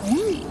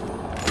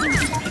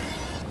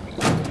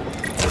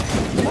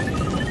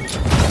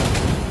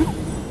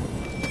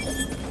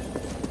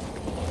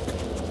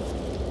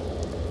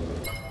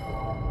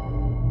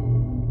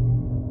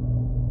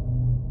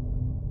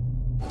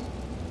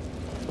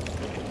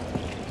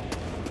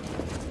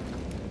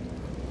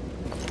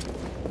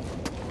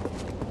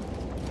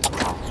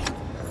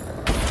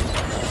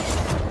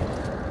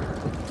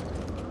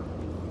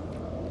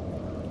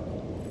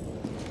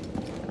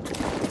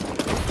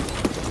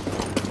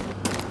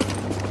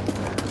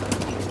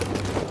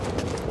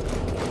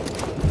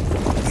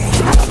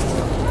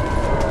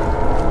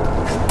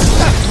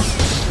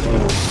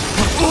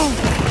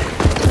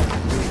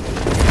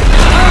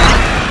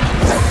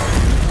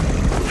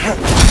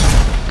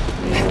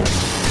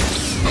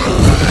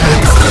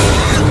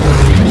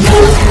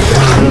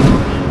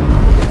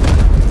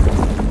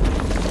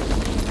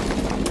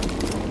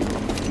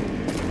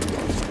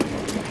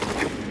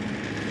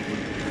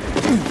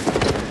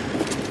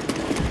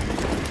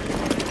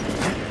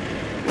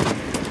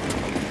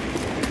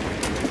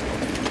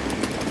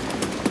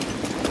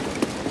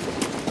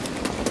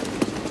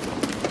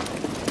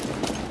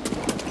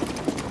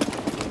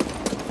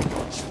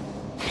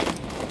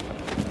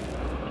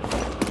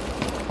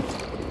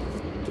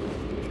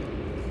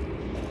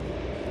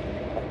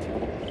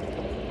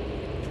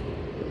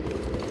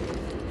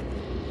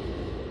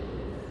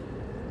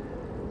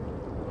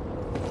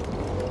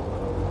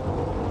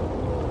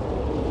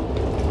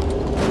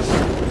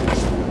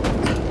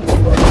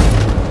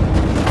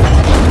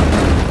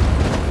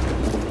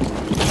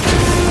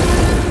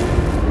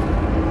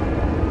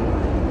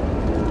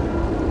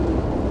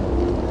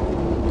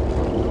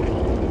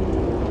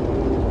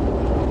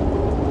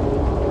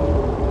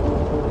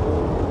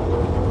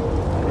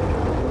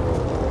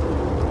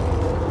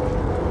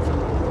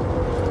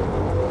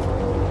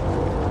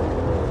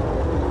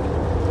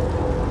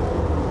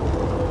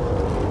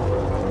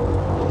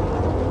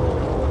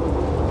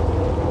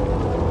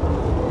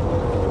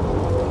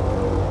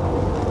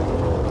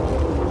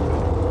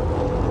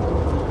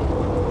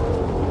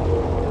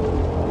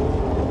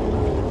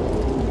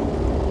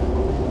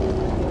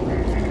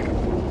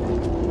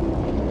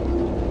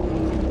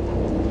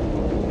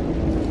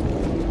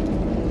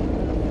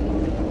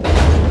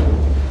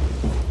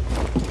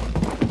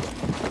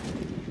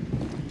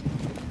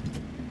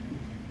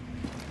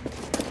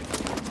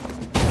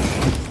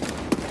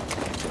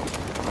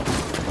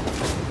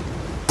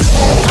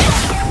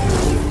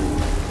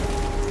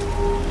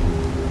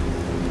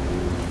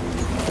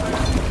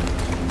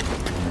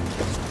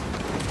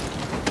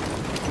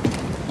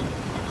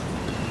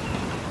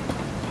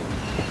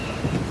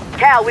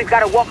 Cal, we've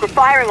got a walker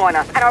firing on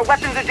us, and our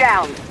weapons are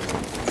down.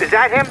 Is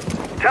that him?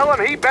 Tell him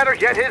he better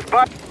get his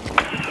butt.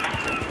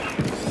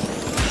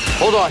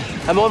 Hold on,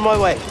 I'm on my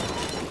way.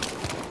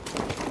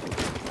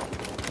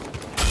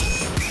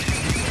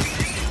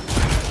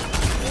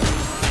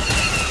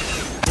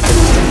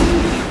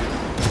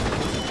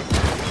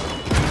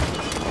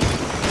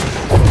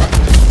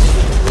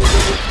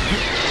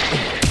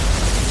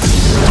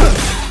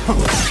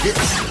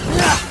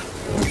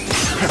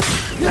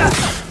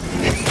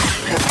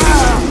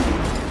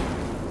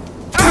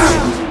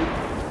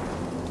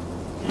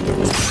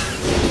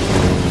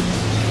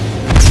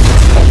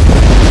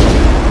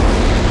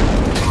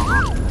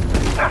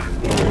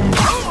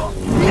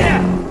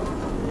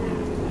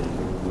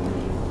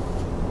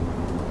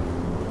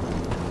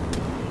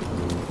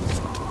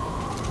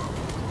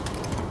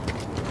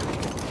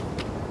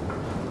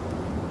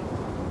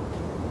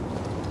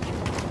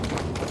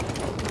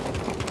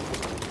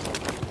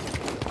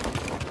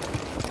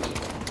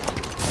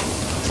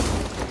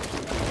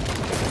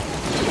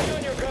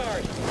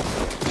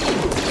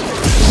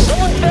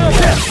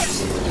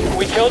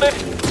 Killed it?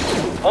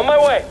 On my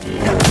way.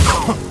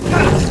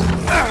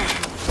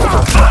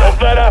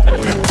 Don't let up.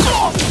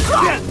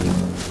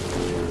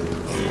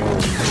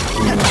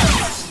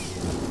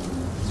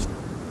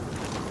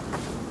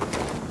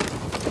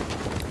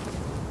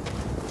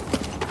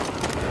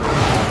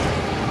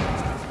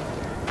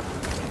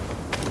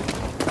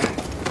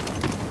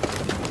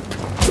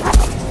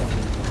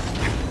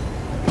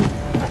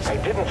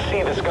 didn't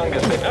see this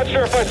Gungus thing. Not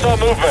sure if I saw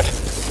movement.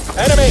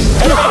 Enemy!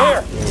 Enemy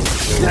here!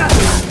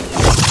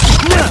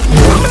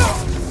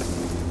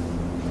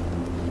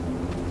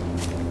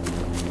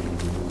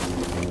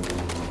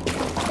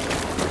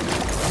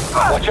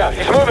 Watch out,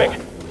 he's moving!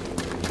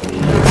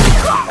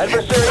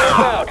 Adversary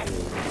inbound!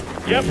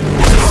 Yep.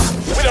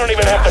 We don't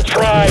even have to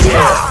try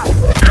here!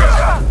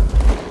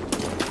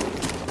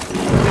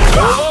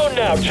 Go alone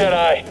now,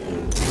 Jedi!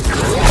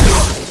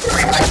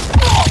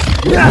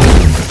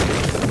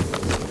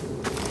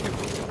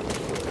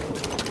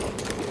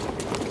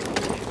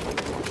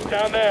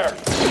 Down there!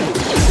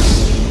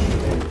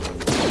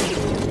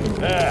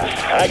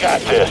 I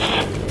got this.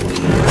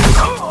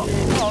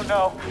 Oh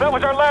no, that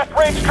was our last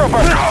range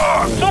trooper!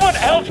 Someone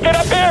else get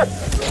up here!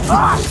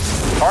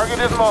 Target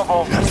is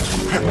mobile.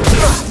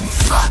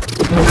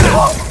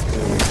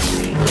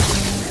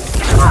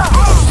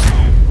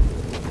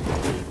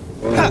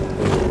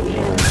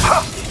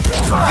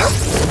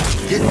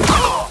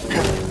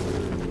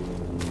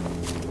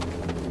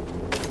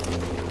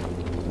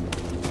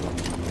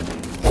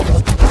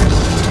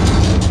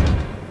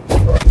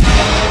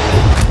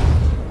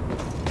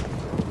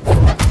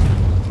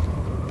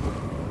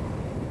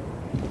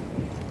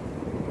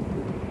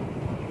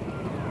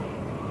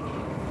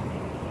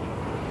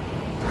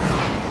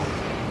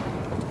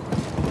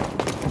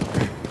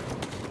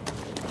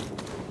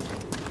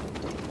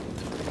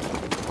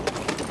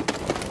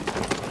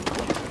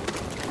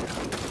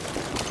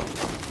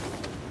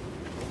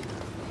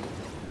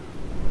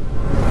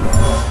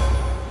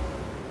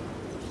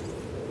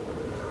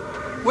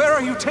 Where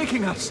are you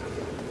taking us?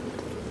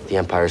 The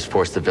Empire's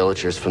forced the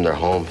villagers from their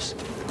homes.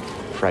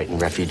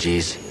 Frightened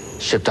refugees,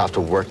 shipped off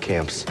to work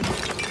camps.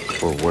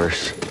 Or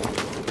worse.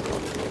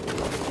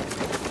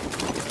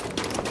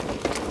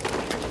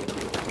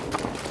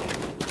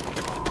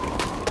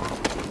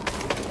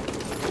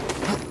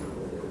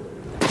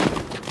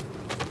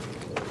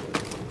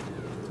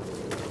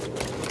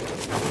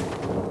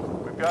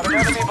 We've got an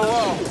enemy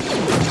below.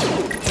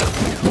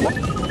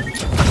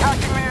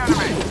 Attacking the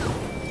enemy.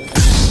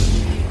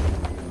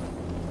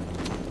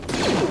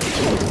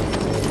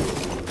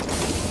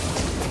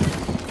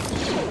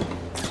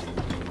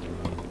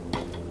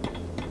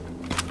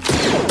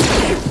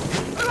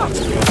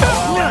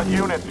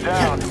 Unit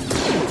down.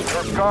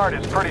 Your guard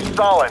is pretty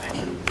solid.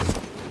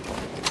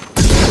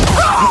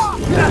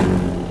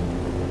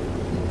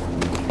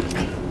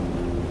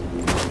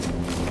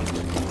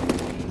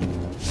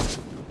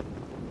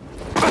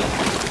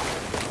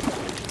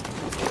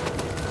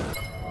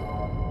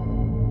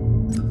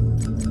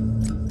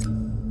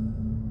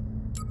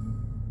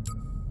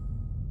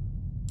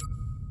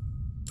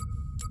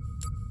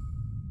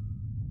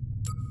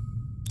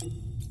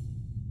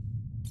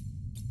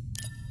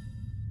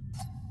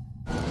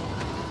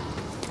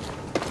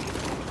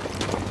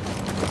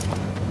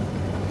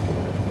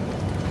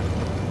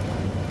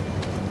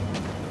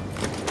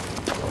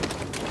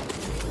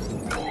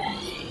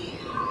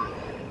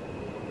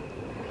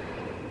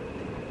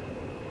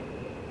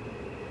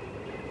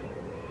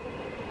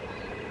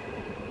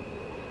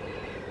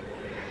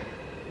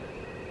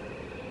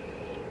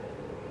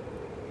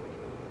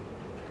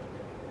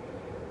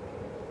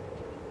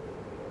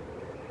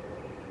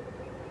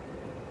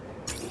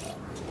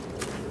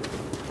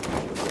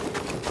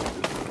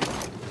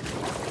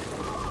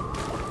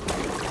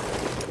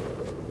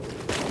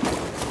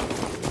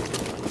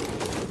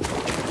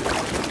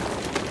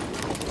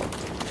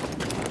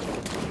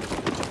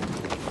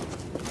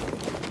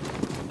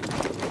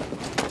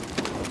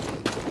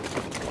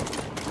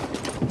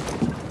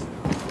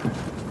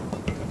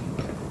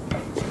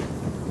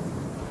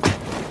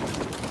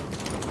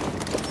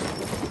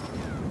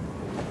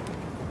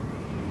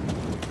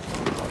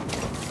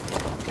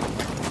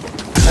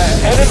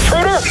 An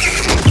intruder?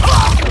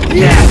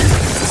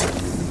 Yes!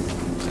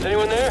 Is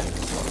anyone there?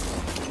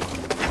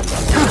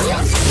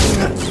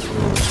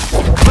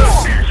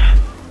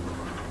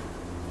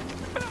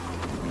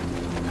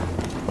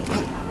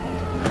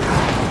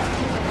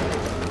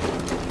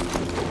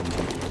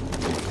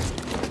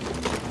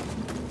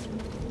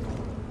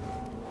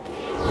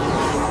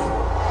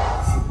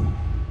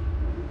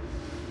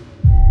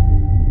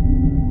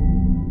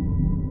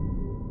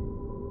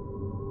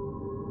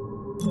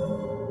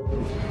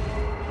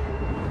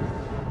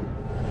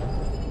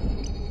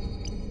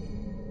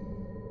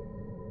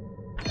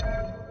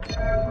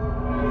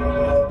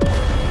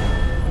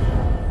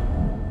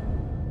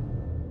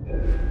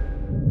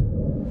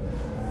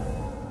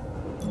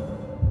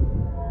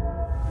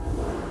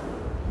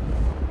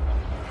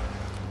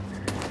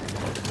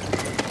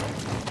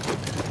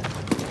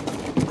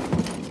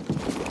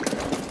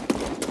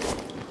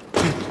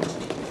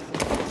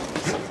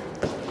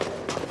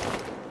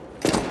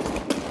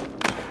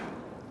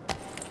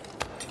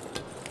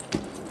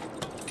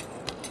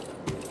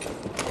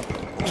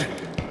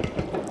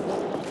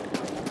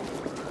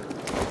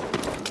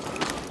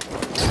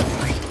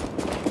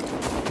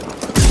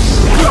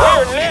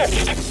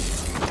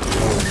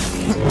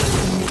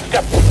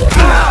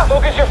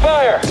 Focus your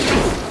fire!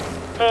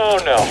 Oh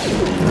no.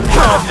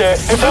 That's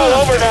it. It's all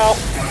over now.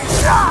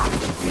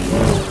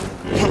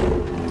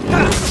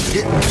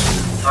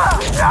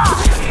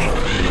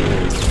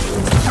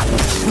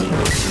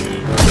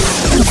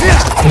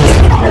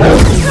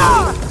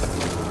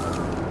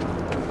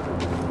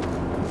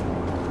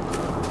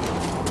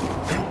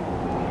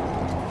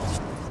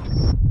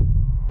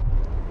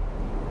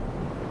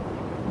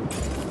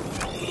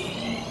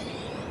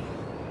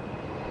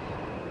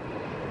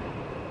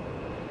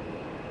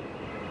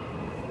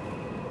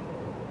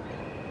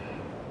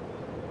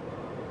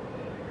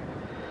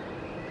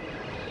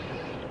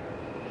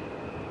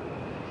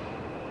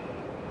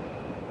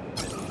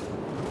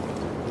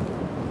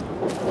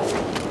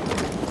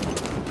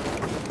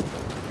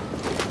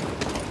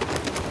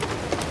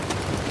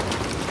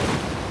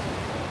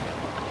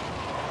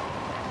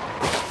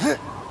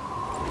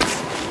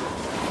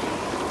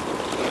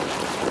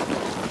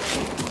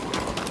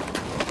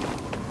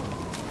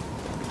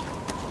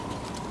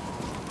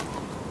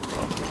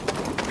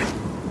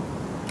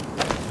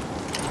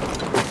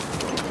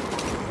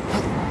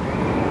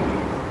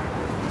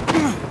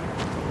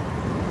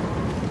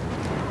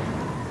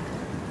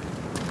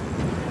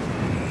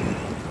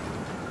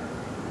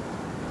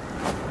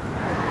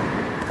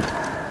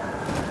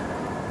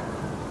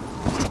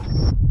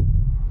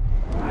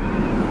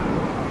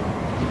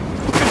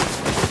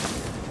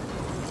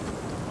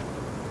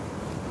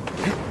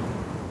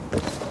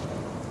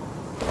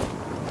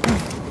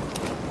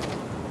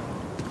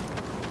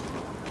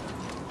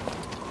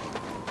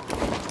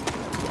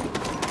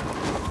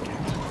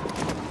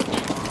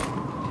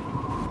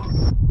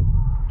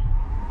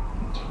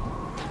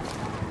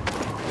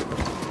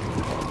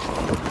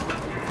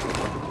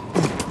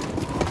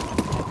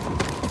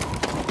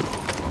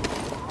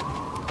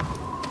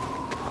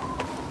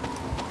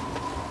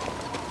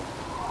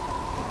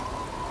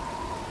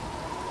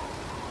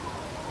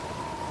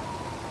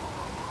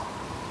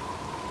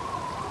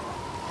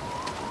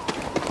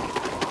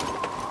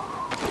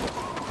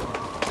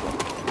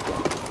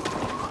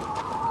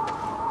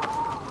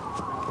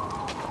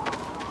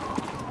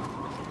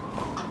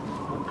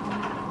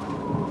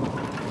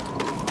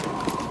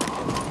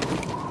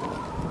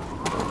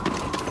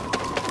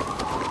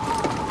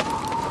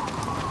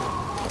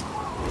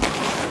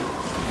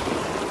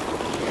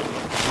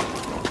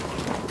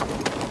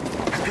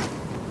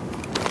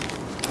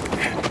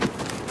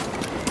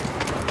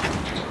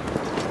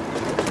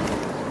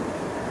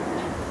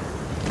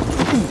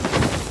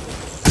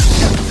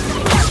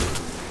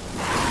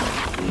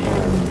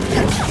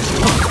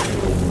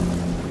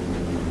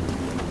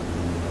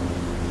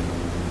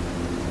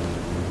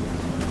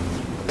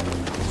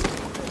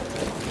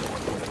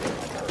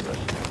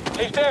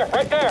 He's there,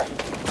 right there. I'm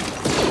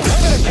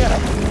gonna get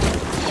him.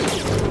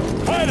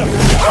 Find him,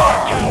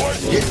 coward.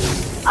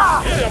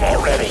 Hit him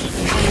already.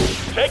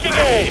 Taking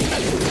aim.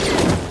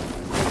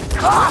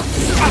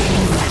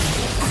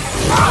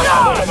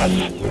 One of us.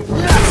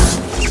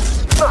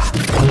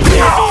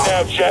 Hear me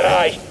now,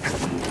 Jedi.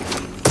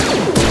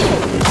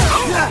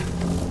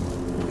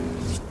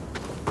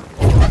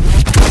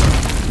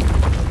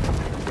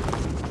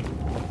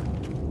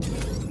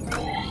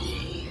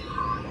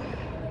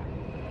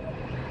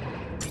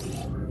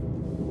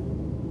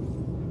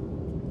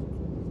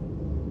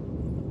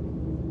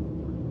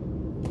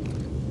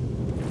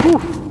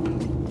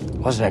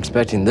 Wasn't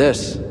expecting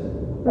this.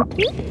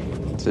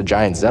 It's a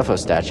giant Zeffo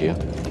statue.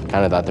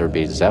 Kinda thought there would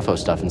be Zeffo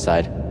stuff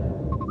inside.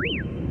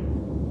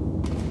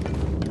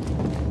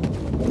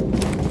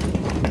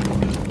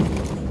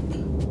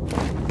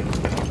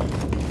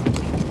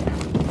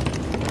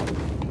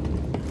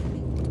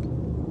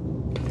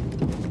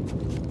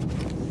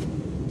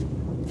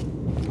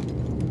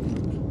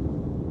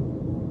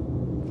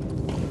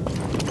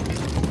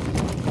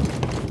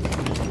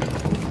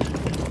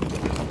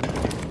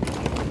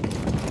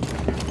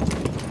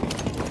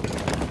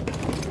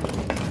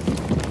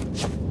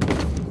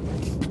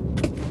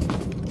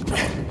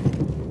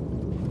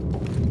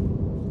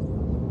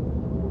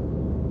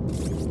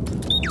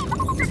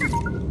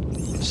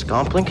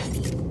 Scomplink?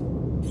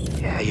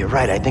 Yeah, you're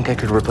right. I think I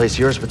could replace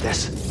yours with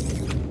this.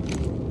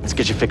 Let's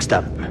get you fixed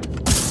up.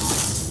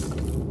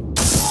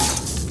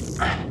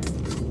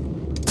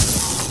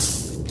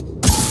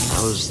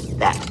 How's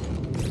that?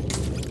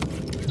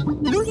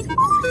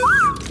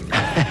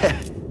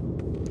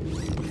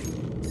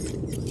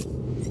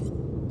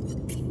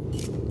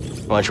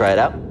 Wanna try it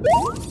out?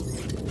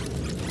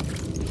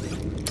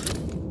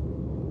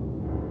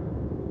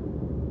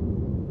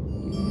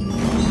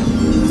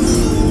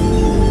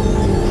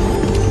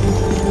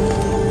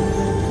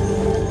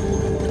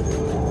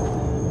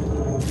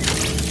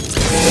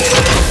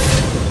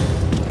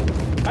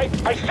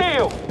 I see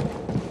you!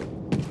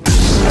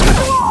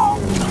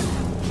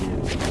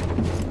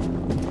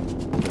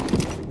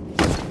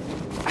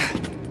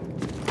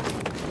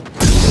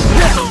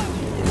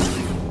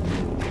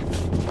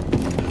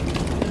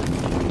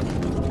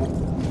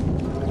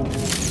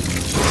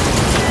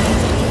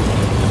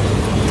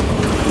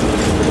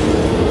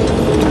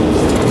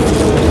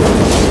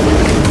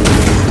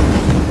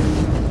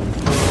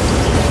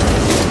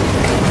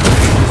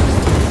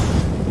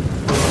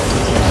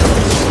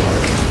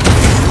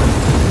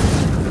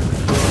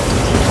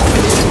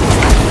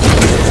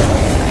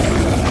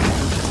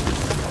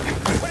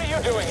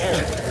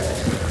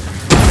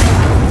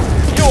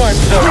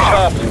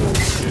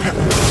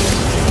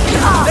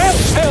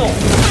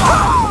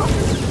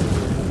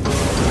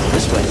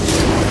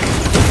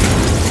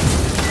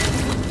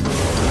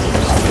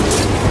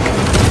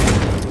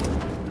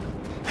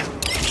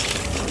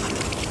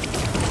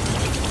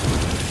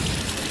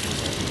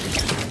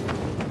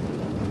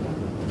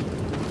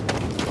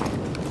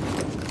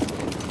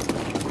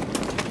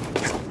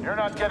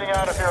 not getting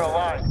out of here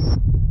alive.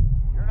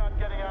 You're not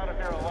getting out of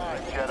here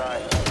alive,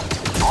 Jedi.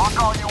 Talk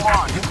all you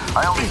want.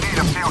 I only need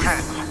a few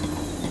hits.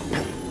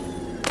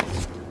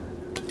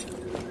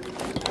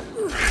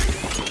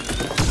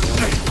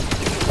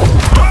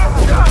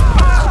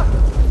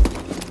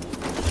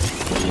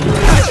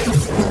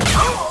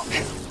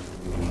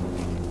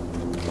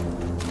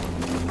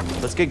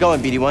 Let's get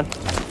going, BD-1.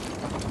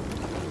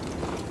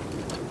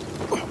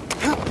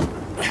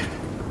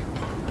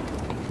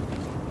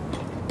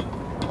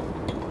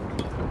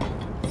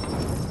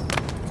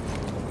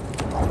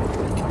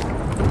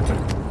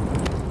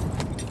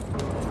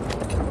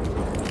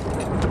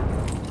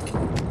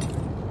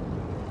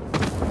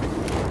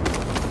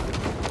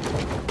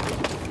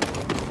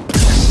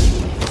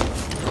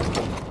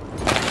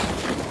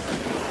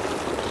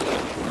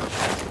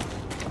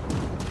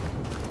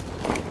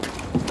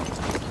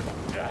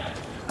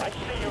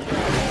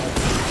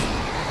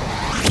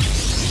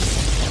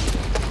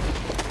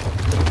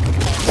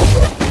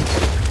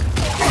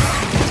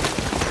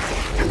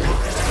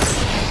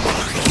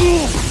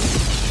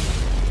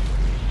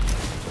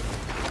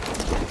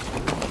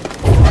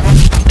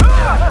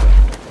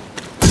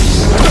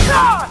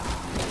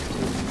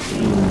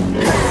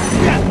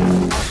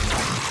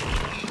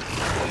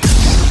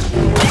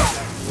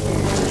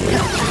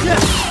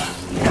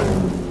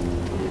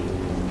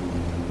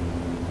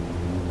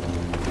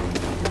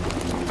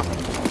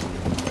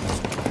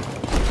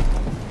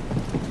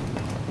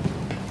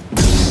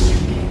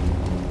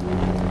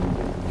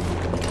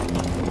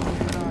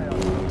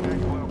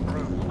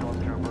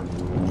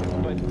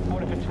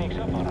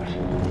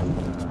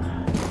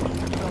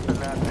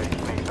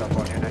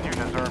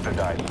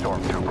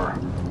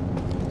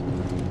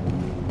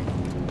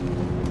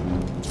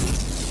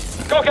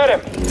 Go get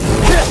him!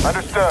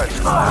 Understood.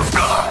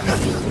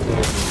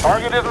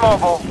 Target is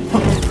mobile.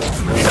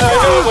 I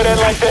knew it would end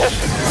like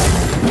this.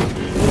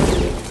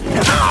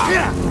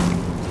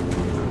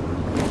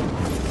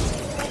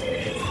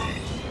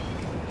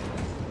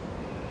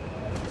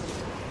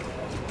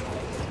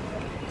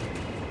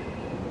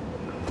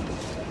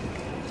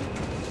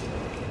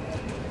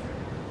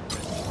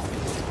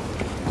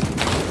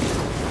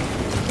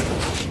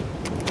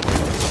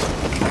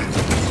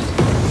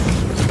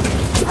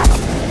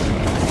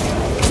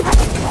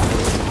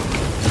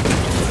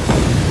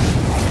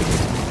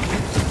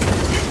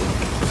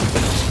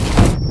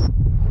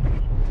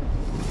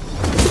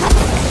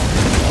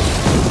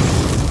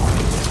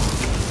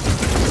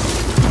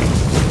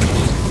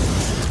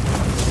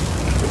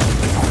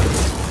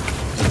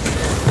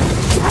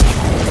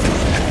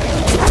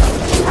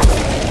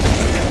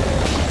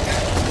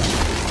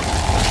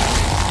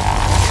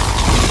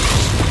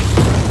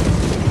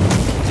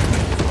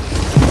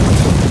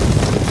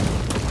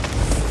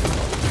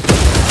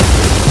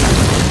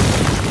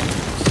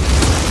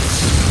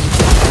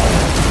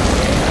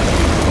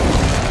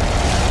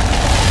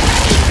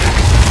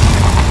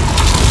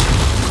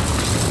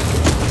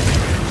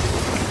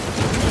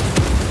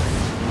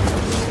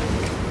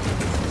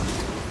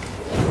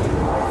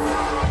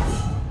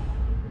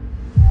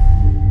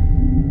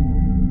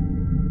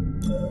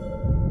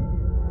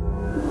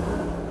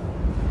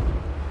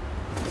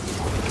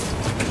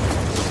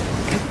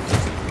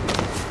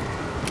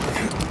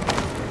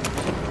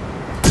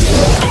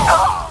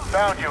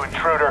 Found you,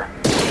 intruder.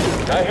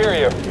 I hear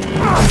you.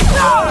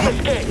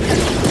 Escape!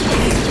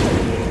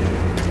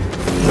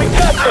 We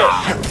got this!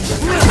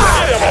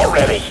 Get him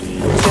already!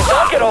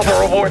 I'll get all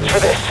the rewards for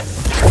this!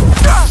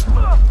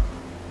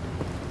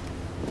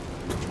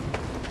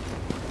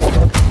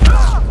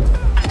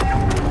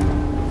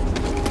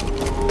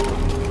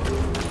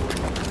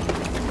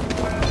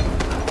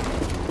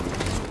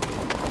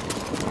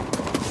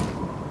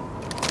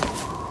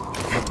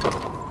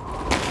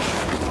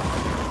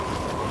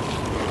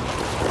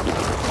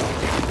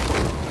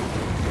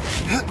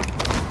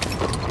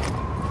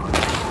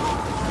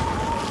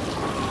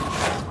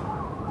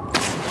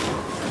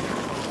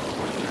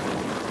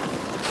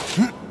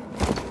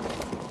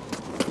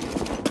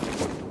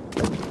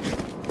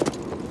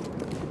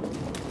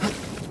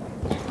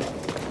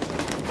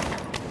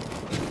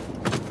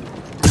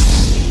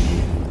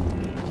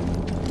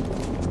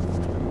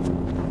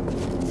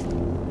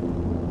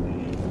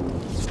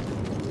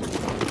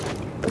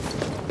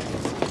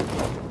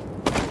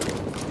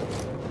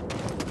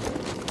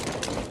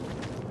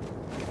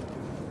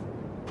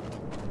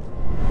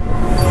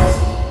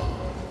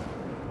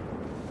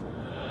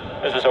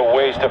 This is a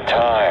waste of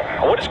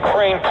time. What is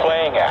Crane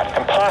playing at?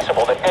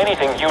 Impossible that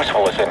anything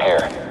useful is in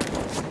here.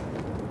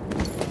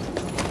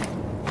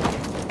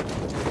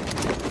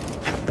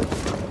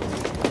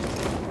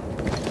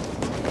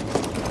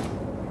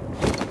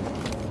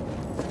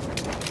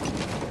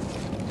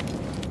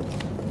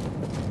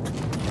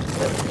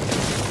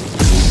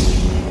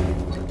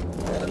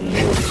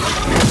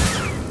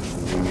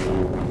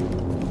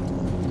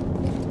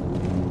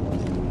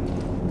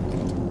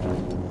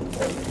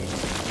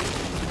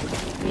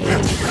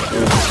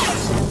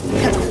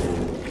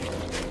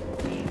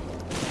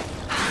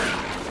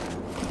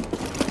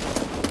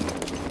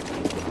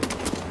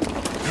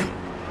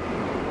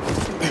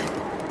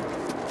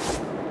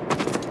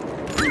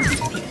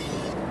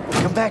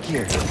 Come back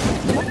here.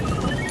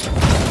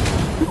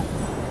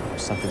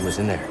 Something was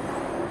in there.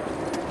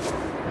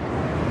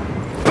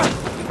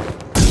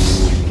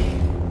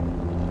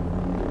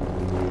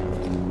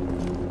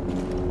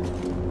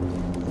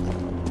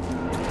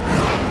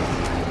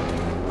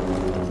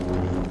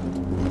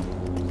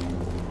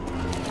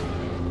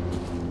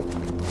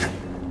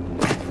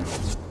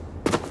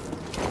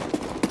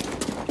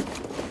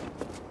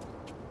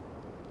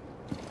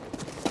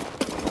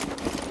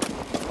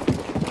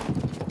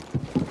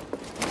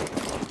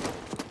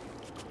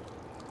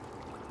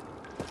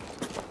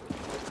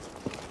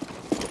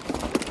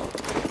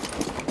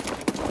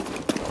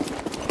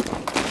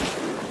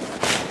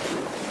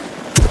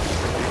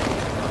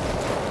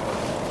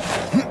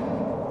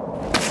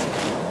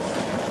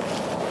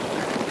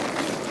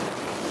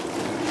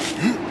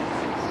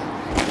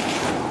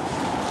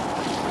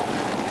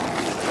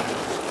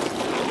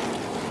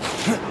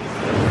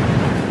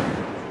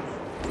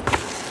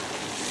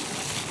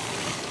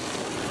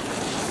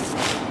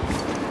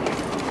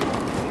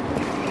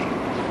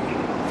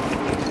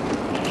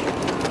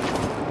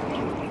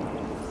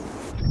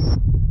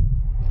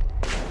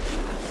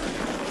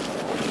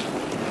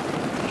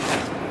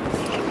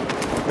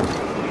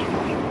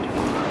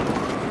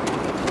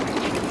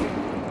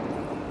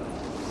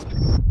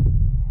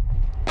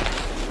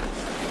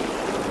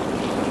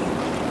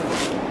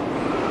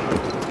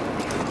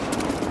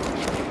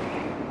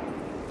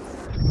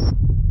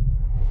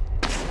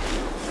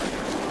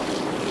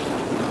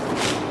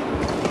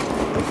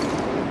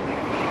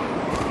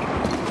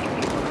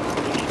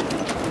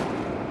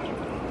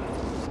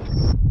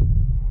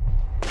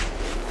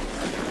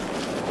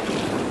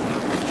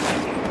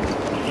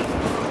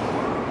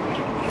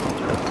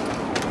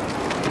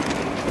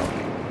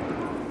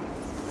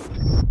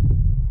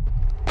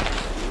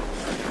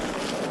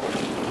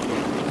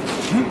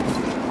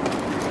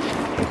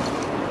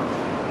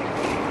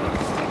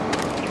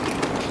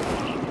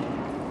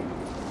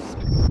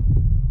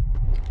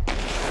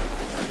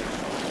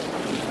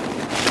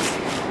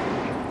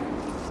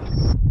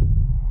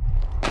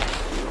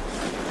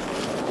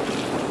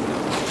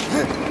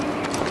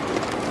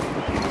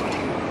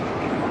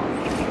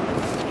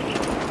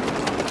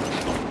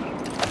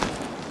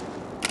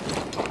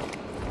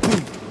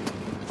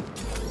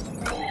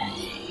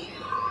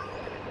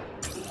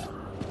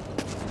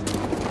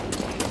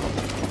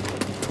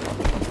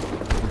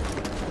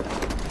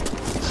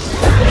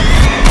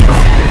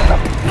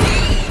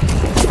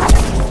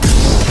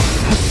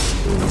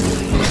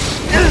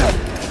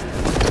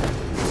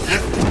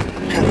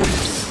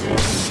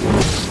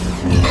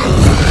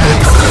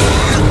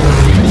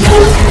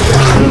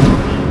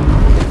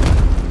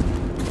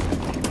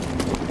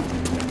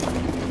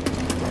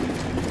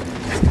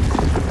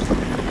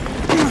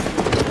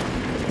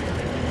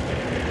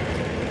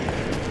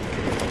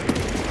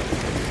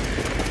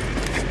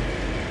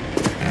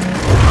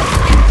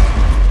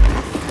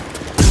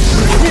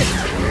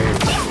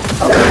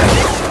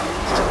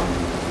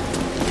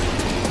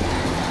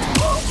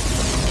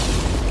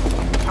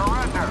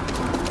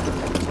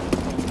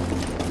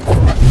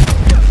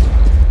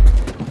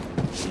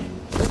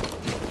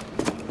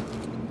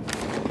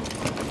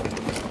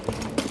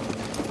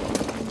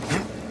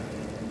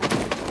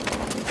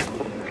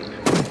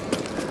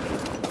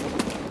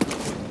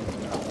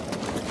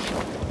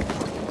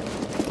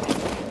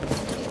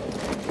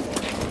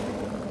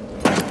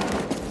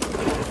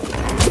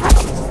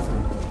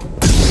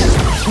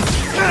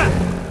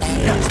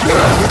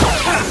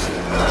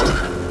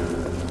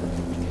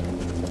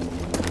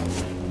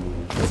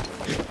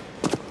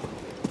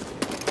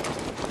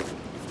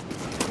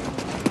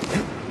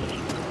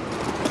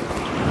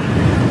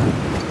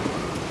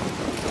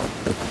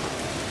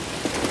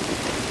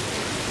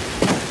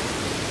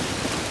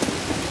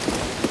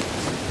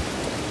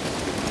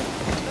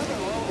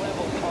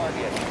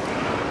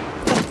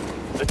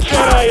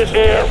 Jedi is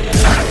here!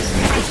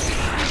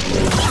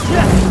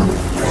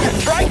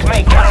 Strike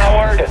me,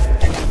 coward!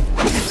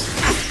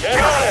 Get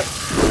on him!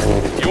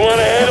 You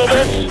wanna handle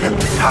this?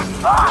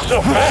 So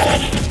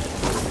fast!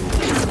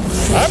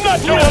 I'm not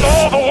doing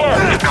all the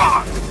work!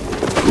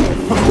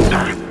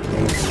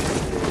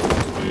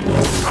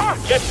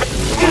 Get back!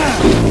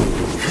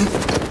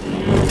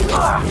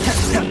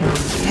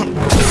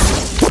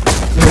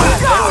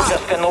 They were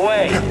just in the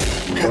way.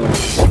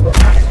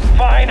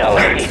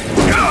 Finally!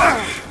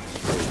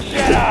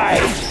 Jedi!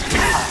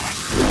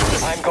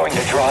 I'm going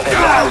to draw this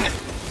out.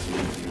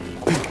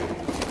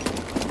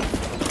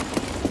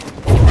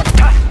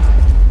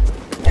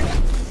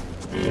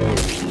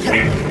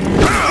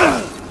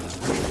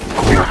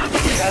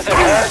 Does it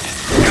hurt?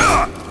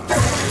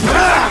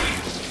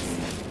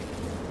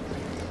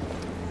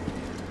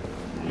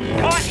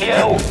 Caught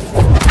you!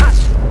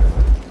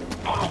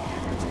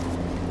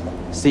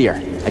 Seer,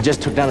 I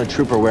just took down a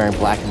trooper wearing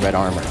black and red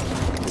armor.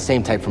 The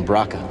same type from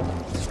Braca.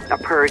 A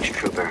purge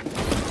trooper.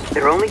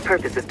 Their only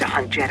purpose is to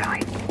hunt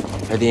Jedi.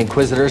 Are the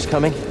Inquisitors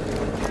coming?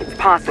 It's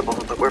possible,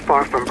 but we're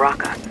far from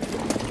Braca.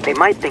 They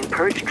might think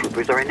purge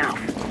troopers are enough.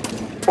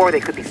 Or they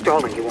could be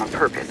stalling you on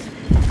purpose.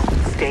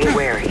 Stay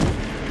wary.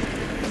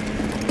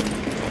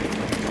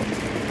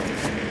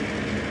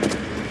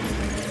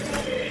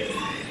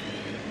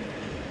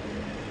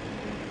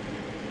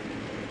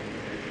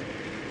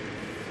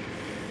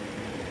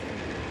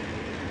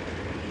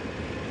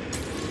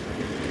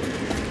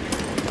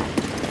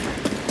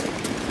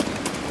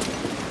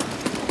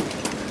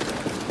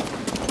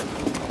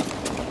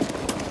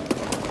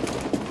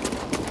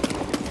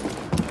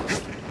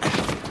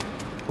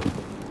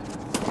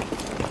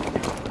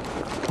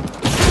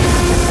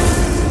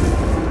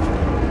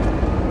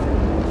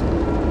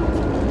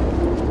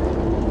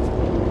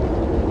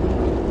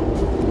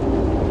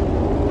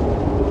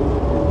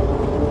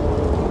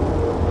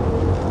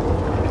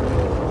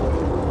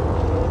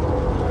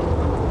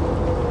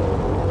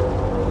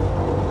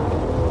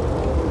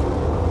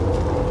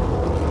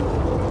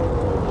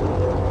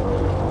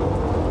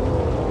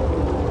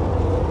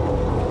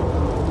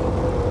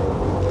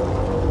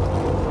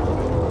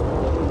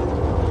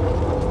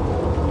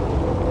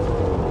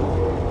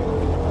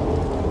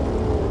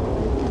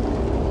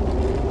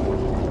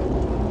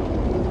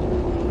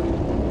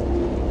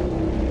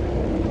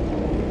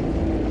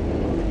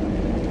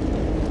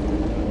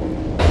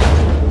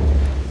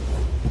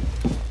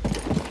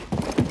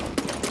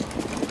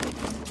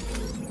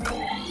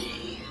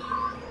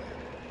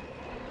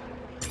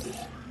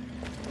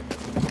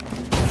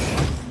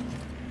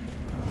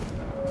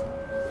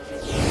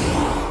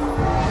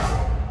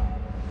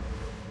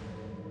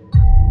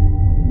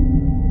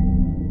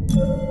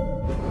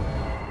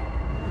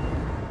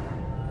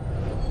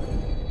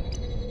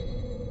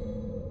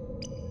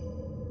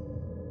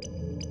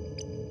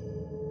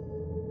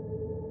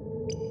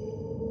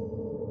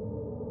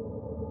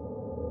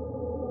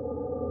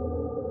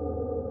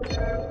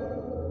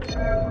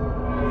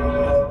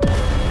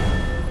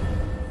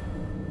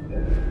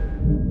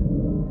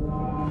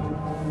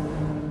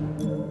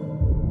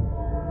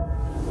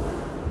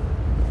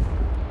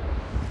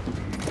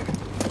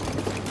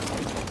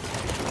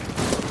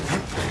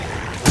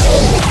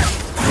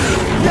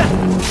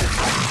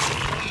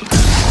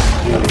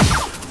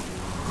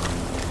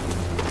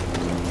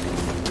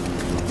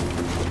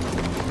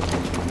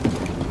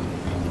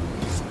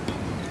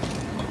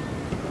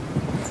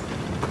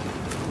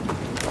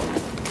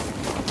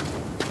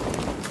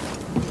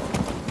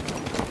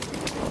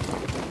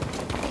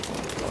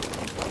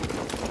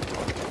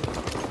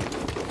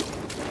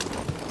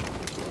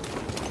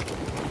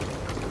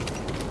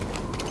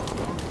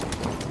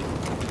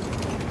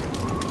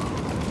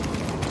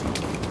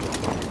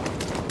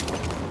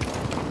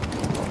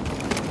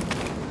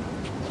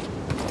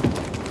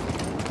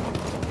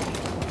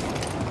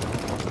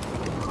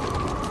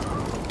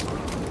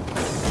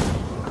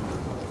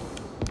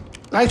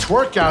 Nice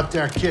work out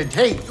there, kid.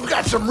 Hey, you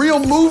got some real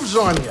moves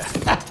on you.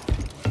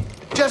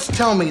 Just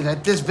tell me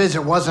that this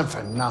visit wasn't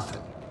for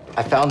nothing.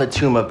 I found the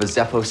tomb of a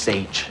Zeffo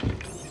sage.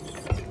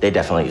 They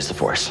definitely used the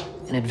Force.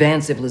 An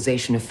advanced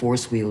civilization of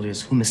Force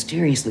wielders who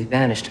mysteriously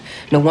vanished.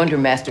 No wonder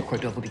Master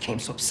Cordova became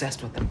so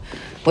obsessed with them.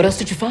 What else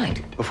did you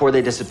find? Before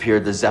they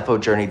disappeared, the Zeffo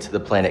journeyed to the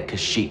planet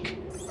Kashyyyk.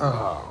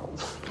 Oh.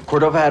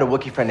 Cordova had a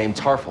Wookiee friend named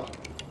Tarful.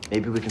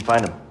 Maybe we can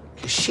find him.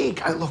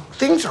 Kashyyyk, look,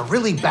 things are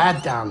really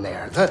bad down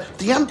there.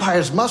 The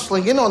Empire's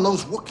muscling in on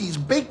those Wookiees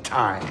big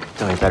time.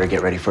 Then we better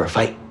get ready for a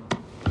fight.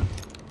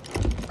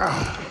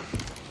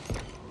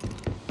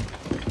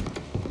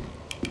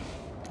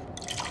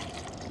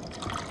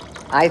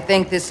 I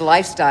think this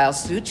lifestyle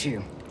suits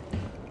you.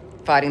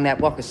 Fighting that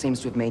walker seems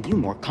to have made you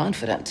more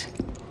confident.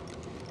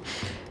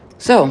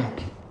 So,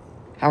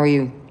 how are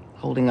you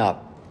holding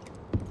up?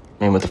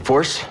 I mean, with the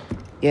Force?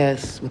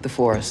 Yes, with the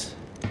Force.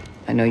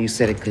 I know you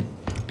said it could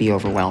be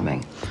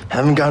overwhelming.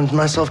 Haven't gotten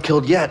myself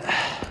killed yet.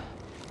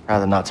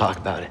 Rather not talk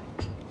about it.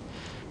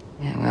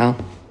 Yeah,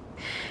 well,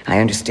 I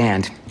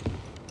understand.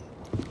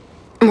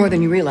 More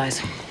than you realize.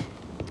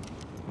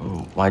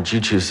 Why'd you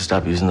choose to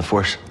stop using the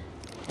Force?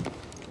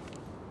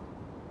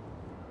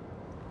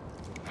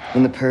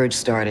 When the purge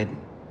started,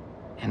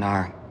 and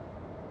our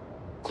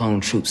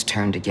clone troops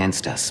turned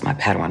against us, my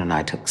Padawan and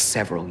I took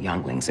several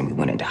younglings and we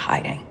went into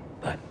hiding.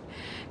 But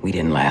we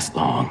didn't last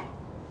long.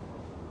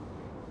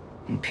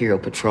 Imperial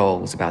Patrol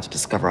was about to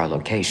discover our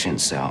location,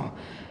 so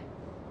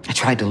I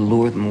tried to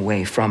lure them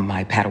away from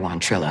my Padawan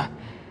Trilla.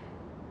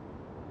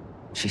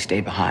 She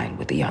stayed behind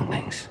with the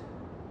younglings,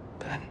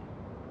 but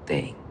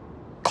they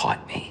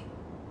caught me.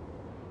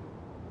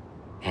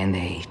 And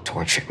they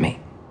tortured me.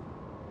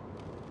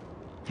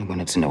 They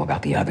wanted to know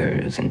about the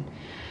others and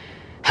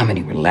how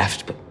many were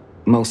left, but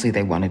mostly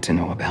they wanted to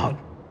know about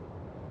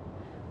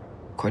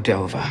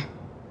Cordova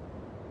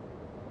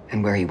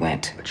and where he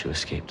went. But you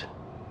escaped.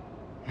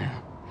 Yeah.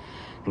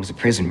 It was a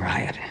prison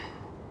riot.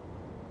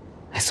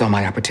 I saw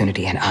my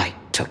opportunity and I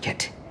took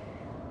it.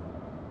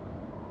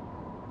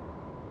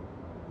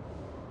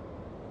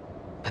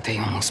 But they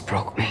almost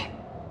broke me.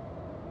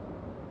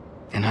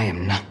 And I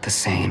am not the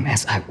same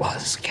as I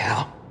was,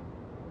 Cal.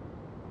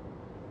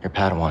 Your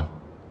Padawan.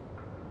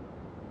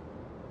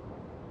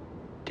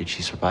 Did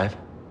she survive?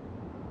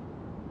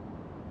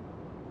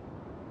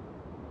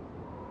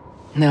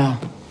 No.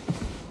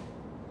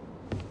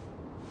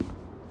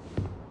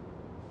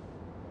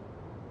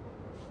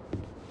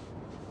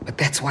 But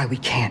that's why we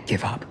can't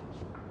give up.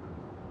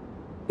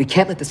 We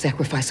can't let the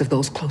sacrifice of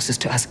those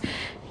closest to us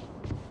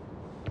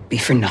be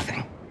for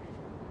nothing.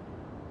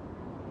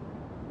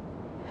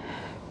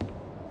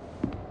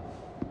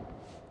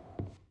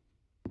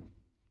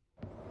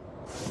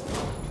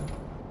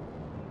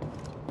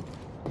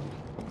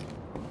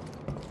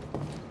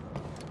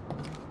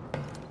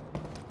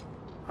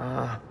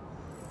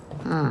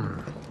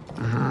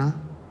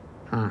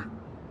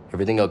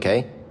 Everything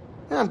okay?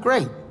 Yeah, I'm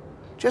great.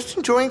 Just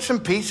enjoying some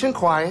peace and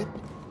quiet.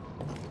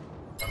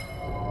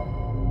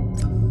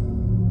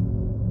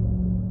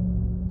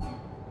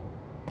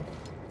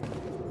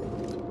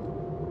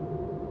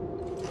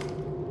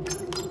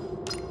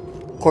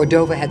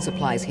 Cordova had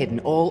supplies hidden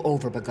all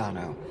over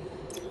Bogano.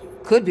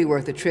 Could be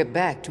worth a trip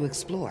back to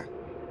explore.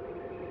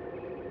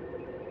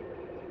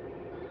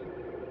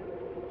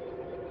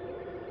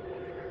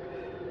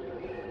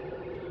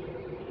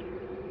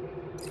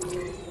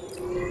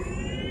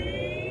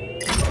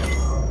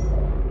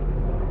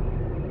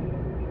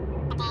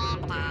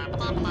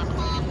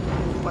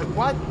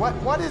 But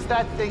what is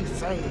that thing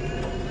saying?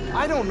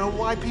 I don't know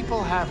why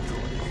people have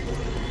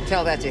droids.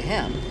 Tell that to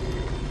him.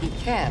 He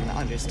can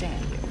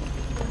understand you.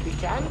 He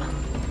can?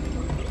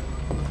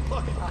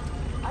 Look,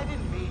 I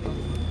didn't mean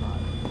it.